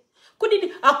here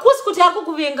kudini akusi kuti ari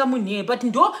kukuvenga munhu but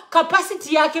ndo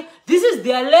capacity yake. This is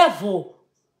their level.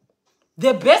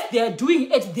 The best they are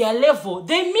doing at their level.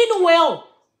 They mean well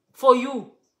for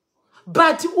you.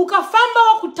 But ukafamba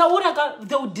wakutaura,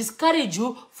 they will discourage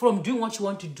you from doing what you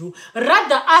want to do.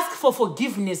 Rather ask for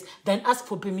forgiveness than ask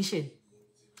for permission.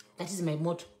 That is my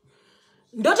motto.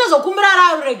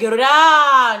 Ndotozokumbira regero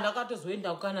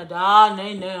ndakatozoenda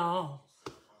kuCanada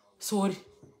sorry.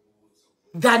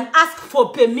 Than ask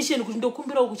for permission kuti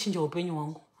ndokumbira kuchinja upenyu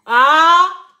wangu.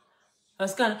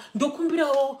 Askana ndokumbira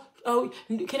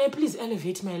can I please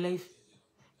elevate my life?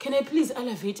 Can I please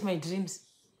elevate my dreams?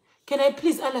 Can I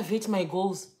please elevate my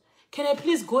goals? Can I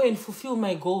please go and fulfill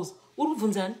my goals?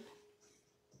 Urubvunzani?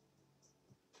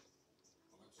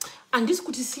 Andisi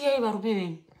kuti siyai varume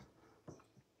venyu.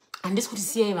 Andisi kuti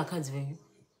siyai vakadzi venyu.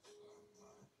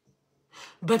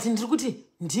 But ndiri kuti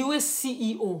ndiwe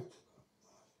CEO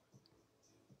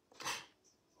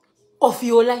of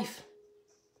your life.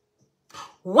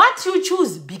 What you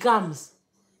choose becomes.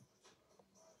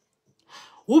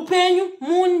 Upenyu,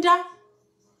 munda.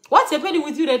 What's happening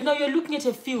with you right now? You're looking at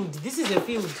a field. This is a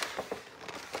field.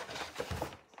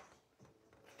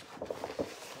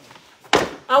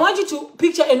 I want you to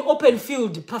picture an open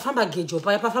field. Pafamba gejo,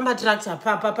 pafamba tractor,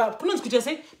 kunonzi kuti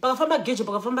say, pafamba gejo,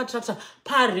 pafamba tractor,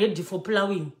 pa ready for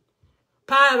plowing.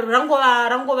 Pa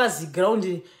rangova zi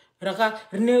ground raka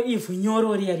rine ivhu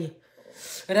nyoro riya.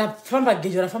 Rafamba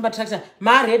gejo, rafamba tractor,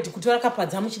 ma ready kutora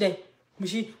kapadza muchidai.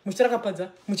 Muchitora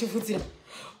kapadza, muchifutsira.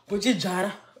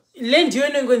 Muchijara. Land you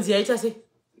inongonzi yaita say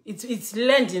it's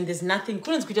land and there's nothing.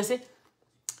 Kunonzi kuti say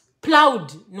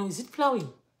plowed. No, is it plowing?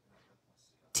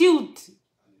 Tilled.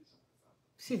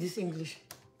 See this English.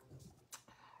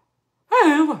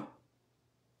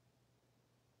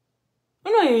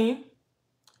 Anyway,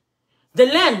 the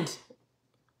land.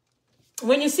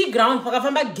 When you see ground,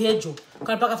 pakafamba gejo,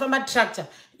 pakafamba tractor,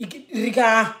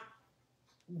 rika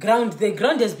ground. The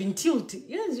ground has been tilled.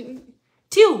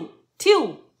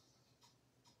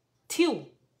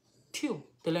 Till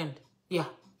the land. Yeah.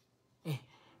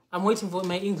 I'm waiting for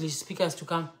my English speakers to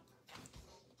come.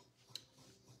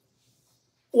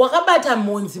 Wakabata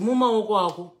monzi mumaoko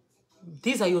ako.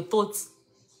 These are your thoughts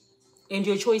and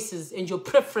your choices and your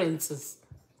preferences.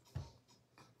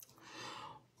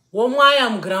 Why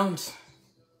am ground?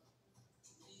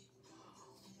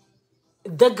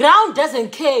 The ground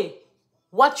doesn't care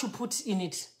what you put in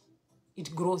it.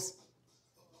 It grows.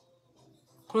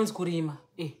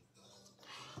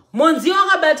 Monzi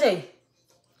wakabata.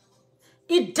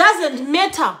 It doesn't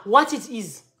matter what it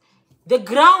is. The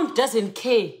ground doesn't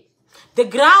care. The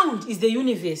ground is the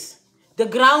universe. The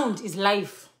ground is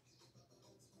life.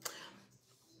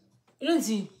 You don't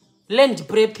see land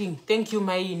prepping. Thank you,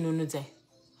 my Nunuzai.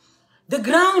 The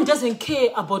ground doesn't care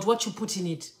about what you put in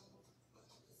it.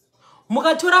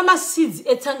 Mukatora ma seeds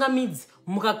etanga mids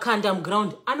mukakanda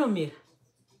ground anomera.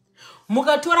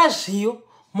 Mukatora zviyo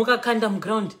mukakanda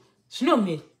ground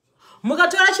zvinomera.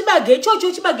 Mukatora chibage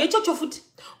chocho futi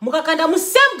mukakanda mu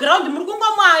same ground muri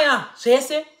kungwa mwaya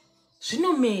zvese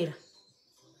zvinomera.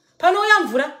 Panouya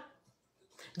mvura.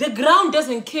 The ground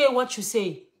doesn't care what you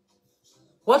say,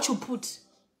 what you put.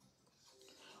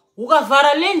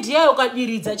 Ukavhara land yayo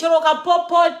ukadiridza chero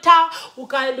ukapopota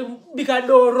ukabika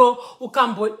doro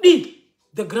ukambodi,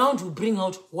 the ground will bring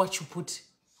out what you put.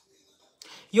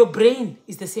 Your brain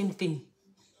is the same thing.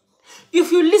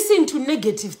 If you listen to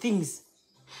negative things,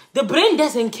 the brain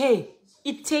doesn't care.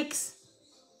 It takes.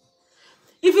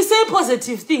 If you say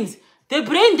positive things, the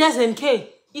brain doesn't care.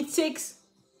 It takes.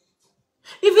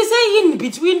 If you say in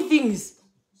between things,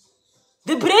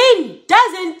 the brain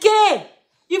doesn't care.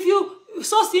 If you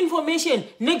source information,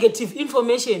 negative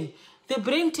information, the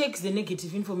brain takes the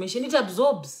negative information. It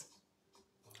absorbs.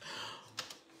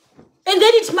 And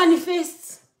then it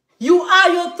manifests. You are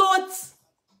your thoughts.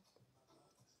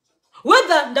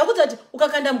 Whether ndakutati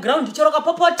ukakanda ground choroka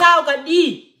popota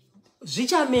ukadi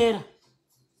zvichamera.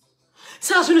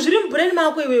 Saka zvinhu zviri mubrain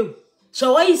mako iwewe.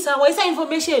 Waisa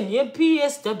information ye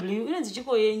PSW inonzi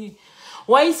chiko yenyu.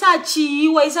 waisa chi,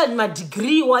 waisa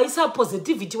degree, waisa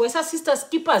positivity, waisa sister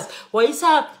skippers,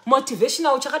 waisa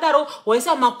motivational chakadaro,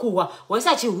 waisa makuwa,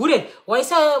 waisa chihure,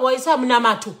 waisa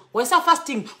mnamatu, waisa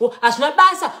fasting, asuna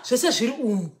basa, zvese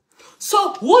zviri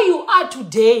So who you are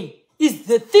today is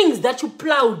the things that you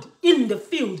plowed in the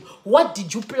field. What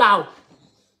did you plow?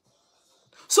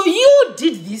 So you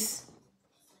did this.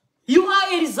 You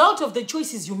are a result of the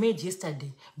choices you made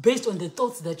yesterday based on the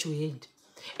thoughts that you had.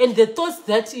 And the thoughts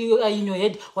that you are in your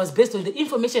head was based on the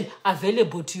information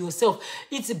available to yourself.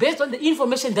 It's based on the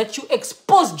information that you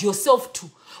exposed yourself to.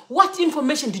 What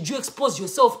information did you expose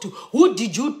yourself to? Who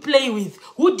did you play with?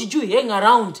 Who did you hang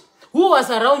around? Who was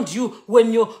around you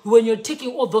when you're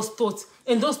taking all those thoughts?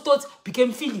 And those thoughts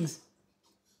became feelings.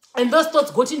 And those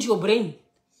thoughts got into your brain.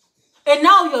 And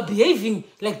now you're behaving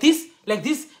like this, like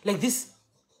this, like this.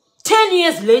 10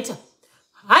 years later,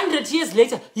 100 years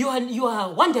later, you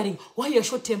are wondering why you're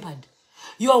short-tempered.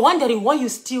 You are wondering why you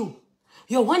steal.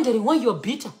 You are wondering why you're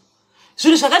bitter.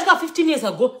 15 years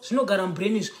ago, do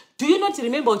you not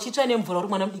remember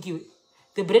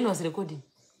the brain was recording?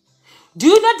 Do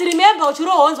you not remember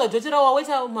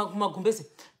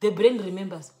the brain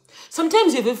remembers?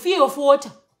 Sometimes you have a fear of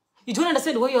water. You don't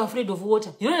understand why you're afraid of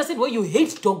water. You don't understand why you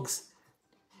hate dogs.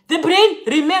 The brain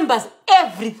remembers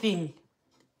everything.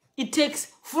 It takes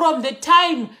from the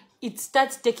time it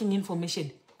starts taking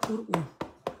information.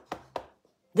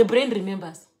 The brain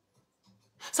remembers.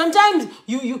 Sometimes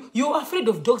you're afraid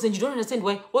of dogs and you don't understand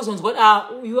why.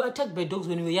 You were attacked by dogs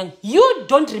when you were young. You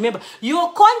don't remember.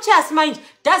 Your conscious mind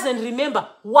doesn't remember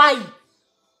why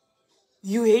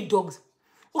you hate dogs.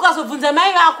 Ukazobvunza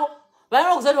mai vako,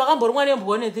 vanokuzati wakamborumwa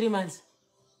nembwa 3 months.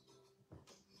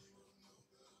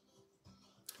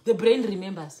 The brain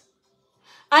remembers.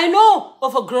 I know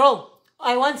of a girl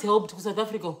I once helped to South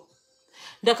Africa.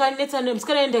 To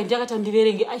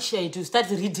start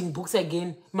reading books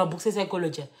again, my books of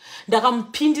psychology.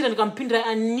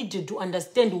 I needed to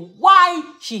understand why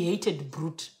she hated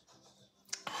Brute.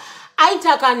 I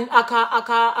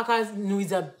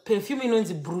with a perfume in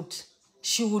the Brute.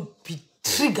 She would be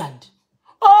triggered.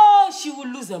 Oh, she will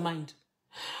lose her mind.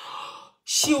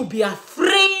 She will be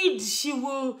afraid. She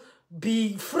will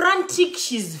be frantic.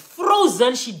 She's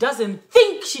frozen. She doesn't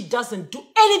think. She doesn't do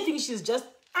anything. She's just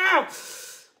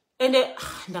and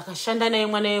ndakashanda naye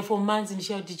mwana for months and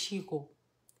shout Chico.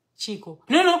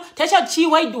 No, touch out chi.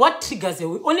 Why? What triggers it?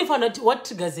 We only found out what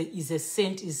triggers it is a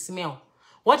scent, is smell.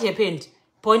 What happened?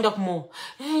 Point up more.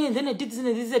 Hey, and then I did this and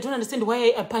this. I don't understand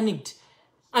why I panicked.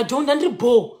 I don't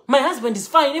understand. My husband is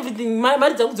fine. Everything. My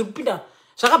marriage is Peter.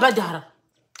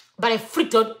 But I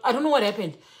freaked out. I don't know what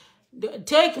happened.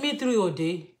 Take me through your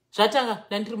day. Shatanga,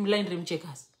 line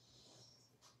checkers.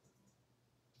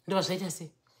 That was right. I say.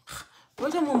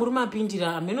 What am I pindira?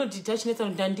 I may not detach net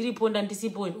on Dandiripo and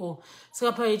Anticipo. Oh, so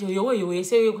you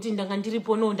say you couldn't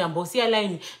Dandiripo and Bossia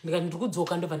line. You can do good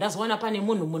kind of. That's one upon a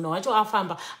mono. What you are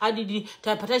famba. I did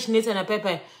attach net and a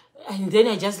pepper. And then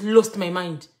I just lost my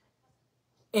mind.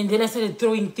 And then I started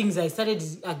throwing things. I started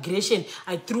aggression.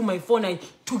 I threw my phone. I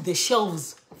took the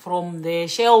shelves from the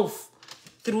shelf.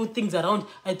 Threw things around.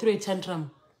 I threw a tantrum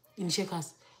in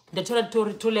shakers. The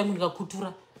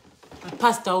toilet I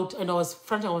passed out and I was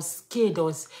frantic. I was scared. I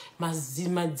was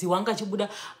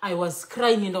I was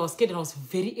crying and I was scared and I was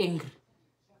very angry.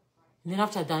 And then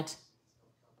after that,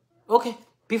 okay.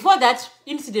 Before that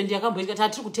incident,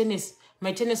 tennis.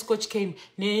 My tennis coach came,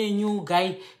 new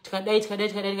guy.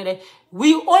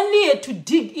 We only had to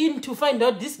dig in to find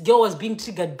out this girl was being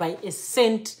triggered by a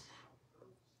scent,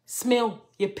 smell,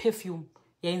 a perfume,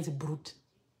 in the Brute.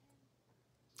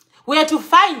 We had to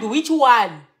find which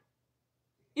one.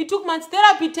 It took months.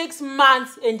 Therapy takes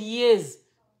months and years.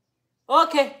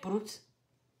 Okay, Brute.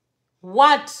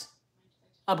 What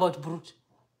about Brute?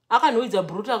 I can know it's a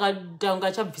Brute. I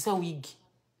can visa wig.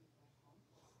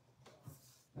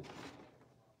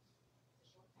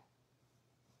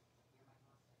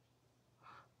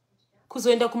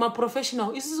 Kuzoenda kuma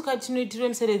professional. Isusu katinoitira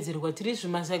mseredzerwa tiri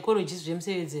zvima psychologists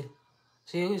zvemseredzero.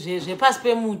 Zvepasi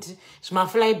pemuti, zvima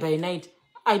fly by night.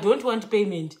 I don't want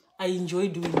payment. I enjoy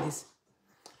doing this.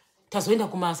 Tazoenda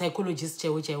kuma psychologist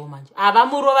chaiwo manje.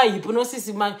 Avamurova hypnosis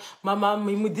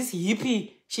this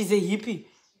hippie, she's a hippie.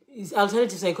 It's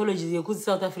alternative psychology yekuti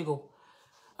South Africa.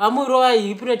 Amurova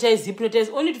hypnotize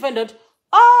only to find out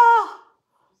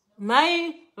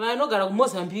my vanogara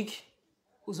kuMozambique.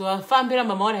 Uzofambira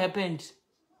mama what happened.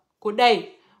 Kudai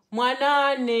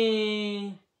mwana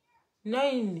ne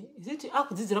 9 is it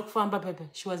akudzidzira kufamba pepe.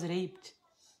 She was raped.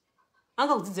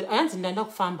 Anga kudzidzira ayanzi ndanda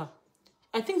kufamba.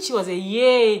 I think she was a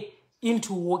year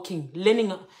into walking,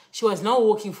 learning. She was now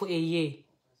walking for a year.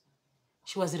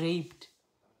 She was raped.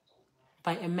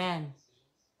 by a man.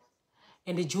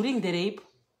 And during the rape,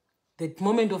 the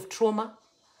moment of trauma,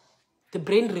 the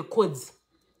brain records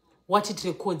what it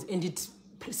records and it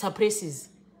suppresses.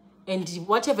 And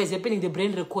whatever is happening, the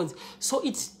brain records. So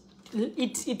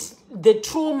the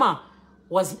trauma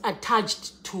was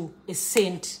attached to a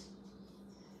scent.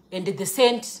 And the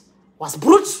scent was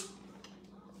brute.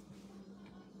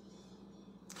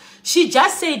 She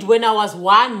just said, when I was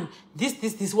 1,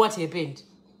 this what happened.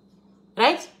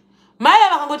 Right?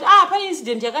 My pani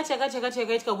incident,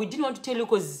 we didn't want to tell you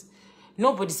because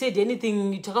nobody said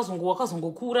anything.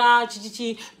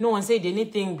 No one said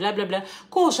anything, blah, blah, blah.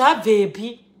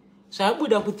 Therapy.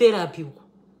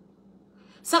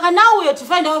 So now we have to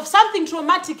find out if something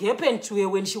traumatic happened to her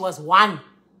when she was 1.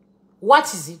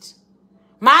 What is it?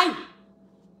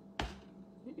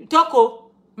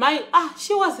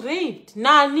 She was raped.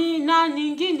 Ningi.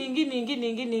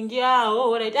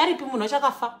 Oh, right.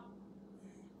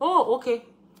 Oh, okay.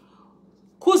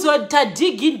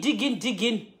 Dig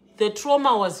in. The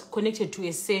trauma was connected to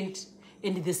a scent,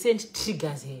 and the scent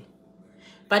triggers her.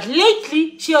 But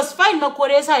lately, she was fine,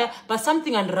 but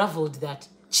something unraveled that.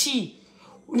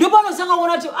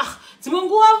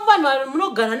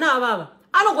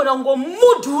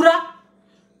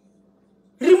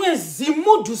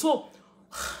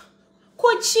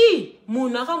 Kochi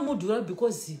munaka mudura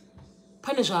because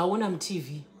pane zvaona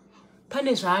mTV,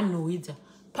 pane zvaanoita,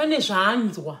 pane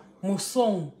zvaanzwa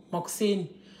musong makuseni,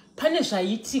 pane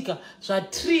zvaitika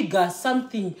trigger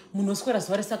something munoswera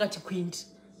zuva resakati kwindi.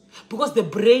 Because the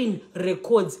brain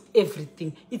records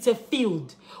everything. It's a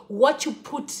field. What you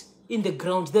put in the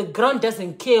ground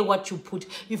doesn't care what you put.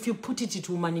 If you put it, it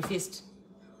will manifest.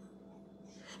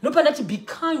 No, but be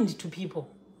kind to people.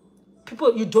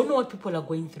 People, you don't know what people are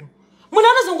going through.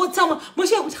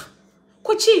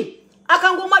 Kochi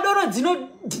akangomadoro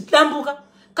dzinodambuka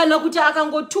kana kuti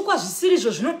akangotukwa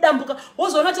zvisirizo zvinodambuka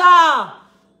wozonoti 1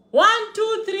 2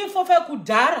 3 4 5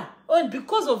 kudhara. And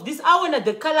because of this, I want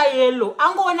the color yellow.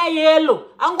 I'm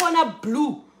gonna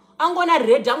blue. I'm gonna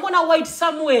red. I'm gonna white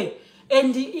somewhere.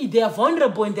 And they are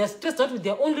vulnerable and they're stressed out with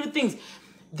their own little things.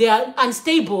 They are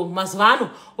unstable.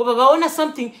 Masvano. Or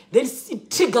something, then it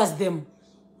triggers them.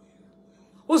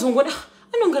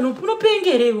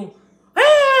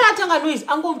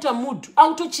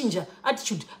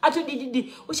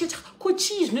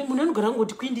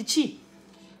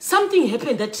 Something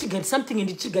happened that triggered something and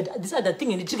it triggered this other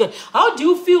thing and it triggered. How do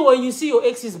you feel when you see your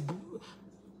ex's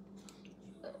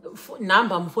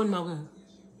number? Phone number.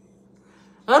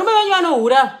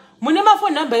 Phone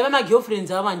number my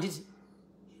girlfriends.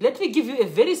 Let me give you a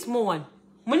very small one.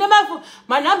 My number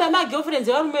my girlfriends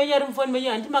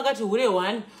phone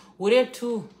one,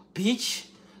 2, beach.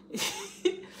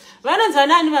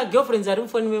 My girlfriends are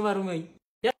phone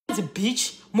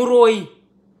beach, Muroi.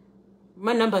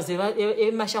 My numbers are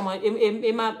my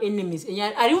enemies.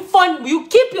 Are you phone? You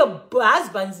keep your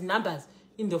husband's numbers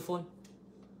in the phone.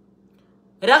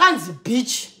 Ragan's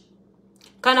beach.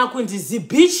 Kana kundi zi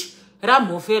beach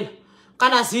ramofel.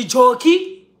 Kana zi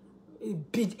joki.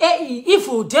 If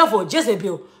you devil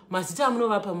Jezebel, masita amno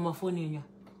hapa my phone yenyu.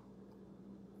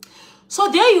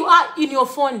 So there you are in your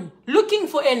phone looking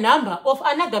for a number of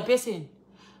another person.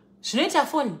 Shuneta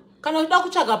phone. Kana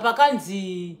udakuchaga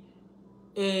pakanzi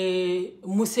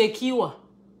musekiwa.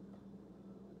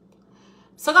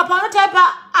 Saka pano type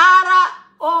R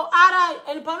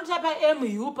and pano type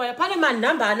MU pa pane man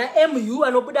number ana MU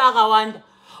anobuda akawanda.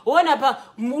 Ona pa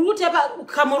muru type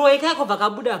kamuroi kako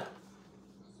vakabuda.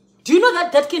 Do you know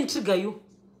that can trigger you?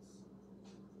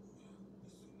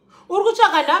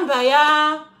 Urukuchaka number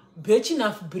ya birth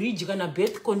enough bridge kana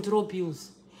birth control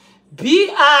pills.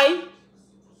 BI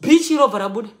bichiro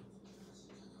varabuda.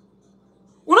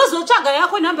 Unozochaga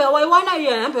yako number waiwana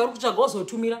ya number urukuchaga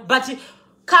ozotumira, but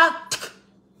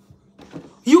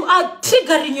you are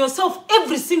triggering yourself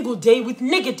every single day with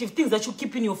negative things that you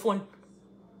keep in your phone.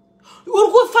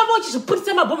 Urukufamba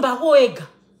uchiziputisa mabomba yako wega.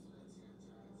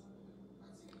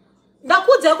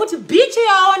 Ndakudza kuti bitch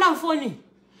yaona mfoni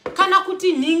kana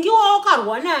kuti ningi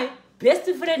waokarwa naye,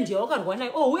 best friend yaokarwa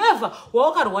naye, or whoever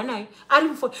waokarwa naye ari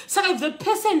mfoni. So if the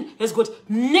person has got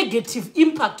negative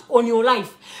impact on your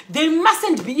life, they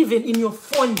mustn't be even in your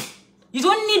phone. You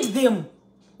don't need them.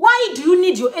 Why do you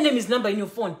need your enemy's number in your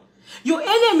phone? Your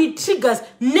enemy triggers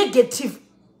negative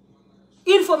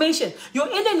information. Your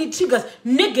enemy triggers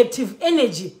negative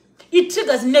energy. It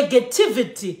triggers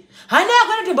negativity.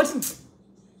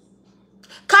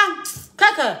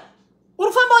 Kaka,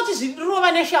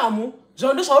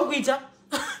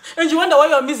 and you wonder why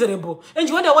you're miserable. And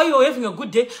you wonder why you're having a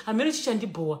good day. I mean,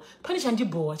 something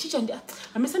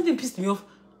pissed me off.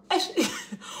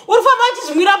 urifamba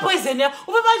uchizvimwira poison ya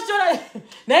ufamba uchitora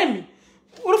naimi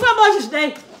urifamba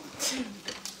uchizvidai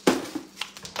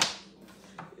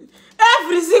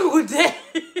every single day.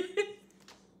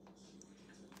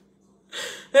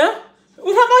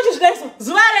 Urifamba uchizvidai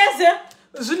zuva rese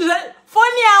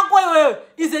phone yako iwewe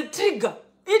is a trigger.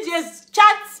 It has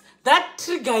chats that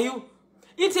trigger you.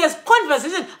 It has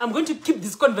conversation. I'm going to keep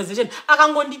this conversation.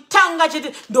 Akangonditanga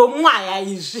chete ndomwaya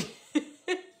izvi.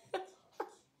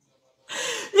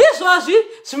 Izvozvi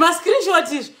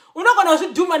zvimascreenshot izvi unogona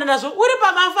kuzvidhumana nazvo uri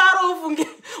pamafaro ufunge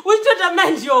uchitota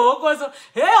mind yohokoso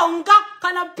heunga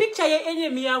kana picture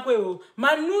yenemy yako iwo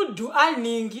manudhu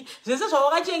aningi zvese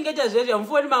zvawakachengeta zvezvo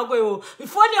mufoni mako iwo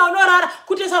foni yaunorara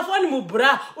kutoisa foni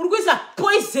mubra uri kuisa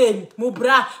poison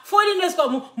mubra foni inoiswa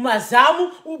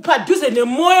mumazamu padhuze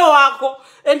nemoyo wako.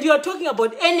 And you are talking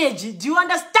about energy. Do you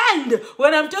understand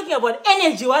when I'm talking about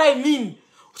energy what I mean?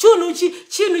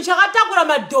 Chinhu chakatakura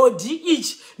madhodhi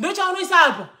ichi ndochaunoisa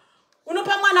apa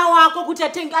unopa mwana wako kuti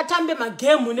atambe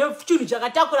magemu nechinhu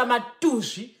chakatakura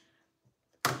matuzvi.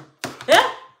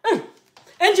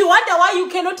 And you wonder why you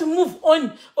cannot move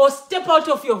on or step out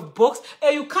of your box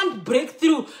and you can't break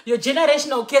through your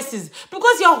generational cases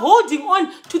because you're holding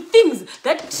on to things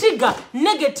that trigger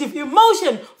negative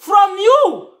emotion from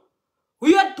you.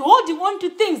 You are holding on to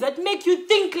things that make you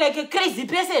think like a crazy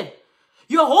person.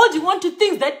 You're holding on to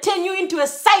things that turn you into a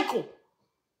cycle.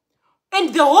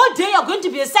 And the whole day you're going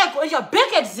to be a cycle and you're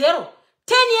back at 0.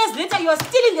 10 years later, you're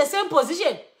still in the same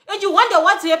position. And you wonder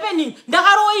what's happening.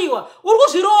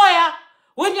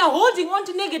 When you're holding on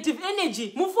to negative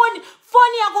energy,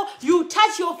 you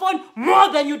touch your phone more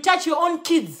than you touch your own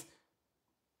kids.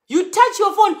 You touch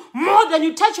your phone more than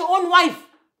you touch your own wife.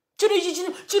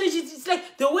 It's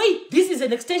like the way this is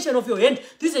an extension of your hand,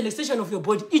 this is an extension of your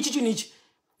body.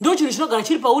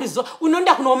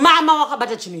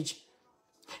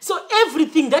 So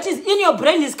everything that is in your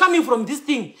brain is coming from this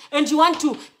thing. And you want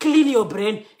to clean your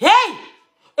brain. Hey!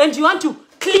 And you want to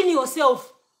clean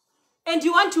yourself. And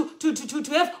you want to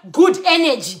have good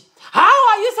energy. How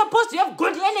are you supposed to have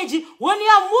good energy when you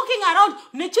are walking around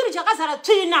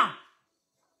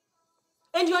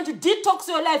and you want to detox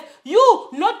your life? You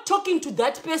not talking to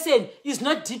that person is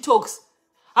not detox.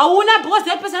 Because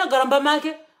that person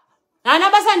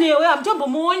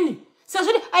so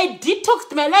I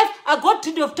detoxed my life. I got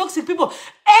rid of toxic people.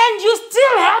 And you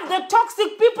still have the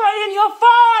toxic people in your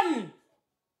phone.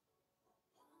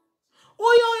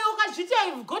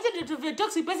 I've gotten rid of a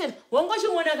toxic person.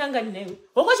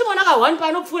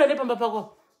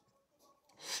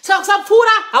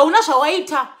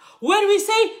 When we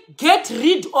say get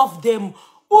rid of them,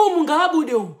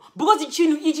 because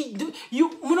you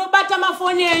munobata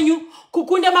mafoni yenyu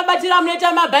kukunda mabatira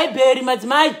muneta maBhayibheri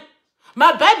madzimai.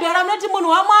 MaBhayibheri amunoti munhu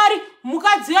waMwari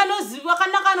mukadzi anoziva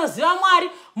kanaka anoziva Mwari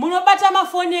munobata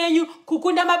mafoni yenyu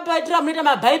kukunda mabatira muneta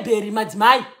maBhayibheri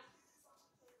madzimai.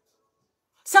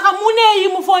 Saka munei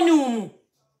mufoni umu?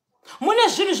 Mune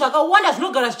zvinhu zvakawanda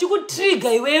zvinogara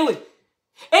zvichikutrigger iwewe.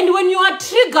 And when you are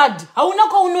triggered, hauna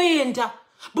kwaunoenda.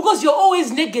 Because you're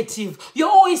always negative, you're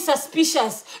always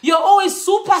suspicious, you're always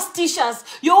superstitious,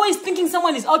 you're always thinking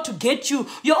someone is out to get you,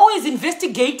 you're always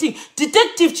investigating,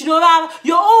 detective Chinorara,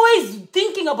 you're always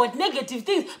thinking about negative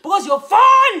things because your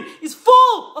phone is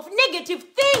full of negative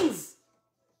things.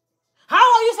 How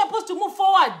are you supposed to move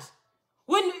forward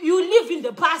when you live in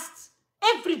the past?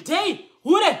 Every day,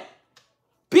 hure,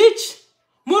 bitch,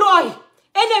 muroi,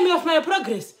 enemy of my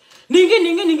progress,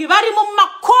 ningi, vari ma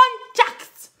contacts.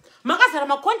 Makazara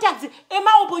ma contacts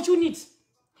ema opportunity.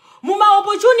 Muma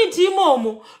opportunity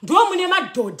momo, do mune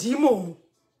madodi momo.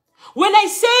 When I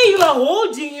say you are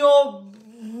holding your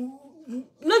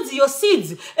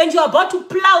seeds and you are about to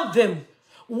plow them,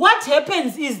 what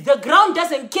happens is the ground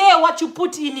doesn't care what you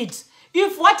put in it.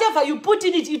 If whatever you put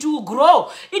in it, it will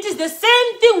grow. It is the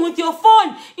same thing with your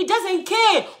phone. It doesn't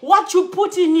care what you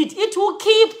put in it. It will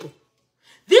keep.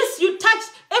 This you touch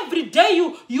every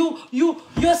day.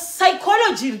 Your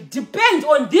psychology depends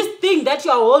on this thing that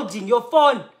you are holding, your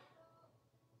phone.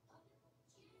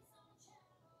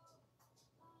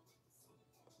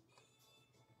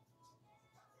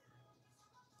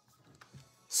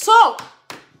 So,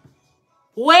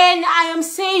 when I am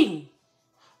saying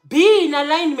be in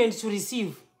alignment to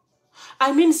receive,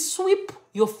 I mean sweep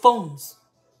your phones.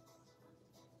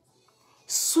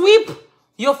 Sweep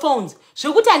your phones.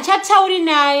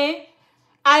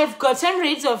 I've gotten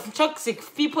rid of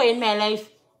toxic people in my life.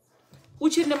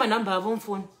 Uchiri nemanamba avo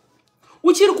mufoni.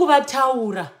 Uchiri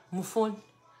kuvataura mufoni.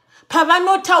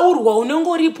 Pavanotaurwa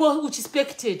unongoripo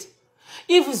uchispectate.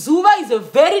 If Zuva is a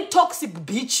very toxic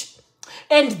bitch,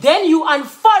 and then you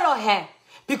unfollow her,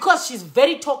 because she's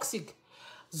very toxic.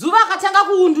 Zuva akatanga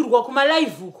kuundurwa kuma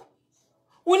live uko.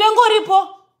 Unengoripo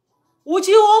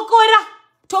uchiokora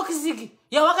toxic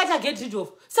yawakata get rid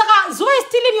of. Saka Zuva is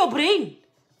still in your brain.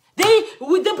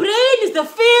 The brain is the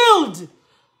field.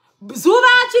 Zuva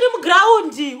achiri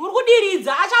mugroundi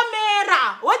urikudiridza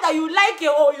achamera whether you like it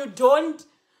or you don't.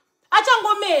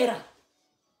 Achangomera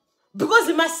because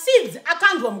the seeds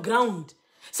akandwa muground.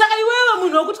 Saka iwewe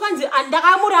munhu wokuti kwanzi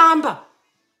andakamuramba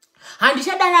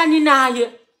handichadanani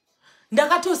naye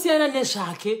ndakatosiyana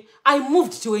nezvake. I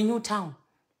moved to a new town.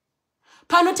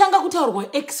 Panotanga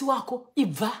kutaurwa ex wako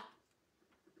ibva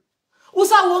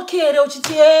usawokere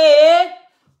uchiti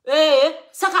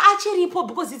saka achiripo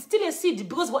because it's still a seed.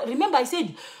 Because remember I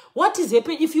said what is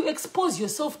happening if you expose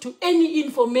yourself to any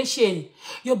information,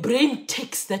 your brain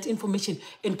takes that information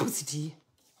and puts it here.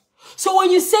 So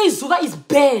when you say Zuva is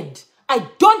bad, I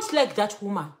don't like that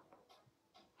woman.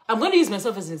 I'm going to use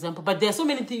myself as an example, but there are so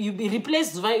many things. You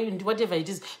replace Zuva into whatever it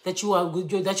is that you're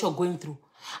going through.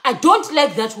 I don't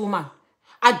like that woman.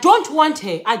 I don't want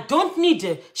her. I don't need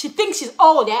her. She thinks she's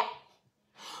all that.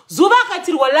 Zuva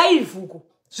katirwa live uko.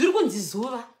 Zurikunzi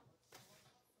Zuva.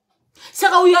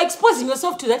 So you are exposing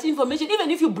yourself to that information.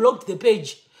 Even if you blocked the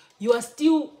page, you are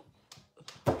still.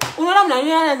 How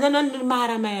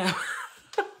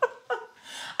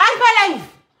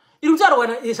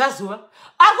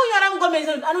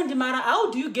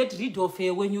do you get rid of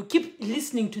her when you keep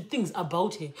listening to things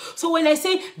about her? So when I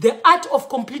say the art of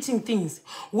completing things,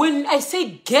 when I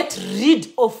say get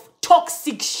rid of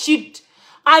toxic shit,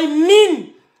 I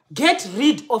mean get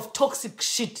rid of toxic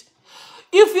shit.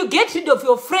 If you get rid of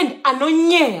your friend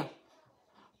anonyeya,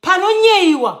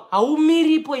 panonyeiwa,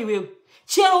 haumiripo iwewe.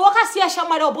 Chero wakasiya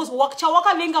shamari wabosi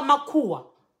wakavenga makuwa.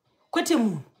 Kwete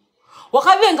munhu.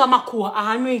 Wakavenga makuwa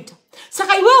ahanoita.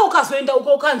 Saka iwewe ukazoenda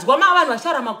ukanzwa vanhu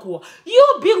vashara makuwa.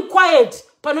 You being quiet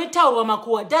panotaurwa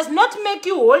makuwa does not make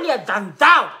you holier than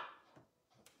thou.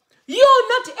 You're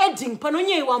not adding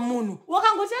panonyeiwa munhu.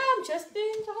 Wakangoti I'm just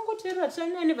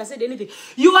I never said anything.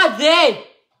 You are there.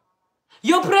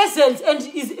 Your presence and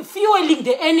is fueling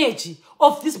the energy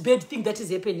of this bad thing that is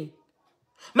happening.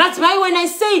 That's why when I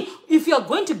say if you are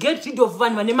going to get rid of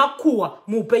Vanemakuwa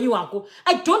mupenyu wako,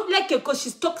 I don't like her because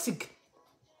she's toxic.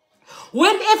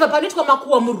 Whenever panitwa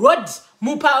makuwa mu road,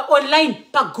 mupa online,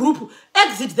 pa group,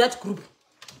 exit that group.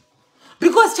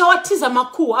 Because chawatiza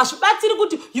makuwa, ashubatiri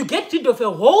kuti you get rid of a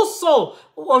whole soul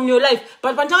on your life.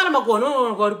 But pantanga makuwa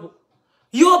no.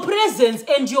 Your presence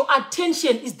and your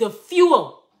attention is the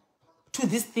fuel to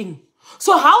this thing.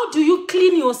 So how do you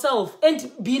clean yourself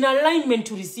and be in alignment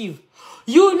to receive?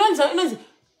 You know,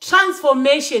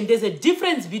 transformation. There's a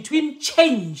difference between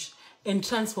change and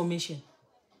transformation.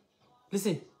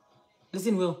 Listen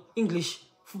well, English.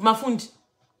 Mafund.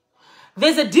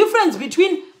 There's a difference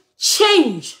between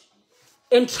change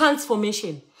and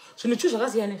transformation. So you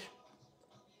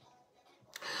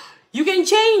can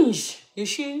change your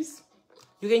shoes.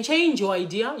 You can change your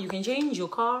idea. You can change your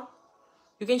car.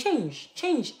 You can change.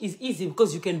 Change is easy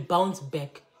because you can bounce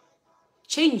back.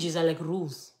 Changes are like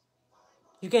rules.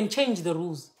 You can change the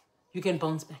rules. You can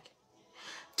bounce back.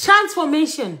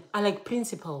 Transformation are like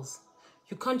principles.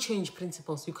 You can't change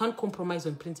principles. You can't compromise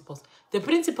on principles. The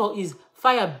principle is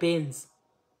fire burns.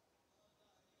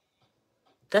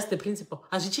 That's the principle.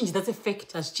 As you change, that's a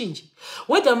fact. As change.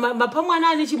 Whether moto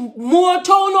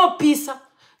no pisa.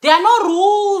 There are no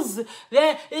rules.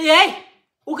 Hey,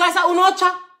 ukasa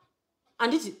unocha.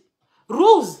 And it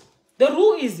rules. The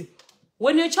rule is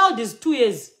when your child is 2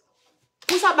 years,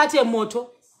 usabate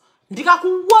moto. Ndika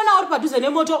kuona uri paduze ne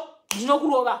moto,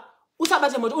 ndinokurova.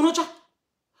 Usabate moto, unocha.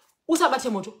 Usabate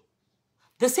moto.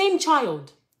 The same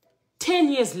child,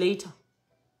 10 years later,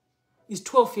 is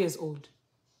 12 years old.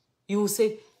 You will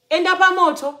say, enda pa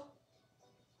moto,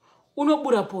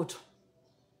 unobura poto.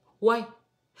 Why?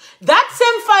 That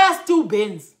same fire still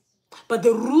burns, but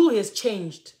the rule has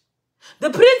changed.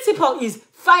 The principle is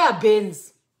fire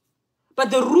burns, but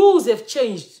the rules have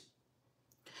changed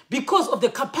because of the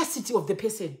capacity of the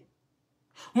person.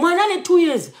 Mwanane 2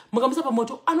 years, mukamusa pa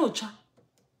moto anocha.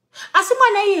 Asi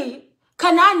mwana yeye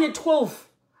kana 12,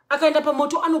 akaenda pa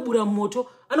moto anobura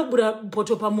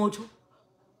poto pa moto.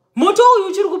 Moto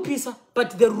uchiri kupisa,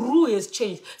 but the rule has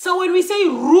changed. So when we say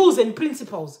rules and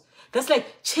principles, that's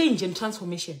like change and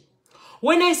transformation.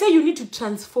 When I say you need to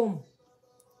transform,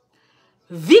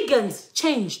 vegans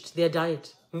changed their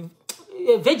diet.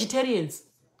 Vegetarians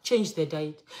changed their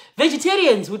diet.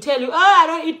 Vegetarians will tell you, oh, I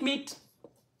don't eat meat.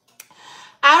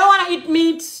 I don't want to eat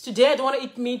meat today. I don't want to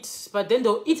eat meat. But then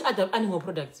they'll eat other animal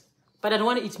products. But I don't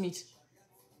want to eat meat.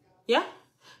 Yeah?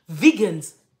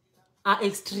 Vegans are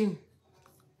extreme.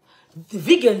 The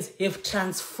vegans have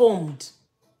transformed.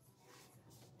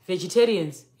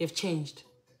 Vegetarians have changed.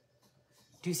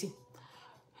 Do you see?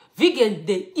 Vegan,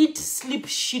 they eat, sleep,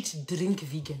 shit, drink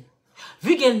vegan.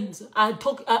 Vegans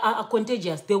are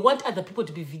contagious. They want other people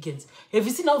to be vegans. Have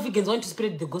you seen how vegans want to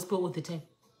spread the gospel all the time?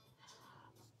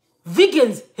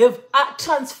 Vegans have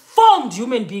transformed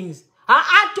human beings.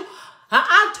 But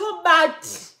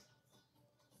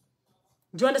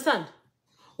do you understand?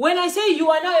 When I say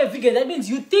you are now a vegan, that means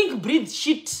you think, breathe,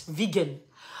 shit, vegan.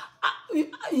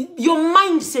 Your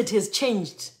mindset has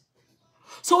changed.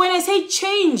 So when I say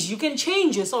change, you can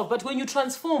change yourself. But when you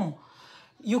transform,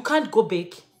 you can't go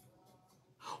back.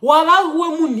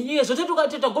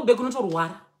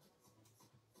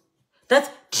 That's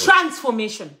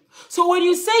transformation. So when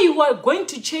you say you are going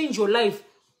to change your life,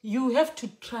 you have to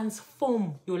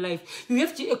transform your life. You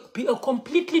have to be a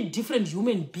completely different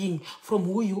human being from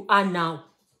who you are now.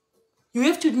 You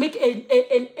have to make a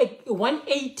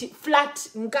 180 flat.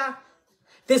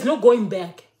 There's no going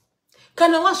back.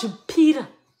 Kana wazvipira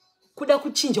kuda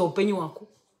kuchinja upenyu wako.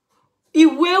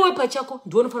 Iwewe pachako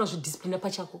ndio unofana kudiscipline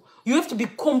pachako. You have to be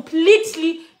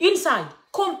completely inside,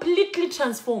 completely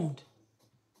transformed.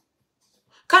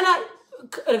 Kana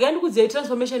again with the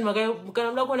transformation,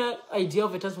 kana mna idea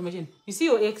of a transformation. You see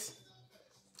your ex,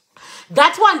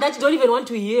 that one that you don't even want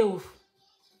to hear of.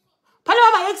 Pale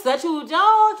mama ex that you,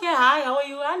 oh, okay, hi, how are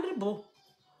you, Andrew?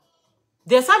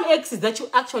 There are some exes that you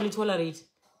actually tolerate.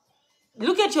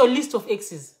 Look at your list of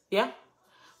exes, yeah?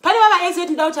 Pale mama ex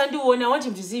went out and I want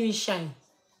him to see me shine.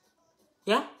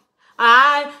 Yeah?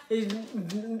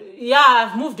 Yeah,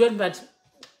 I've moved on, but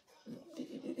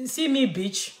see me,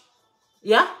 bitch.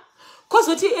 Yeah? Cause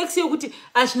what you ex yokuti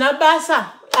ashna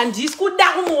basa and this could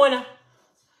down.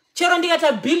 Chero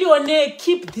ndikata billionaire,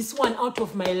 keep this one out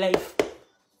of my life.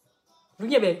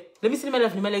 Let me see my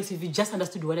life in my legs if you just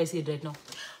understood what I said right now.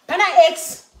 Pana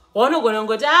ex, ono gonna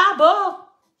go bo.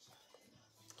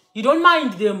 You don't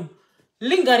mind them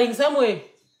lingering somewhere.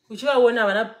 Which I want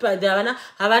havana.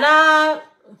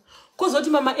 Cause what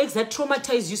mama ex that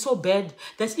traumatized you so bad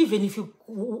that even if you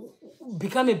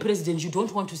become a president, you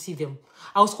don't want to see them.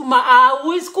 I was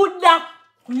kuda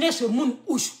neshe mun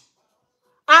ushu.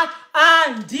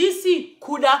 And DC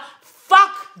kuda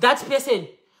fuck that person.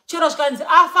 Choroshkanzi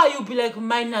afa you be like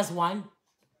 -1.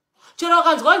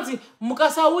 Chorokanzi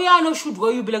mukasa uya no should go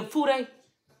you be like furai.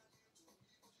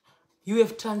 You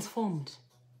have transformed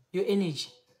your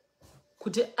energy.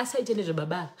 Kuti asaite nezve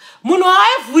baba. Munhu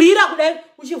aivhurira kudai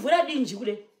uchivhura dinji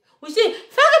kudai. Uchi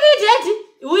faka bideti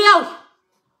uya.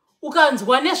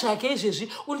 Ukanzwa nezvake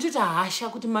izvezvi unototi hasha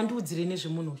kuti mandiudzire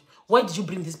nezvemunhu. Why did you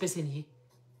bring this person here?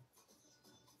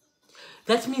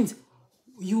 That means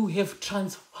you have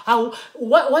transformed.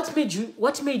 What made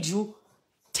you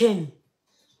turn?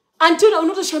 Until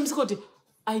unotoshamisa kuti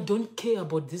I don't care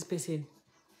about this person.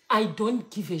 I don't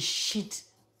give a shit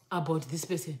about this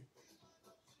person.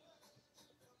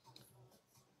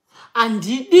 And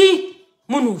you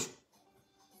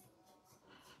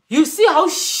see how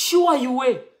sure you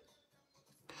were.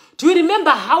 Do you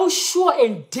remember how sure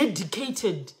and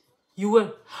dedicated you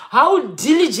were? How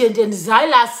diligent and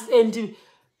zealous and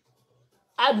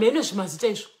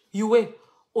you were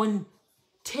on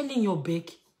turning your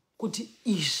back.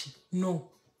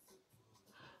 No.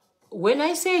 When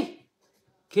I say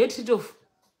get rid of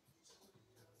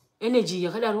energy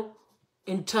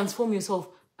and transform yourself,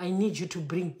 I need you to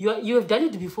bring. You have done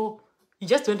it before. You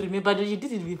just don't remember that you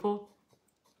did it before.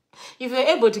 If you're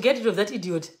able to get rid of that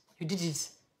idiot, you did it.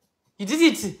 You did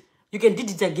it. You can do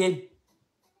it again.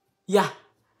 Yeah.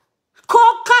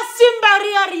 Koka simba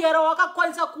ria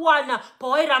wakakwanisa kuwana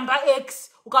pawairamba X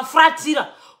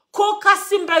ukafratira. Koka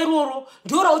simba iroro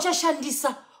ndiora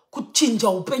uchashandisa kuchinja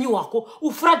upenyu wako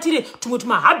ufratire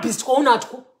tumwe habits kwa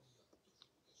unatko.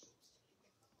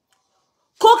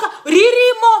 Koka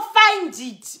ririmo, find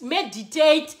it,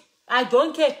 meditate. I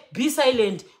don't care. Be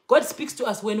silent. God speaks to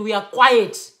us when we are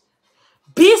quiet.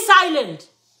 Be silent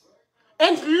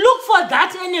and look for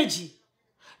that energy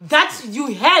that you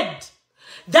had.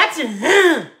 That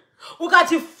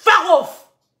ukati fuck off.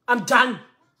 I'm done.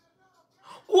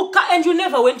 And you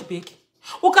never went back.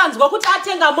 Ukanzwa kuti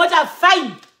atenga mota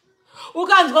fine.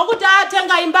 Ukanzwa kuti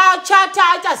atenga imba chata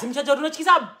aita simchato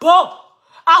runochikisa bo.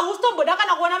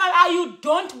 You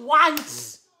don't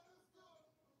want.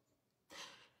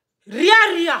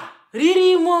 Ria.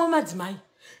 Ririmo madzimai.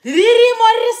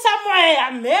 Ririmo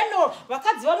somewhere. Meno.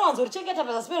 Vakadzi vanonzorichengeta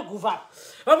pasi peguva.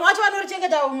 Vamwe vacho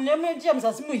vanorichengeta munemeje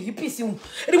muzasi muhipisi umu.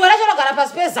 Rimwe racho rogara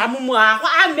pasi pezamu muhakwa.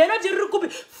 Ameno tiri kupi.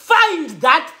 Find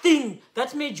that thing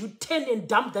that made you turn and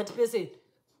dump that person.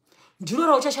 ndiro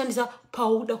rauchashandisa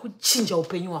pauda kuchinja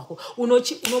upenyu hwako.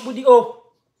 Unobudi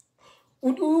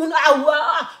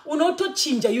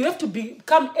unotochinja. You have to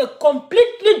become a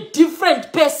completely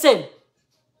different person.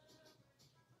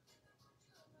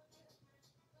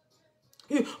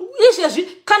 Izvezvi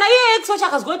kana iye ex wacho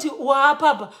akazwa kuti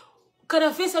waapapa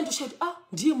kana face antoshati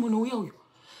ndiye munhu uya uyu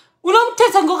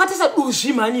unomutetsa ngokatesa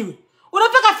duzvi maniwe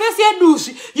unopfeka face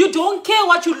yeduzvi. You don't care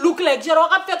what you look like. Chero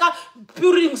wakapfeka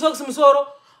puring socks musoro.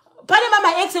 Pane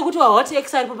mama ex ekuti wahoti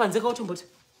ex aripo panze kautomboti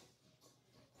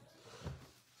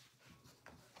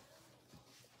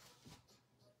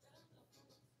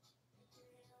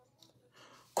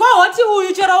kwa hoti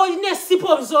uyu chero ine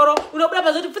sipo musoro unobuda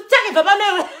panze kuti pfutsake bva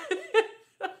panewe.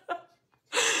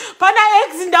 Pana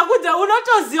ex ndakudza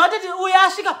unotoziva kuti uyu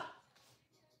asvika.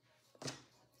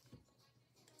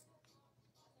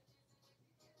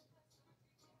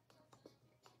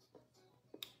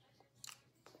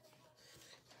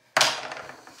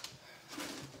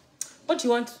 What do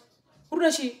you want?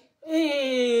 Urudashi.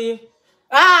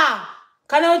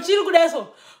 Kana uchiri kudeso.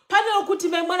 Pane okuti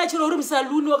mwana chero uri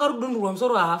musaluni wakarudundurwa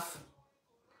musoro hafu.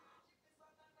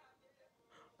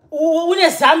 Une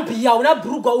Zambia, una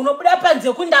brugwa, unobuda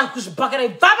panze kunda kuzvibhakara.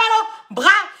 Vavano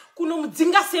mbwa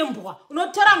kunomudzinga sembwa.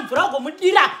 Unotora mvura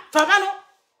ugomudira. Vavano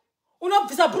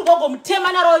unobvisa brugwa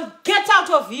ugomutema naro. Get out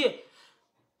of here.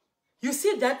 You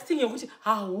see that thing yekuti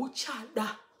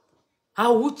hauchada.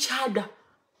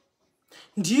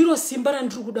 Ndiro simba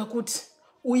randiri kuda kuti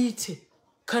uite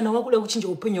kana wakuda kuchinja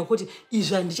upenyu hwako kuti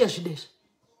izvi handichazvidezvi.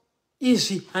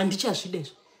 Izvi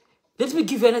handichazvidezvi. Let me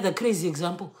give you another crazy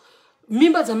example.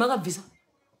 Mimba dzamakabvisa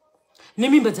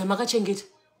nemimba dzamakachengeta.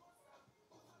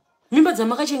 Mimba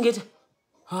dzamakachengeta.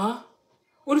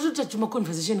 Unotoita tuma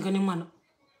conversation kane mwana.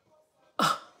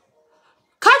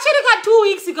 Kachiri ka 2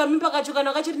 weeks kamimba kacho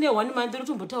kana kachiri ne 1 month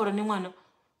unotombotaura nemwana.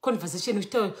 Conversation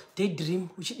uchitaura daydream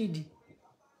uchididi.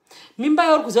 Mimba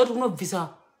yauri kuziva kuti unobvisa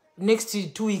next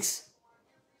 2 weeks.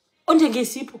 Ondenge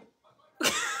sipo.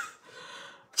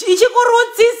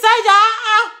 Ichikurudzisa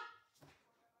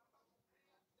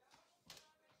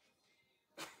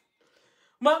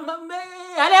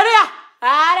Hallelujah.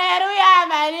 Hallelujah,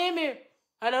 my name.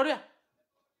 Hallelujah.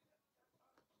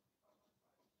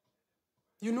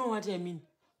 You know what I mean?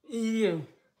 Yeah.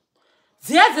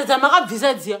 Zia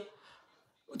dzamakabvisa dzia.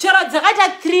 Chero dzakaita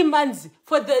 3 months.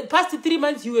 For the past 3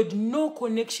 months, you had no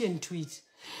connection to it.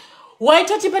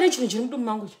 Waitoti pane chinhu chiri mudumbu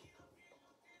mangu.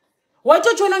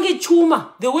 Waitochiona kunge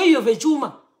chuma. The way you have a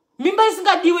chuma. Mimba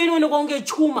isingadiwe inoonekwa kunge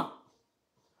chuma.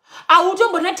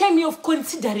 Autombona time of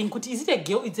considering kuti is it a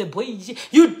girl, it's a boy.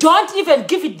 You don't even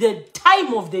give it the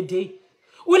time of the day.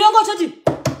 Unongototi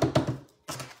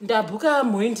ndabuka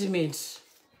appointment.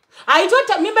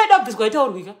 Aitota mimba idabviswa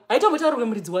itaurwika. Aitombotaurwa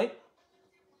muridzi wayo.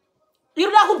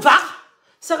 Iruda kubvaka.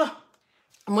 Saka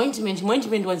appointment once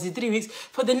in 3 weeks.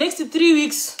 For the next 3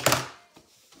 weeks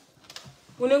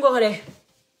unengo kare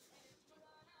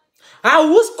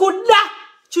who's kuda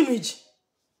chinhu ichi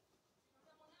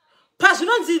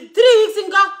pazvinonzi 3 weeks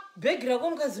nga bhegi rako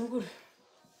mukadzi mukuru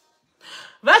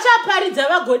vachaparidza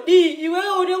vagodii iwewe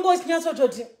unenge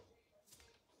usinyatsototi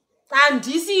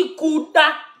handisi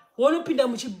kuda wonopinda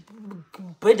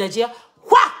muchibhedha chiya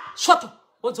shoto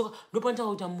wodzoka ndopanda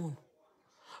kuita munhu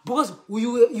because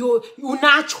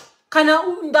unacho kana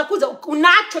ndakudza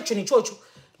unacho chinhu ichocho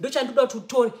ndochandoda kuti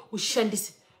utore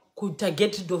ushandise kuita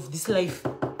get rid of this life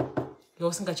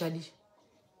yausingachadi.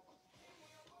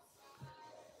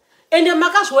 And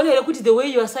makazviona here kuti the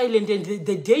way you are silent and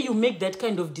the day you make that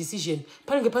kind of decision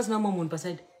panenge pasina mumwe munhu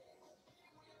paside.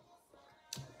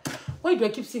 Why do I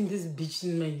keep seeing this bitch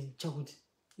in my childhood?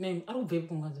 Name ari kubva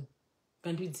kungazo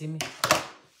kandidzime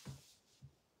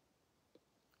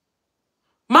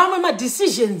mama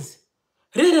decisions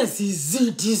rera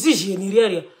zizi decision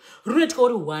iriya runoitika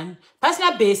uri 1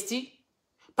 pasina bestie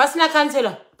pasina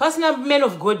counselor pasina man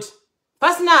of God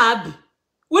pasina hubby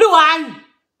uri 1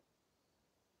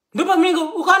 ndipo mlingo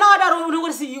ukaona wadaro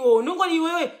unongoti CEO unongoti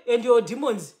iwewe and your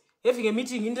demons having a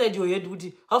meeting inside your head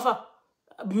kuti hafa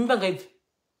mimba ngaibvi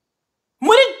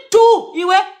muri 2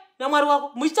 iwe na mwari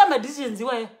wako muchita ma decisions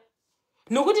iwaya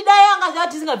nokuti dai anga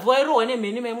zati singabviwa irohwa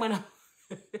nemheni mai mwana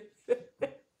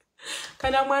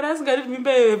kana mwana asingati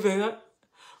mimba yevhenga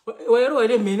wairohwa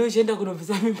nemheni uchienda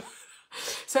kunobvisa mimba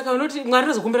saka unoti mwari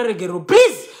nozokumbira regerero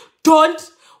please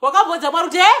don't wakabodza mwari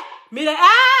kuti mira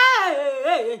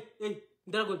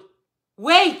ndakoti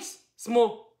wait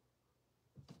small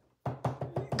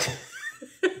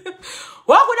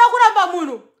wakuda kuramba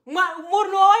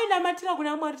munhu wainamatira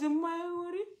kuna mwari kuti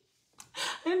mwari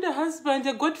and a husband,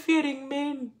 a God-fearing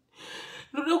man.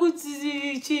 ndoda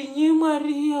kuti chinyi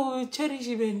Mwari cherish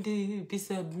and be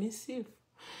submissive.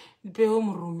 Pewo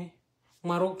murume.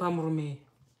 Mwari okupa murume.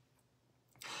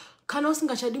 Kana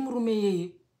usingachadi murume yeye,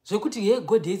 zvekuti hey,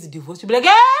 God hates divorce. You be like,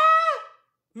 hey!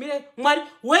 Mwari,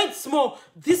 wait small.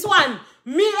 This one,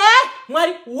 me,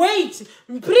 Mwari, wait.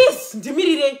 Please,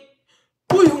 ndimirire.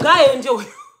 Uyu ngaende uyu.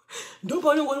 Don't go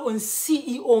on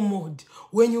CEO mode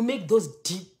when you make those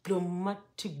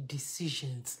diplomatic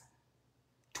decisions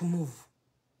to move.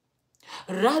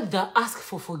 Rather ask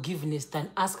for forgiveness than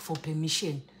ask for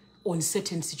permission on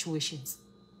certain situations.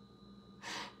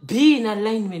 Be in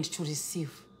alignment to receive.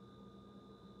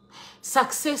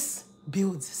 Success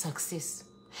builds success.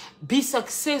 Be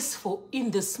successful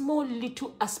in the small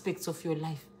little aspects of your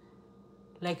life,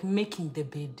 like making the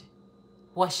bed,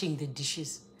 washing the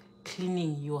dishes,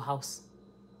 cleaning your house.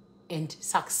 And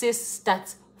success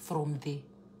starts from there.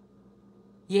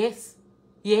 Yes,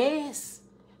 yes.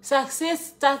 Success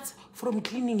starts from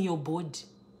cleaning your body.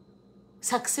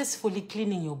 Successfully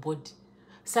cleaning your body.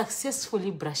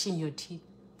 Successfully brushing your teeth.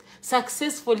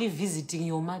 Successfully visiting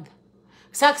your mother.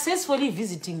 Successfully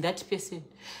visiting that person.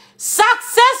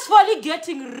 Successfully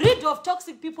getting rid of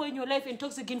toxic people in your life and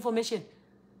toxic information.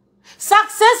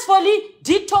 Successfully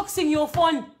detoxing your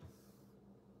phone.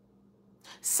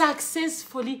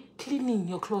 Successfully cleaning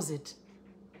your closet.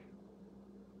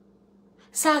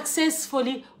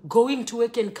 Successfully going to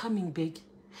work and coming back.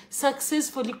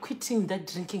 Successfully quitting that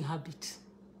drinking habit.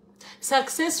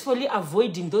 Successfully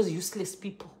avoiding those useless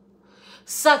people.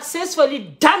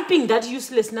 Successfully dumping that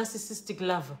useless narcissistic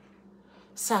lover.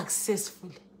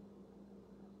 Successfully.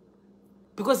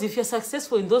 Because if you're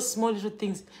successful in those small little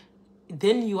things,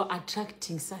 then you are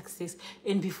attracting success.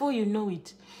 And before you know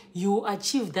it, you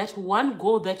achieve that one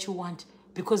goal that you want.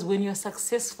 Because when you're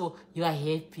successful, you are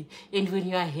happy. And when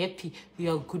you are happy,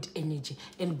 you are good energy.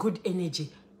 And good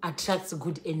energy attracts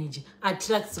good energy,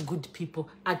 attracts good people,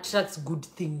 attracts good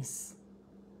things.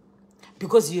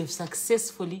 Because you have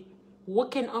successfully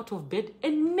woken out of bed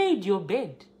and made your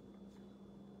bed.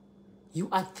 You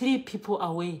are 3 people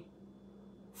away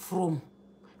from,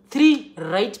 3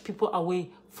 right people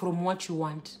away from what you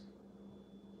want.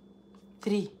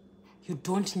 3, you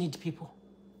don't need people.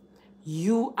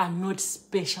 You are not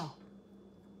special.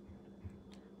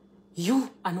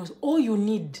 You are not. All you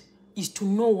need is to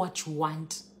know what you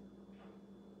want.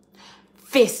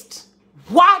 First,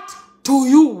 what do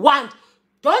you want?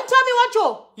 Don't tell me what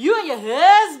you and your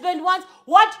husband want.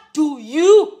 What do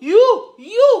you,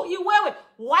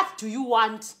 what do you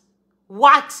want?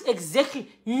 What exactly?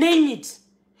 Name it.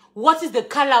 What is the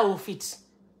color of it?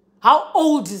 How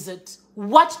old is it?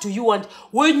 What do you want?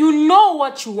 When you know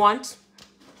what you want,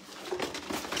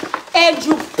 and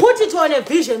you put it on a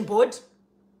vision board,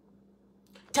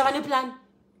 tavane plan.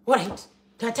 All right.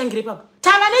 Tatangire papa.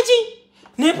 Tavanechi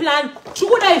ne plan.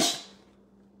 Chukudaish.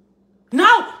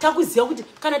 Now takuziya kuti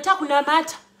kana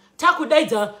takunamata,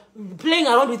 takudaidza playing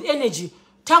around with energy,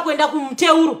 takuenda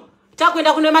kumteuro,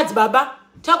 takuenda kuna madzibaba,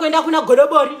 takuenda kuna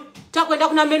godobori, takuenda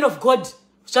kuna men of God.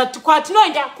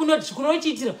 Kwatinoenda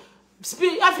kunochitira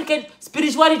African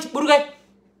spirituality burukai.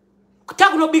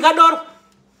 Takunobika doro.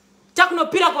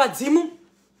 Takunopira kuvadzimu.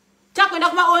 Takuenda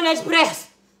kuma all night prayers.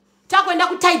 Takuenda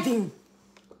kutithing.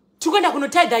 Tukuenda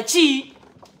kunotitha chi.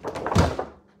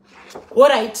 All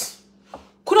right.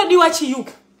 Kunodiwa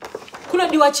chiyuku.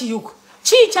 Kunodiwa chiyuku.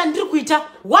 Chi chandiri kuita.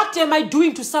 What am I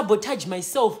doing to sabotage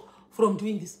myself from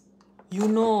doing this? You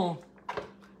know.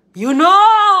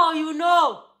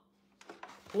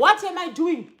 What am I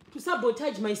doing to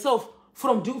sabotage myself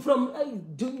from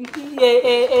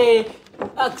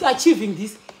achieving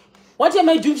this? What am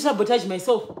I doing to sabotage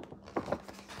myself?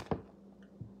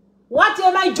 What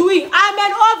am I doing? I'm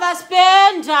an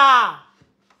overspender.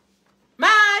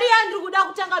 Maria ndiri kuda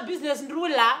kutanga business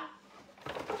ndrula.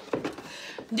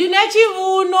 Ndine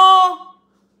chivuno.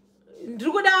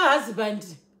 Ndiri kuda husband.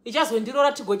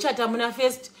 Ichazondirora tigochata muna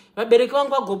first. Vabereki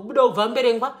vangu vagobuda kubva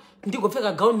mberengwa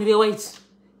ndigopfeka gown re-white.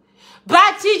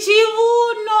 But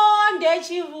chivuno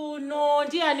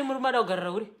ndiani murume ada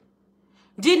kugarira kuri?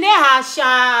 Ndine hasha.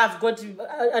 I've got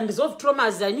unresolved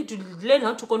traumas. I need to learn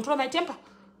how to control my temper.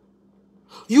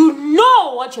 You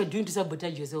know what you're doing to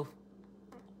sabotage yourself.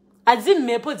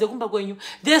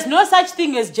 There's no such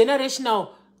thing as generational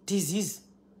disease.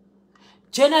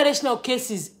 Generational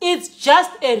cases. It's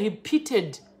just a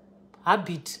repeated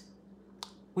habit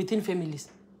within families.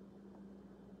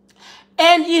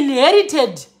 An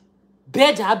inherited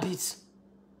bad habits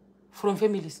from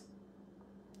families.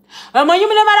 And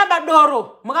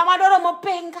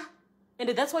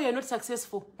that's why you're not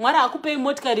successful.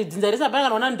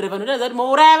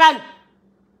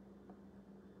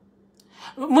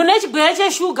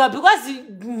 Sugar because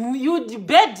you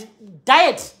bad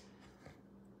diet.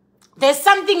 There's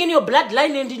something in your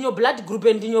bloodline and in your blood group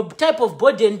and in your type of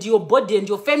body and your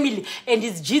family and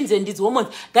its genes and its hormones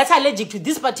that's allergic to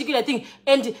this particular thing.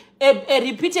 And a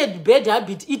repeated bad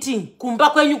habit eating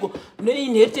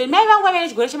inherited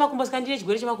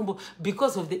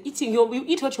because of the eating. You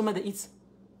eat what your mother eats.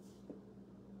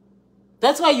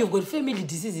 That's why you've got family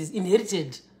diseases,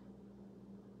 inherited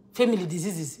family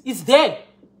diseases. It's there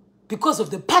because of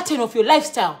the pattern of your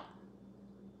lifestyle.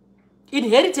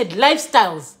 Inherited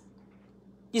lifestyles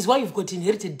is why you've got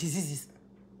inherited diseases.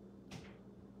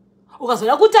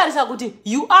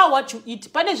 You are what you eat.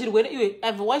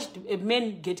 I've watched a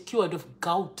man get cured of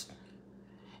gout.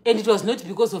 And it was not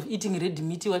because of eating red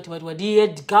meat. What. He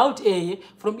had gout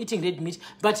from eating red meat,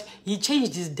 but he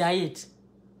changed his diet.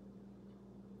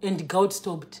 And gout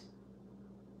stopped.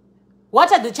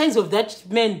 What are the chances of that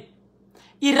man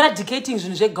eradicating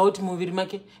gout?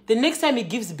 The next time he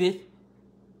gives birth,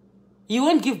 he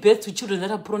won't give birth to children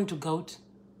that are prone to gout.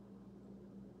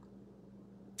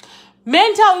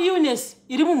 Mental illness,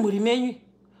 it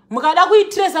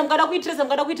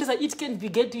can be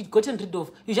gotten rid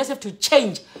of. You just have to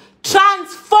change.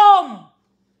 Transform.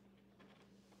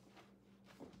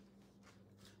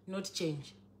 Not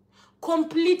change.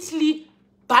 Completely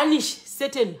banish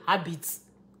certain habits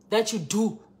that you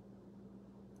do.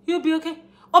 You'll be okay.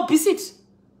 Opposite.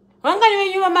 When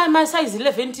you are my size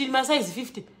 11, my size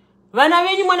 50. When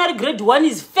you are grade 1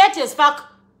 is fat as fuck.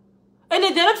 And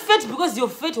they're not fat because you're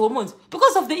fat hormones.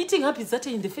 Because of the eating habits that are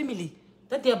in the family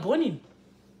that they are born in.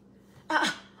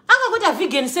 I got a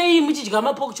vegan saying which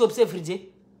pork chops every day.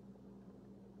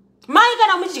 My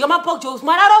kind of pork chops,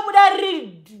 man, I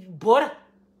don't bore.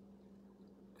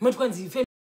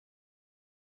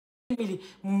 Family,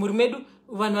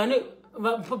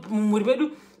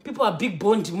 people are big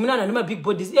boned. My big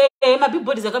bodies. My big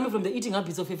bodies are coming from the eating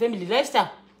habits of a family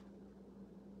lifestyle.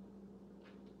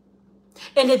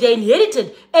 And they're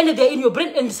inherited, and they're in your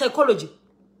brain and psychology.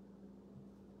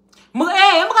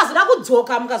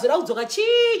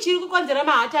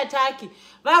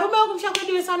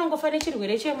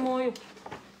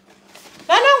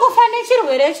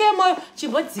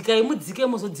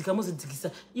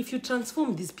 If you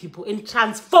transform these people and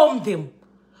transform them,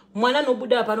 anywho,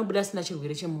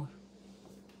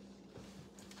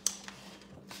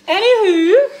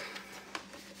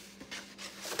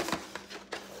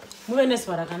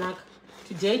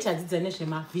 today it's a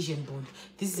vision board.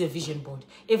 This is a vision board.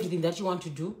 Everything that you want to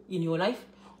do in your life,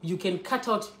 you can cut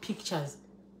out pictures.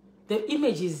 The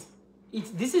images,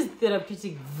 this is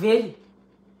therapeutic.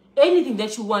 Anything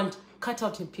that you want, cut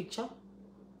out a picture,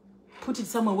 put it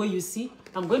somewhere where you see.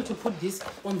 I'm going to put this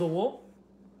on the wall.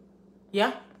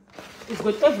 Yeah, it's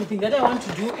got everything that I want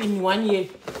to do in 1 year.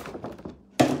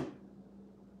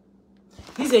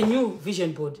 This is a new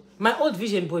vision board. My old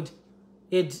vision board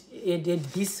had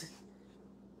this.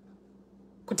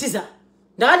 Kutiza.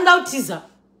 Ndakanda utiza.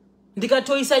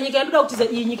 Ndikatoisa nyika yandoda kutiza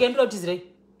iyi nyika yandoda kutizira.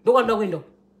 Ndokwanda kwendo.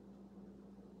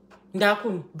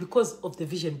 Ndakunu because of the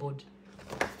vision board.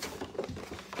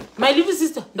 My little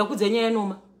sister ndakudza nyaya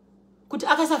noma. Kuti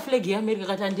akasa flag ya America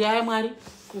kati ndiya mwari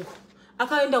kuko.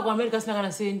 Akaenda ku America sina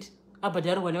kana send.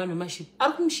 Abhadharwa nevanhu vemaship.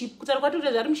 Ari kumship kuti ari kwatoti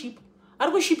ari mship.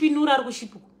 Ari kuship inura ari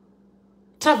kuship.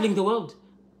 Traveling the world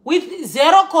with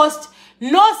zero cost,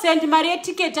 no cent. Mari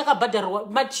ticket akabhadharwa,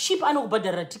 but ship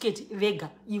anokubhadharira ticket vega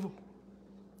ivo.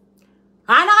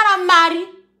 Hana kana mari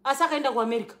asi akaenda ku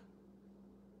America.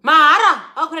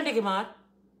 Mahara akuendeke mahara.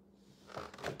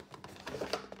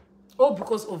 All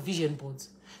because of vision boards.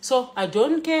 So I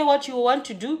don't care what you want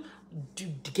to do.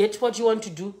 Get what you want to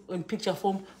do in picture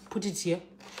form, put it here.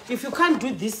 If you can't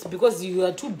do this because you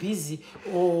are too busy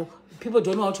or people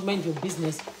don't know how to mind your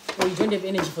business or you don't have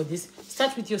energy for this,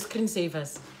 start with your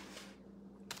screensavers.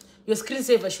 Your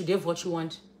screensaver should have what you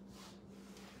want.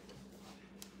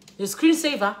 Your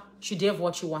screensaver should have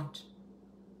what you want.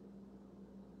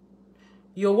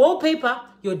 Your wallpaper,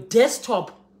 your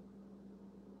desktop.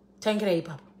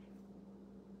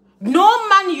 No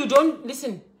money, you don't,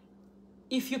 listen.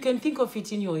 If you can think of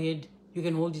it in your head, you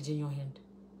can hold it in your hand.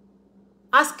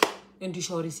 Ask and you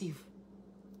shall receive.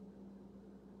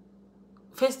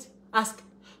 First, ask.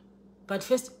 But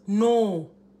first,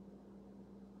 know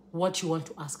what you want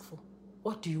to ask for.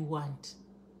 What do you want?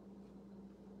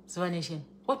 Zuva Nation,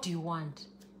 what do you want?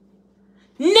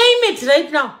 Name it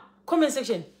right now. Comment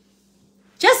section.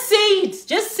 Just say it.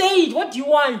 Just say it. What do you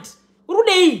want?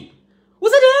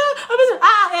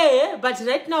 But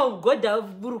right now, God,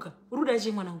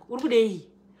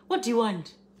 what do you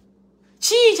want?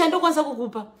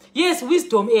 Yes,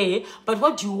 wisdom, but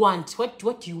what do you want? What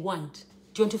do you want?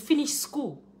 Do you want to finish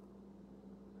school?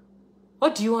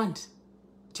 What do you want?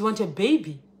 Do you want a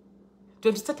baby? Do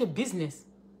you want to start a business?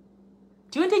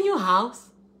 Do you want a new house?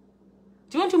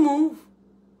 Do you want to move?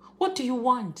 What do you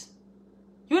want?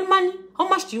 You want money? How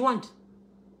much do you want?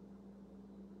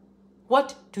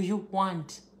 What do you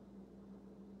want?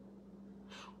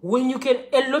 When you can,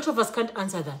 a lot of us can't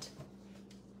answer that.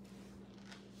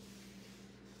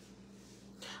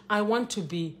 I want to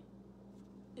be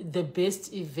the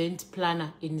best event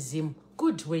planner in Zim.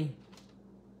 Good way.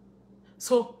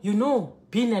 So, you know,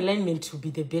 be in alignment to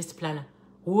be the best planner.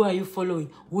 Who are you following?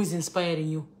 Who is inspiring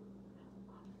you?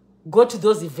 Go to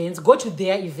those events. Go to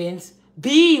their events.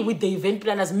 Be with the event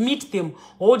planners. Meet them.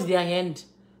 Hold their hand.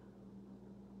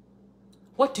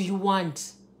 What do you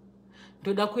want?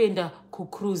 Ndoda kuenda ku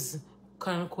cruise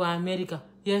ku America.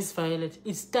 Yes, Violet.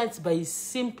 It starts by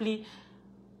simply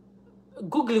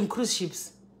Googling cruise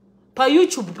ships. Pa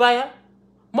YouTube paya.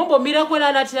 Mombo miracle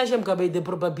anatisha mkabe the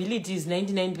probability is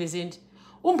 99%.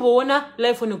 Umboona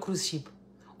life on a cruise ship.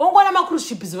 Ongwana ma cruise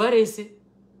ship is varese.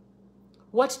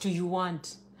 What do you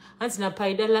want? Antina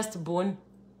paida last born.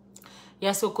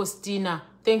 Yaso Costina.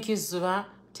 Thank you, Zuva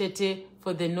Tete,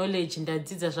 for the knowledge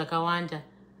ndadzidza zvakawanda.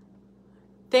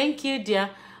 Thank you, dear.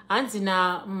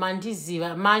 Antina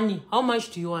mandiziva. Money. How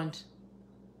much do you want?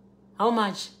 How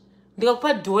much?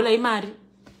 Ndikakupa dollar imari.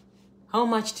 How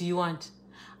much do you want?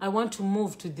 I want to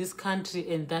move to this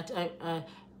country and that I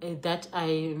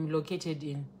am located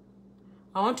in.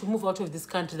 I want to move out of this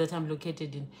country that I'm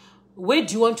located in. Where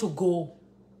do you want to go?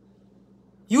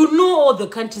 You know all the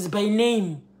countries by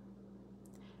name.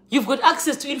 You've got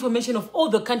access to information of all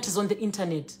the countries on the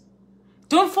internet.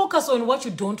 Don't focus on what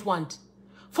you don't want.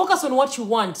 Focus on what you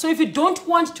want. So if you don't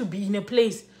want to be in a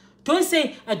place, don't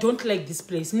say, I don't like this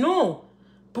place. No.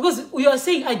 Because you are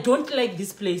saying, I don't like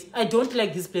this place. I don't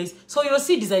like this place. So your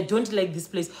seed is, I don't like this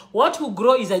place. What will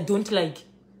grow is, I don't like.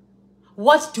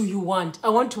 What do you want? I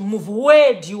want to move.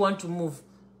 Where do you want to move?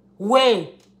 Where?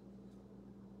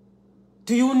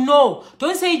 Do you know?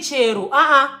 Don't say Chero.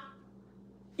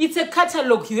 It's a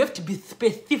catalog. You have to be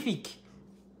specific.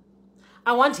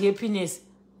 I want happiness.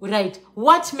 Right.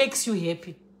 What makes you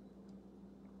happy?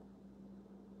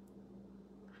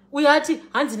 We are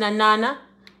Hanzina Nana.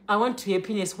 I want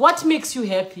happiness. What makes you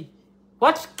happy?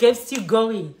 What gets you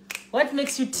going? What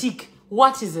makes you tick?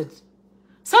 What is it?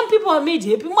 Some people are made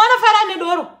happy. Mwana fara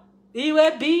nedoro.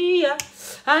 Iwe bia.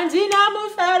 Hanzina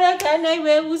mufara kana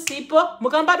iwe usipo.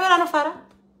 Mukambadora no fara.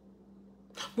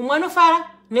 Mumwano fara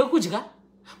nekujga.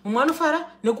 Mumwano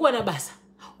fara nekuwana basa.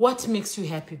 What makes you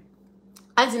happy?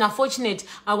 As in unfortunate,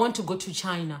 I want to go to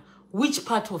China. Which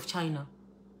part of China?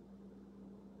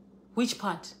 Which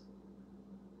part?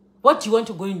 What do you want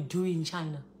to go and do in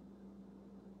China?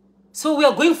 So we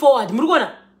are going forward.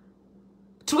 Murugona.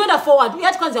 Together forward.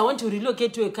 I want to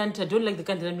relocate to a country. I don't like the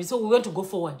country. So we want to go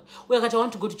forward. I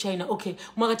want to go to China. Okay.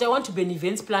 I want to be an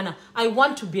events planner. I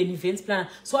want to be an events planner.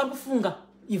 So I'm funga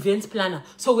events planner.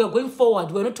 So we are going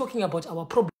forward. We're not talking about our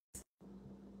problems.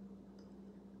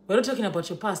 We're not talking about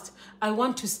your past. I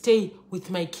want to stay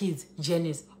with my kids,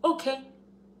 Janice. Okay.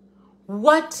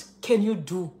 What can you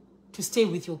do to stay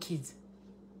with your kids?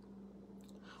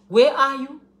 Where are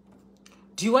you?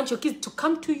 Do you want your kids to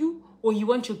come to you, or you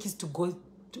want your kids to go?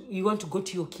 You want to go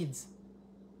to your kids?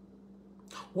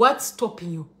 What's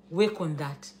stopping you? Work on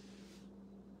that.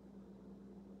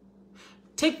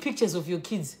 Take pictures of your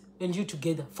kids and you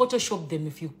together. Photoshop them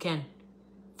if you can.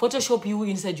 Photoshop you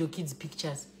inside your kids'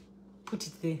 pictures. Put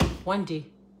it there. One day.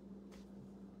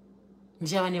 We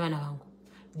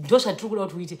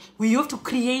have to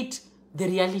create the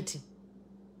reality.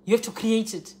 You have to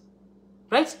create it.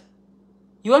 Right?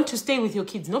 You want to stay with your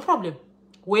kids. No problem.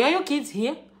 Where are your kids?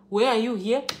 Here. Where are you?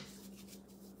 Here.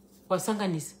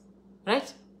 Wasanganis.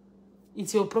 Right?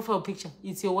 It's your profile picture.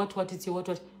 It's your what. It's your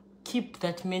what. Keep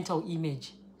that mental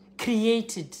image.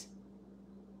 Create it.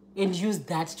 And use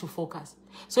that to focus.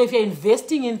 So if you're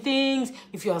investing in things,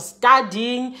 if you're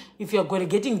studying, if you're going to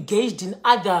get engaged in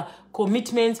other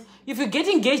commitments, if you get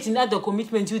engaged in other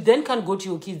commitments, you then can go to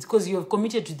your kids because you have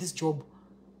committed to this job.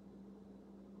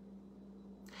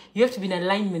 You have to be in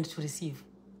alignment to receive.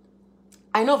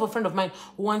 I know of a friend of mine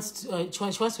who wants to, she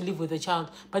wants to live with a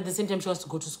child, but at the same time she wants to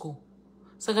go to school.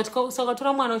 It's another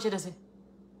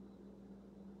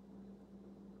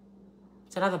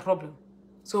problem.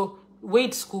 So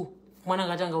wait school.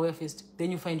 First,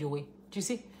 then you find your way. Do you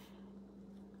see?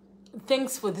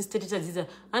 Thanks for this Tete.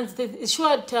 And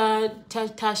sure,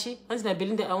 Tashi,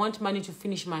 I want money to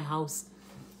finish my house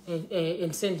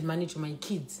and send money to my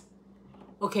kids.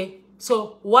 Okay.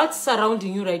 So what's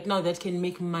surrounding you right now that can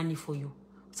make money for you?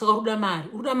 So uda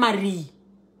mari.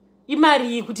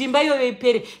 imari kuti imba iyoyo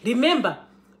ipere. Remember,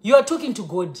 you are talking to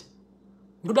God.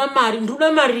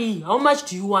 Nduda mari, how much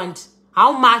do you want?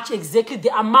 How much exactly, the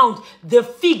amount, the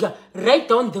figure. Write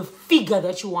down the figure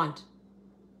that you want.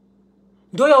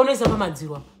 Ndo yaonesa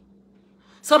pamadziro apa.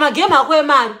 So magame ako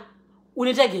emari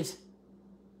une target.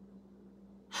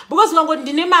 Because ukangoti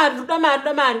ndine mari,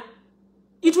 nduda mari,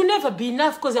 it will never be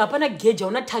enough because hapana gauge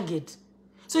una target.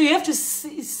 So you have to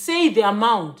say the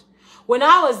amount. When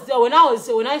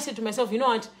I said to myself, you know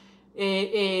what,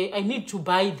 I need to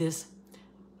buy this,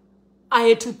 I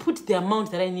had to put the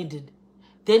amount that I needed.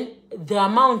 Then the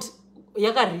amount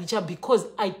yaga reach up because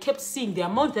I kept seeing the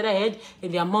amount that I had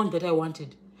and the amount that I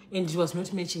wanted, and it was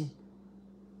not matching.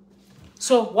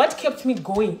 So what kept me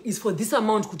going is for this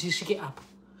amount to shake up,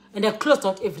 and I closed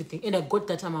out everything and I got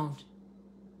that amount.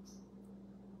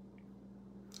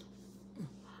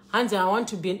 Hansi, I want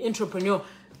to be an entrepreneur.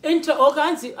 Okay,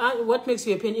 Hansi, what makes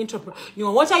you an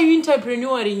entrepreneur? What are you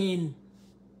entrepreneuring in?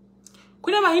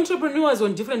 Could have entrepreneurs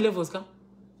on different levels, ka?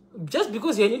 Just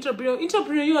because you're an entrepreneur,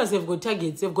 entrepreneurs have got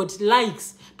targets, they've got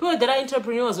likes. People that are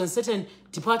entrepreneurs on certain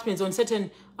departments, on certain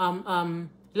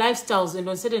lifestyles, and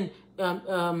on certain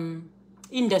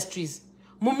industries.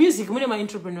 More music, many my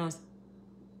entrepreneurs.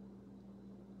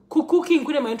 Cooking,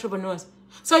 many my entrepreneurs.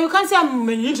 So you can't say I'm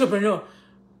an entrepreneur.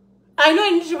 I know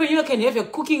an entrepreneur can have a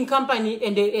cooking company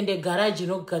and a garage,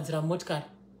 gadzira motkar.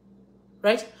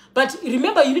 Right? But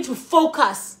remember, you need to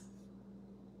focus.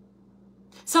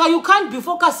 So you can't be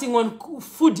focusing on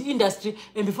food industry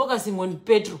and be focusing on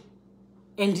petrol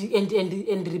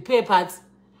and repair parts.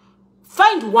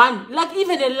 Find one, like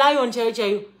even a lion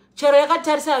chero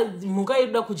yakatarisa muka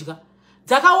yoda kudya.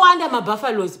 Dzakawanda ma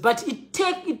buffaloes, but it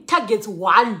targets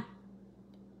one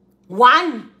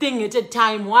thing at a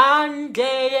time, one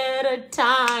day at a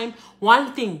time,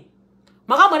 one thing.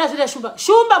 Makamona zvita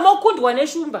shumba mokundwa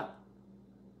neshumba.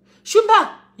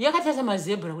 Shumba yakatarisa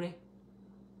mazebra kule.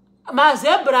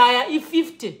 Mazebra ya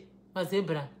i50,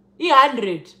 mazebra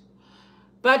i100,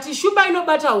 but shumba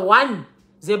inobata one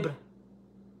zebra.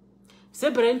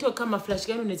 Zebra into kama flash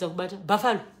kano neza kubata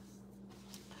buffalo.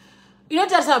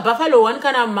 Inotarisa buffalo one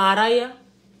kana maraya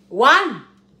one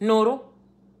noro.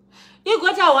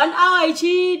 Igota 1 hour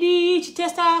ichi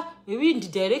testa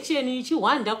wind direction ichi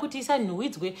wanda kuti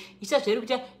isanhuidzwe ichazveri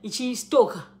kuti ichi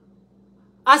stoka.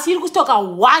 Asi iri kustoka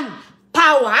 1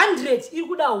 per 100 iri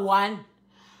kuda 1.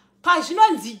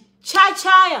 Pazvinonzi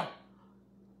chachaya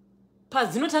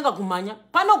pazinotanga kumanya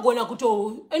panogona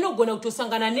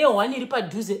kutosangana ne1 iri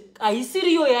padhuze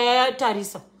aisiriyo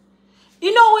yayatarisa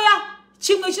inouya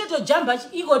chimwe chinotojamba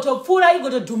igotopfura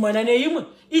igotodhumana neimwe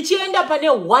ichienda pane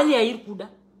 1 yairi kuda.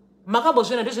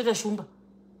 Makambozviona ndozvoita shumba.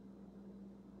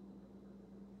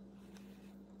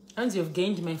 And you've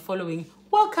gained my following.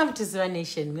 Welcome to Zuva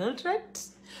Nation, Mildred.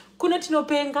 Kuno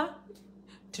tinopenga,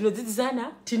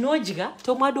 tinodzidzisana, tinodya,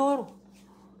 tomwa doro,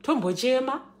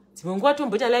 tombochema, dzimwe nguva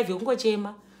tomboita live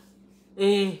yekungochema.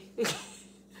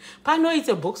 Pano it's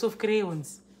a box of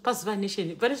crayons. PaZuva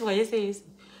Nation, panotwa yese.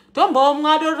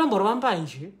 Tombomwa doro, tomborwa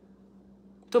mbanje.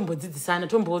 Tombodzidzisana,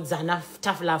 tombodzana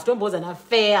tough love, tombodzana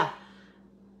fair.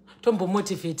 Tombo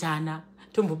motivatana,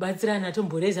 tombo batsirana,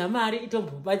 tombo reza mari,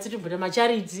 tombo batsira, tombo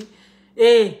macharity.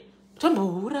 Tombo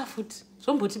hura futi,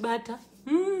 tombo tibata.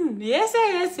 Yes.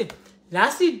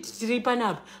 Lasi tiri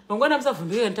panapa. Mangwana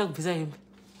msavhundurika nditakubvisa hembe.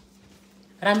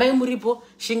 Rambai muripo,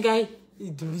 shingai,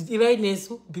 ivai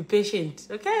nesu, be patient.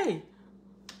 Okay.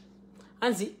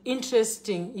 And the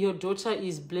interesting, your daughter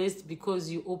is blessed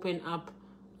because you open up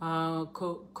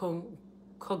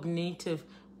cognitive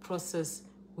process.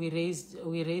 We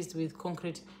raised with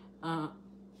concrete.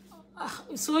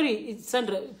 Sorry,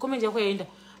 Sandra, comment yakwenda.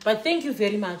 But thank you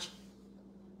very much.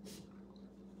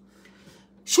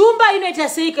 Shumba inoita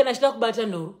sei kana chida kubata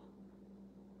noro.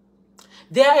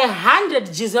 There are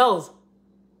 100 Giselles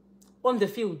on the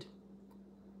field.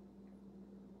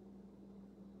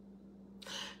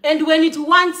 And when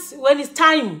it's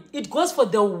time, it goes for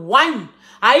the one.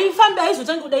 Haifambi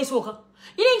haizotanga kudaisoka.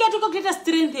 Inenge yatoka kuleta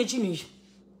strength yechinhu.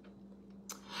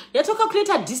 Yatoka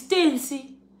kuleta distance.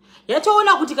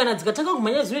 Yatoona kuti kana dzikatanga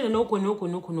kumhanya zvinoenda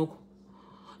noko.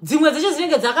 Dzimwe dzecho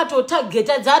dzinenge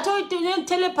dzakatotageta dzato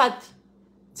telepathy.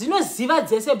 Dzinoziva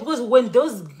dzese because when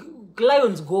those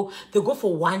lions go, they go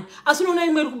for one. Asi unoona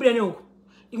imwe iri kubuda neoko.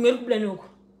 Imwe iri kubuda neoko.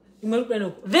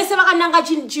 Vese vakananga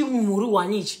chimhuri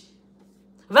one ichi.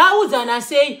 Vaudzana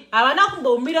sei havana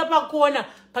kumbomira pakona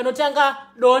panotanga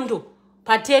dondo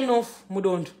pa 10 off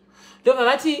mudondo. Ndobva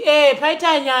vati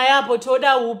paita nyaya apo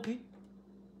toda upi.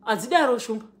 Adzidaro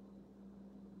shumba.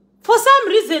 For some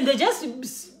reason they just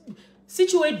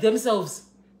situate themselves.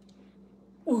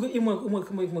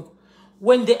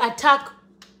 When they attack,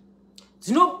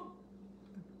 You know,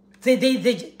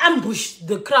 they ambush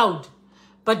the crowd,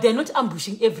 but they're not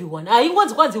ambushing everyone.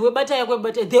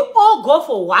 They all go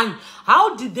for one.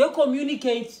 How did they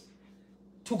communicate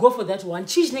to go for that one?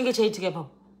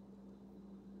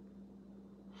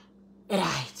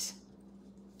 Right.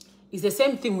 It's the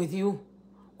same thing with you.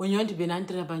 When you want to be an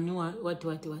entrepreneur, what?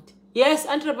 Yes,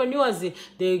 entrepreneurs,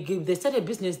 they start a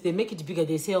business, they make it bigger,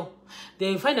 they sell.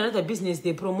 They find another business,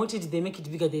 they promote it, they make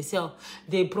it bigger, they sell.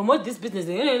 They promote this business,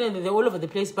 they're all over the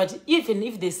place. But even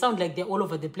if they sound like they're all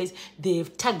over the place,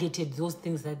 they've targeted those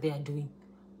things that they are doing.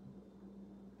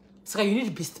 So you need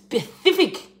to be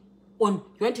specific on,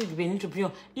 you want to be an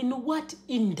entrepreneur, in what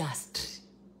industry?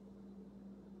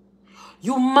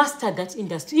 You master that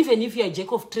industry. Even if you're a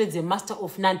jack of trades, a master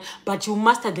of none, but you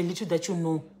master the little that you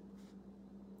know.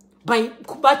 By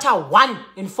better one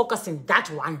and focusing that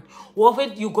one.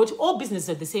 Often you go to all businesses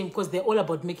are the same because they're all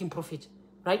about making profit,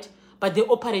 right? But they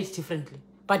operate differently.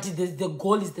 But the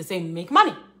goal is the same, make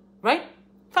money, right?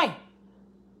 Fine.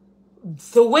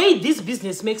 The way this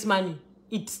business makes money,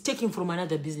 it's taken from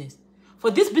another business.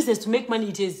 For this business to make money,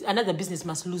 it is another business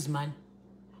must lose money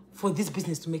for this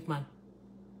business to make money.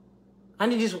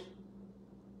 And it is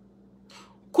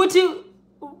kuti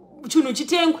chunu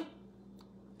chitengwe.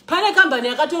 Pane company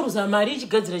yakatoruza mari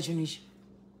ichigadzira chinhu ichi.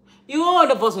 Iwe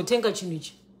wandobva uzotenga chinhu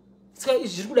ichi.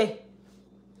 Zviri kudai.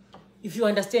 If you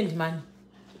understand money.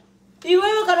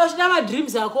 Iwewe kana uchida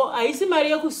madreams ako haisi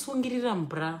mari yekusungirira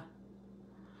mbra.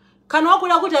 Kana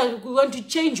wakuda kuti you want to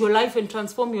change your life and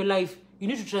transform your life, you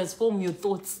need to transform your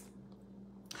thoughts.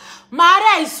 Mari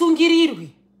haisungirirwi.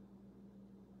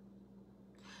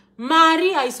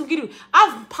 Mari haisungirirwi.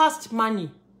 I've passed money.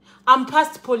 I'm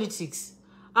past politics.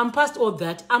 I'm past all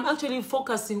that. I'm actually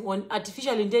focusing on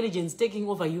artificial intelligence taking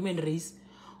over human race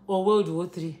or World War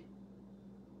III.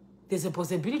 There's a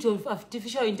possibility of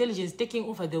artificial intelligence taking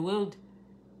over the world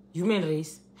human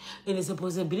race. And there's a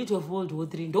possibility of World War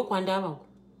III.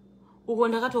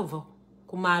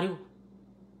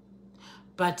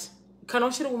 But kana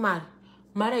uchiri kumari,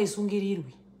 mari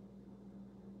haisungirirwi.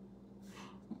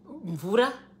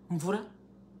 Mvura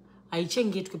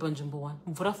haichengetwi panzvimbo 1.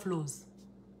 Mvura flows.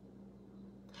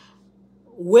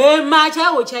 Where much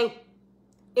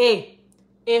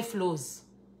air flows.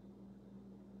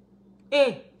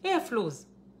 Air flows.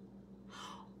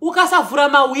 Ukasavhura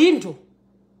mawindow,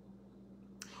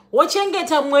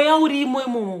 wochengeta mweya urimo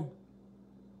imomo.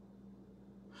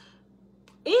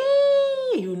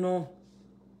 You know,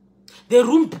 the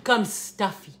room becomes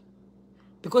stuffy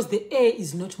because the air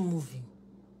is not moving.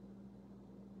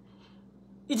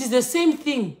 It is the same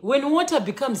thing when water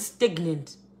becomes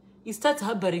stagnant. It starts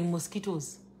harboring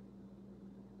mosquitoes.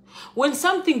 When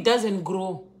something doesn't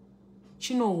grow,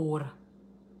 chinoora.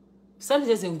 Something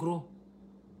doesn't grow,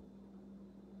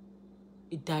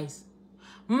 it dies.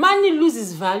 Money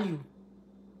loses value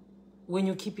when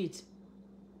you keep it.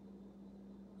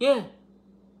 Yeah.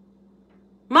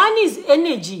 Money is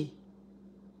energy.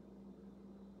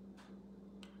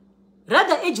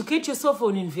 Rather educate yourself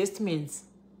on investments,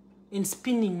 in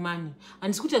spinning money.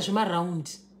 And it's good to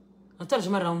round.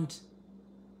 Around.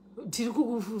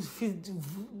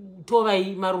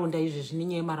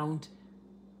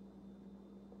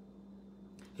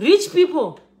 Rich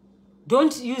people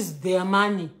don't use their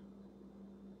money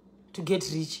to get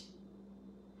rich.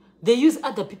 They use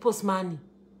other people's money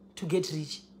to get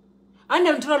rich. And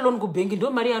I'm trying to loan go bank.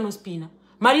 Don't marry no spinner.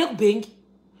 Marry a bank.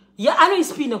 Yeah, I know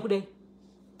spinner today.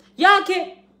 Yeah,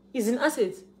 okay, is in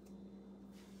assets.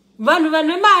 Van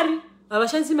marry.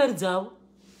 Abashansi marry zao.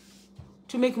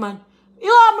 To make money. You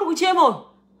are Muchemo.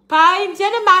 Pine,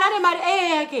 Jenny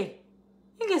Mara, okay.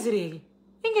 Ingeri.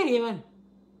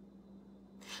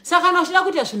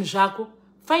 Sakanoshako,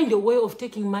 find a way of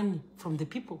taking money from the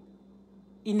people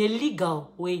in a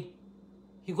legal way.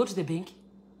 You go to the bank.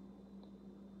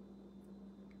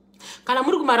 Can I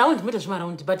move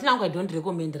around? But now I don't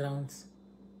recommend rounds.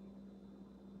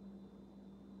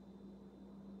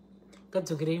 Got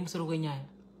to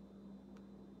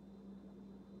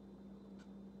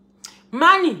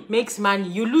money makes money.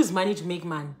 You lose money to make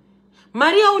money.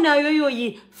 Maria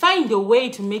unayoyoyi, find a way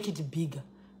to make it bigger.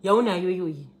 Ya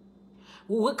unayoyoyi.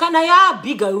 Kana ya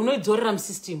bigger, you know Zoram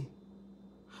system.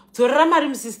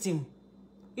 Zoram system.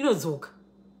 You know Zoka.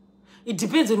 It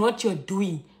depends on what you're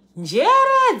doing. Because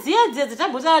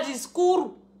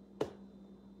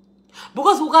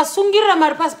ukasungira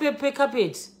maripas pe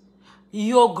carpet,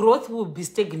 your growth will be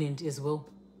stagnant as well.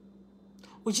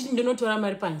 Uchiti ndonotora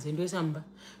mari panze ndosamba.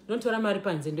 Ndonotora mari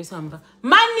panze ndosamba.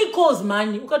 Money calls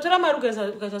money. Ukatora mari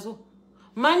ukaita so.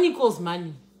 Money calls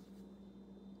money.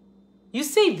 You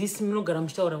say this mnogara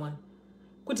mushtaura one.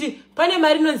 Kuti pane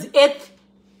mari nonzi earth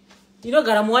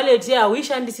inogara muwallet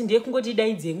hauishandisi ndiye kungoti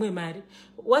daidze imwe mari.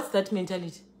 What's that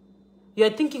mentality? You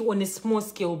are thinking on a small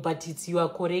scale, but you are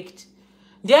correct.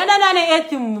 Ndiana nane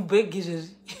earth mubhegi zviri.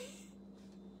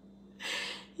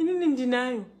 Inini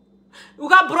ndinayo.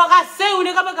 Ukabroka sei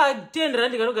unekabeka 10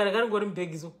 rand kanogara karongori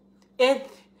mubhegi so.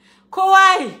 Earth.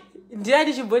 Kowai.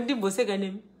 Ndiani chimbondimboseka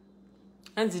nemi.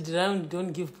 Hands it around,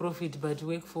 don't give profit, but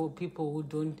work for people who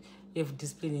don't have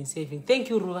discipline and saving. Thank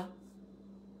you, Ruva.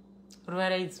 Ruva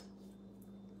writes.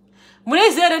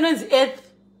 Munezera knows earth.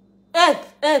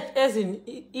 Earth as in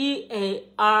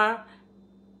EARTH.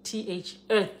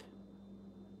 Earth.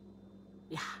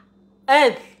 Yeah.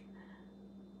 Earth.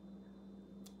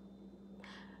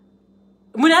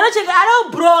 A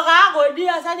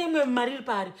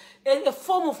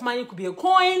form of money could be a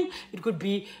coin, it could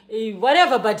be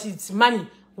whatever, but it's money.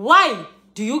 Why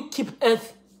do you keep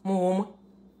earth home?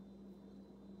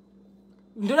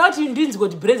 What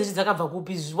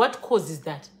causes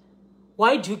that?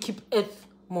 Why do you keep earth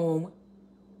home?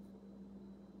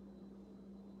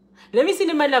 Let me see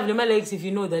the man love the legs if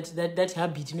you know that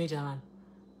habit.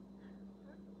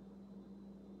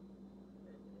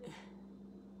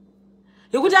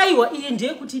 Yekuti aiwa iye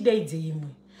ndiye kuti daidze imwe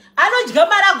anodya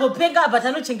mari agopenga but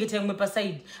anochengeta imwe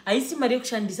paside haisi mari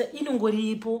yekushandisa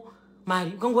inongoripo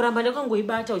mari ukangoramba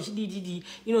nekangoibata uchidididi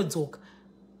inodzoka.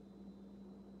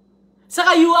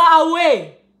 Saka you are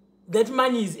aware that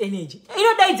money is energy.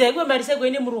 Inodaidza ikwe mari seko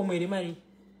ine muromo ere mari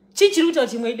chichiri kuti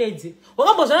kuti imwe idaidze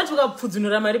wakambozvana kuti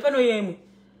ukapfudzunura mari pano iya imwe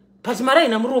but mari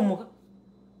haina muromo ka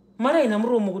mari haina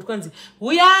muromo kuti kwanzi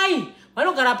uyai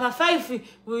vanogara pa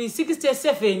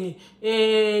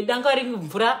 567 danga ringi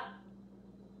mvura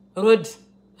road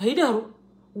haidaro.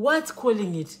 What's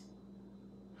calling it?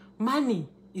 Money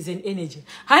is an energy.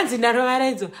 Hands in I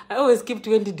always keep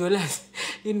 $20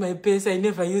 in my purse. I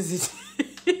never use it.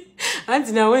 Hands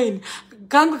in Wayne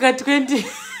kangu ka 20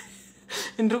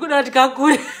 ndikuda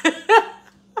tikakure.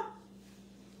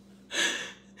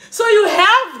 So you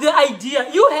have the idea,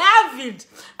 you have it.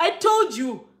 I told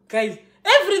you guys,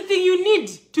 everything you need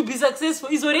to be successful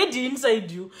is already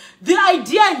inside you. The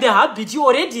idea and the habit, you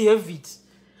already have it.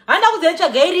 And I was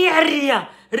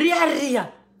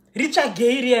richa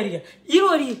gay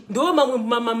irori ndo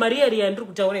mama Maria ria ndiri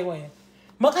kutaura iwaya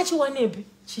makachiwanepi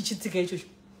chichitika ichocho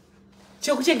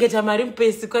chekuchengeta mari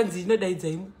mpesi kwanzi inodaidza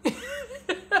imwe.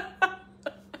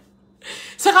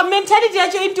 Saka mentality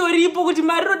yacho itoripo kuti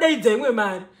mari rodaidza imwe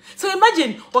mari. So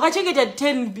imagine wakachengeta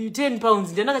 10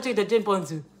 pounds ndena akachengeta 10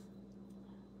 pounds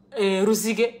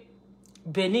Rusike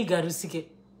Beniga Rusike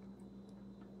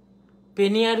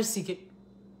Benia Rusike.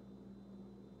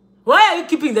 Why are you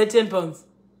keeping that 10 pounds?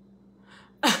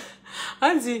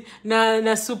 Hanzi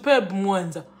na superb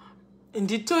Mwanza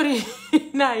nditori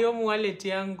nayo wallet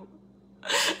yangu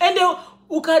and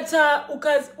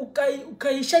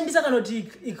ukaishandisa kanoti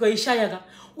ikaishayaka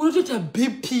unotota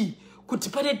BP kuti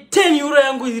pane 10 euro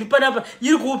yangu iri panapa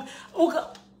iri kupi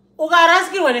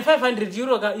ukaraskirwa ne 500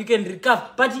 euro you can recover,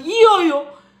 but iyoyo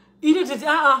inototi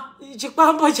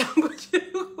chikwambo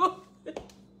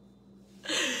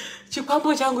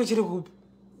changu chiri kupi.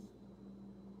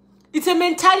 It's a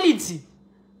mentality.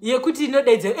 Yekuti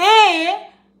inodaidza.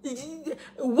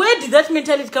 Where did that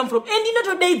mentality come from? And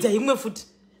inotodaidza imwe futi.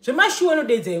 Zvemashuwa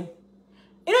inodaidza imwe.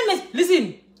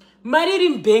 Listen, mari iri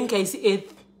mbank haisi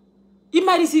earth.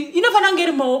 Imari inofana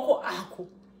ngeri maoko ako.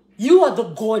 You are the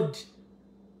God.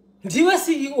 Ndiwe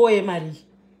CEO yemari.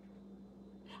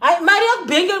 Mari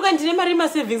yakubank ukandine mari ma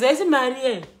savings haisi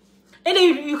mari and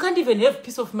you can't even have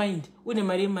peace of mind une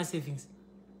mari ma savings.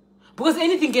 Because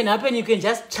anything can happen, you can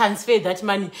just transfer that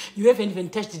money. You haven't even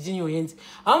touched it in your hands.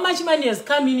 How much money has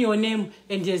come in your name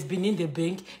and has been in the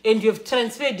bank and you have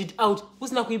transferred it out?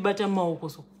 Usina kuibata maoko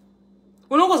so.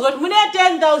 Unongozwa kuti mune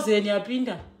 10,000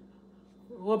 yapinda.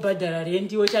 Wobhadhara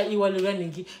rent wocha iwalula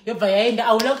ningi. Yobva yaenda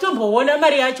auna kutomboona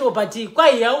mari yacho but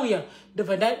kwai yauya.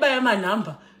 Ndobva ndabaya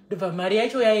manamba. Ndobva mari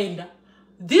yacho yaenda.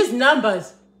 These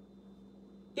numbers,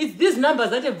 it's these numbers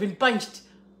that have been punched.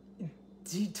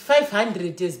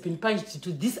 500 has been punched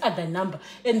to this other number,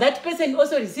 and that person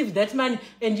also received that money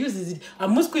and uses it.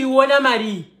 Amuskuiona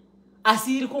mari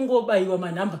asiri kungobaiwa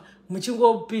manamba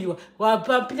muchingopirwa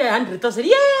wapinda 100,000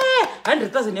 yeah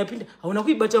 100,000 yapinda hauna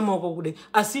kuibata maoko kudai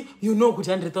asi you know kuti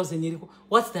 100,000 iriko.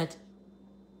 What's that?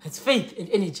 It's faith and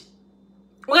energy.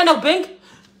 Ukaenda kubank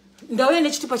ndauya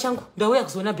nechitupa changu ndauya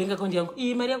kuzoona bank account yangu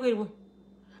iyi mari yako iripo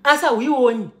asa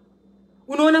uioni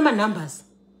unoona ma numbers,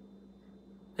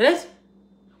 right?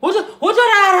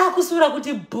 Wotorara kusura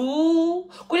kuti boo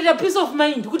kuita peace of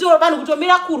mind kuti vanhu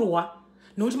kutomira kurwa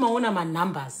nokuti maona ma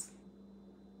numbers.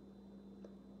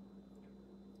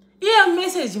 Iye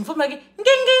message mfoma ke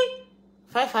ngingi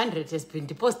 500 has been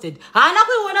deposited. Hana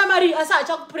kuiona mari asa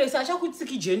achakupress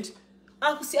achakutsiki gent.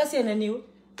 Akusiyasiyana niwe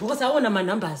because I want my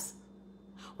numbers.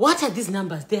 What are these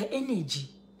numbers? They are energy.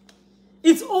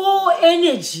 It's all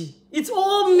energy. It's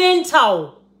all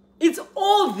mental. It's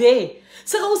all there.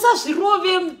 Saka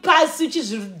usazvirove pasi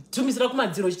uchizvidumisira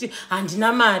kumadziro uchiti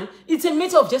handina mari. It's a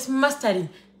matter of just mastering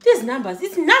these numbers.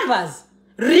 It's numbers.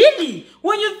 Really,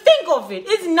 when you think of it,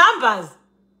 it's numbers.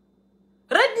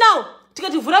 Right now,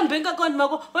 tikati bank account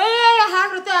mako,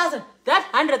 100,000. That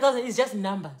 100,000 is just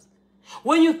numbers.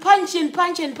 When you punch and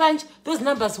punch and punch, those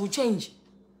numbers will change.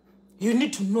 You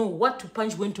need to know what to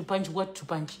punch, when to punch, what to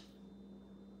punch.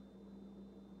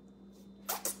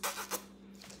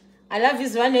 I love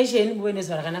this one nation. When is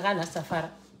Warakanaka, Nasta Fara.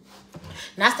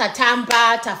 Nasta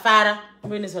Tampa, Tafara.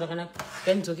 When is Warakanaka?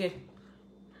 Then it's okay.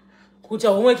 Kucha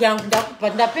homework yang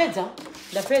but ndapedza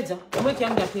homework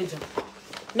yang ndapedza.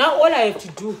 Now all I have to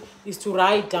do is to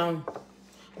write down.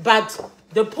 But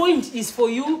the point is for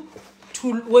you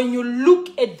to, when you look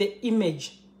at the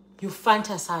image, you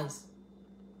fantasize.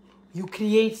 You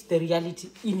create the reality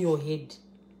in your head.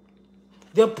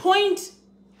 The point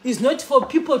is not for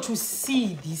people to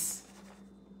see this.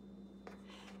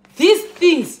 These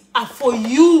things are for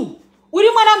you.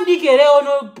 Mama,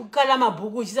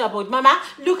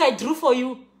 look, I drew for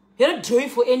you. You're not drawing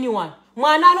for anyone.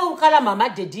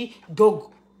 Mama, daddy, dog.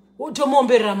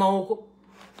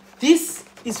 This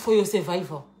is for your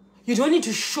survival. You don't need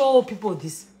to show people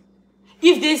this.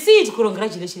 If they see it,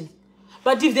 congratulations.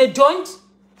 But if they don't,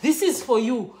 this is for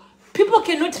you. People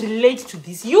cannot relate to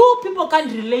this. You people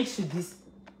can't relate to this.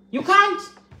 You can't.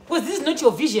 Because this is not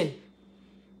your vision.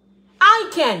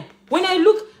 I can.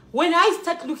 When I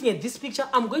start looking at this picture,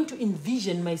 I'm going to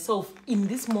envision myself in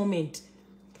this moment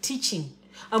teaching.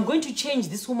 I'm going to change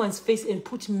this woman's face and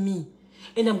put me.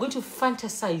 And I'm going to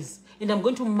fantasize. And I'm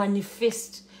going to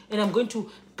manifest. And I'm going to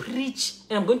preach.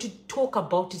 And I'm going to talk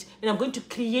about it. And I'm going to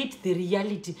create the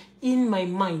reality in my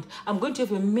mind. I'm going to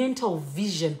have a mental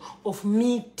vision of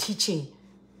me teaching.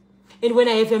 And when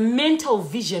I have a mental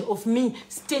vision of me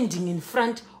standing in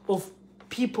front of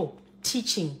people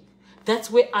teaching,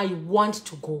 that's where I want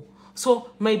to go.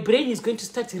 So my brain is going to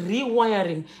start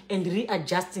rewiring and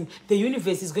readjusting. The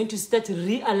universe is going to start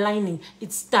realigning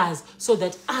its stars so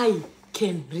that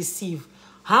can receive.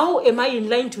 How am I in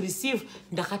line to receive?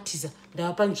 I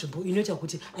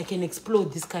can explore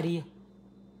this career.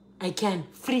 I can,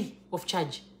 free of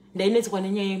charge.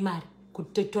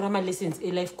 Kutora my lessons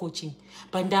in life coaching.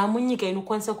 But ndamunyika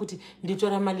inokwanisa kuti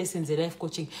nditora my lessons in life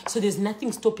coaching. So there's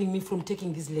nothing stopping me from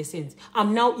taking these lessons.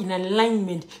 I'm now in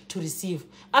alignment to receive.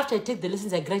 After I take the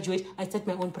lessons, I graduate, I start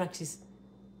my own practice.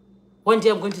 One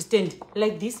day I'm going to stand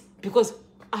like this because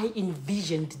I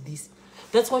envisioned this.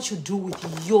 That's what you do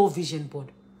with your vision board.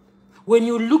 When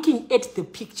you're looking at the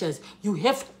pictures, you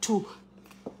have to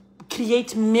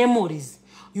create memories.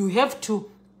 You have to,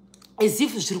 as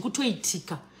if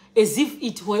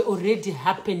it were already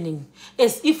happening,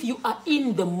 as if you are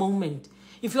in the moment.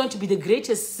 If you want to be the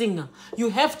greatest singer, you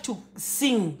have to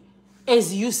sing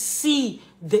as you see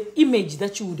the image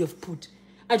that you would have put.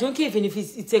 I don't care even if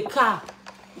it's a car.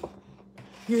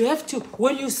 You have to,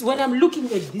 when I'm looking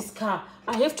at this car,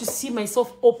 I have to see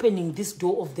myself opening this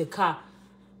door of the car,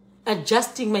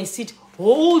 adjusting my seat,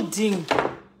 holding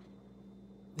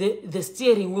the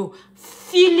steering wheel,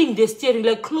 feeling the steering,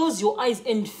 like close your eyes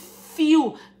and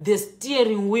feel the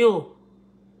steering wheel.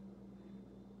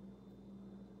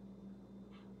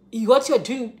 What you're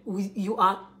doing, you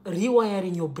are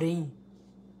rewiring your brain.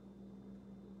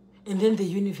 And then the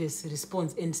universe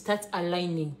responds and starts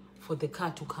aligning for the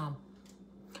car to come.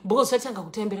 Because chatanga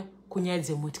kutembera kunyaya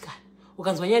dzemotikari.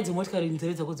 Ukanzwa nyaya dzemotikari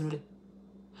nzeve dzako dzinode.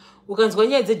 Ukanzwa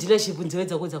nyaya dealership nzeve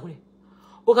dzako dzakule.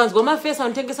 Ukanzwa mafesa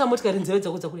anotengesa motikari nzeve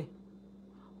dzako dzakule.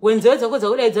 When nzeve dzako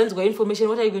dzakule dzanzwa information,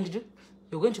 what are you going to do?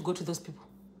 You're going to go to those people.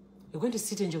 You're going to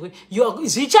sit and you're going.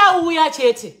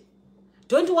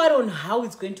 Don't worry on how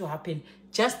it's going to happen.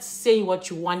 Just say what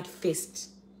you want first.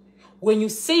 When you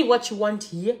say what you want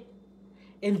here,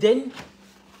 and then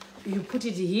you put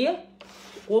it here,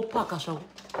 you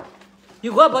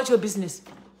go about your business.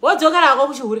 What's your cara?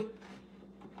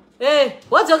 Hey,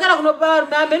 what's your cara?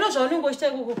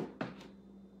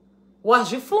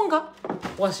 Wajifunga,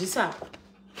 wajisa.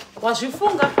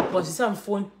 Wajifunga, wajisa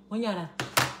mfoni.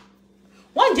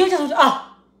 One day, just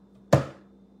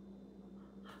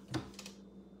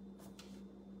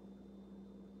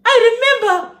I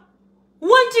remember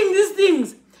wanting these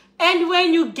things. And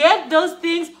when you get those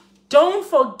things, don't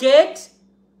forget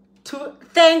to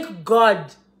thank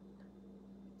God.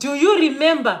 Do you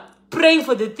remember praying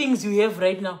for the things you have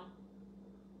right now?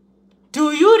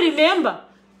 Do you remember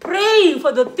praying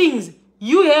for the things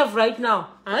you have right now.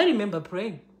 I remember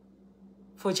praying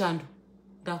for Chandu,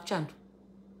 Dark Chandu.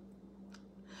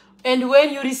 And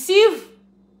when you receive,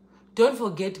 don't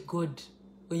forget God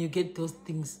when you get those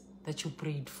things that you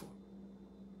prayed for.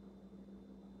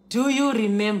 Do you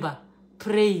remember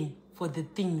praying for the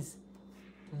things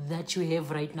that you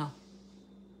have right now?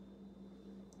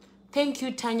 Thank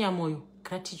you, Tanya Moyo.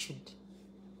 Gratitude.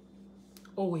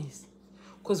 Always.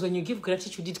 Because when you give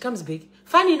gratitude, it comes back.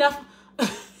 Funny enough,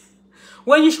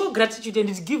 when you show gratitude and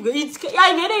it gives,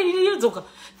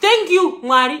 thank you,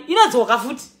 Mari. You know,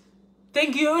 food.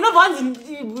 Thank you. You know, once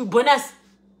bonus.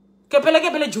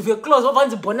 Kepele juve close.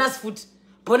 Once bonus food.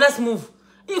 Bonus move.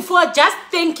 If you are just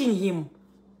thanking him.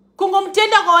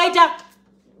 Kungomtenda kawaita.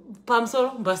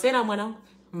 Pamsoro. Mbasera mwanangu.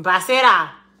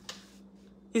 Mbasera.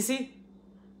 You see?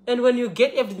 And when you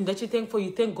get everything that you thank for,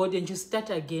 you thank God and you start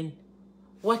again.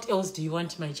 What else do you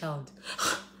want, my child?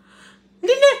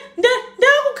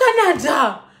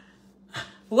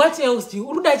 What else do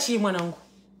you?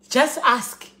 Just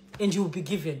ask and you will be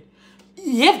given.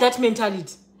 You have that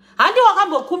mentality. What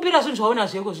else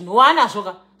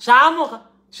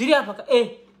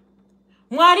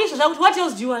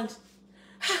do you want?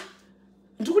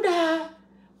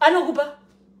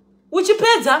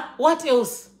 What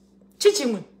else?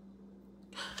 Chichimwe.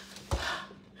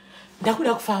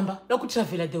 Dakuda kufamba, dakuda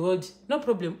travel the world, no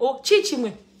problem. Oh,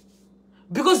 chichimwe.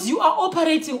 Because you are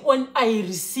operating on I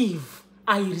receive.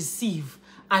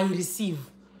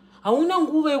 Hauna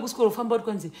nguva yokuswera kufamba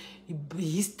kwanze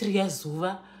history ya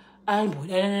Zuva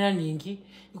aimbodana ningi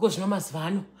iko zvino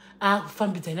mazivano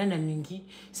akufambidzana naningi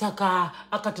saka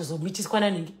akatozomitiswa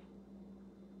naningi.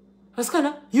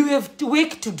 Vasikana, you have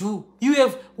work to do. You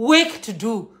have work to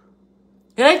do.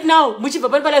 Right now, muchibva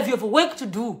pani palive, you have work to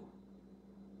do.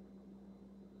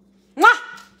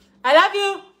 I love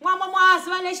you.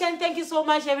 Zuva Nation. Thank you so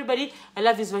much, everybody. I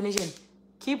love you, Zuva Nation.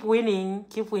 Keep winning.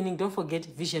 Keep winning. Don't forget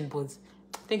vision boards.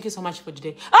 Thank you so much for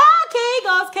today.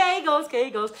 Oh,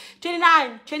 K-girls.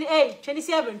 29, 28,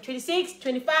 27, 26,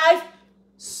 25.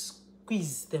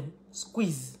 Squeeze them.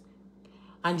 Squeeze.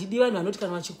 And the one not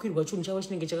can watch you quit what you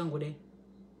chinenge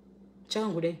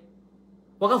chakangodai.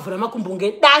 Wakavhura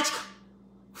makumbunge dacha.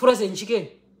 Frozen chicken.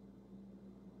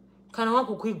 Kana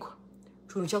wakukwigwa.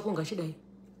 Chunhu chako ngachidai.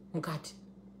 Mukati.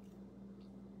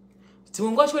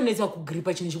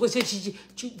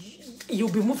 You'll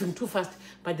be moving too fast.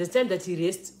 By the time that you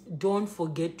rest, don't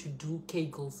forget to do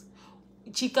kegels.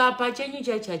 Chikapa chenyu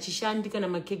chacha chishandika na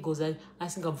makegels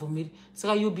asingabvumiri.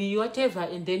 So you'll be whatever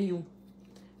and then you.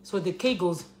 So the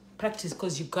kegels practice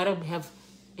because you gotta have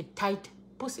a tight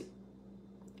pussy.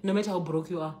 No matter how broke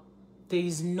you are, there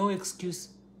is no excuse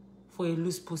for a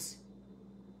loose pussy.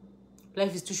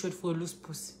 Life is too short for a loose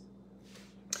pussy.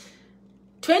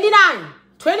 29,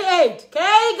 28,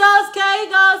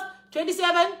 K-girls,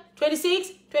 27, 26,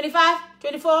 25,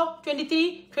 24,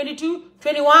 23, 22,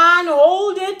 21,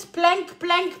 hold it, plank,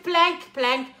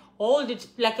 hold it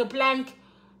like a plank,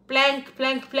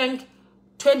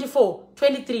 24,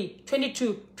 23,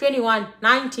 22, 21,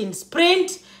 19,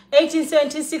 sprint, 18,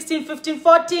 17, 16, 15,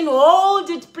 14, hold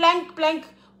it, plank,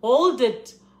 hold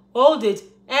it,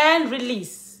 and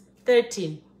release,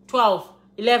 13, 12,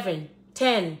 11,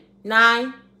 10,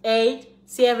 9, 8,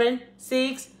 7,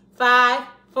 6, 5,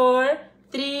 4,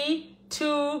 3,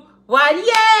 2, 1. Yay!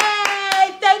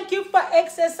 Thank you for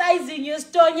exercising your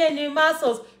stonyeni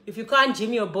muscles. If you can't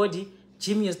gym your body,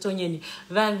 gym your stonyeni.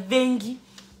 Vanvengi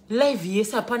live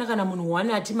yes apana kana munhu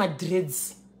wana ati ma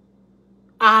dreads.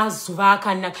 Azuva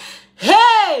kana.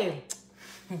 Hey!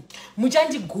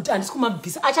 Muchandi good andisi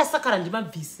kumabvisi. Acha sakara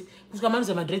ndimabvisi. Kusika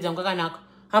mamze ma dreads yangu akanaka.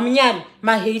 Hamunyari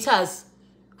ma haters.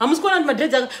 Hamusikona ndi ma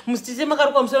dreads musitise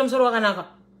makaruka musoro wakanaka.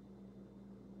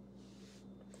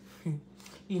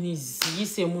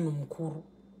 Inizise munhu mukuru.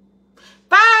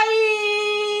 Bye!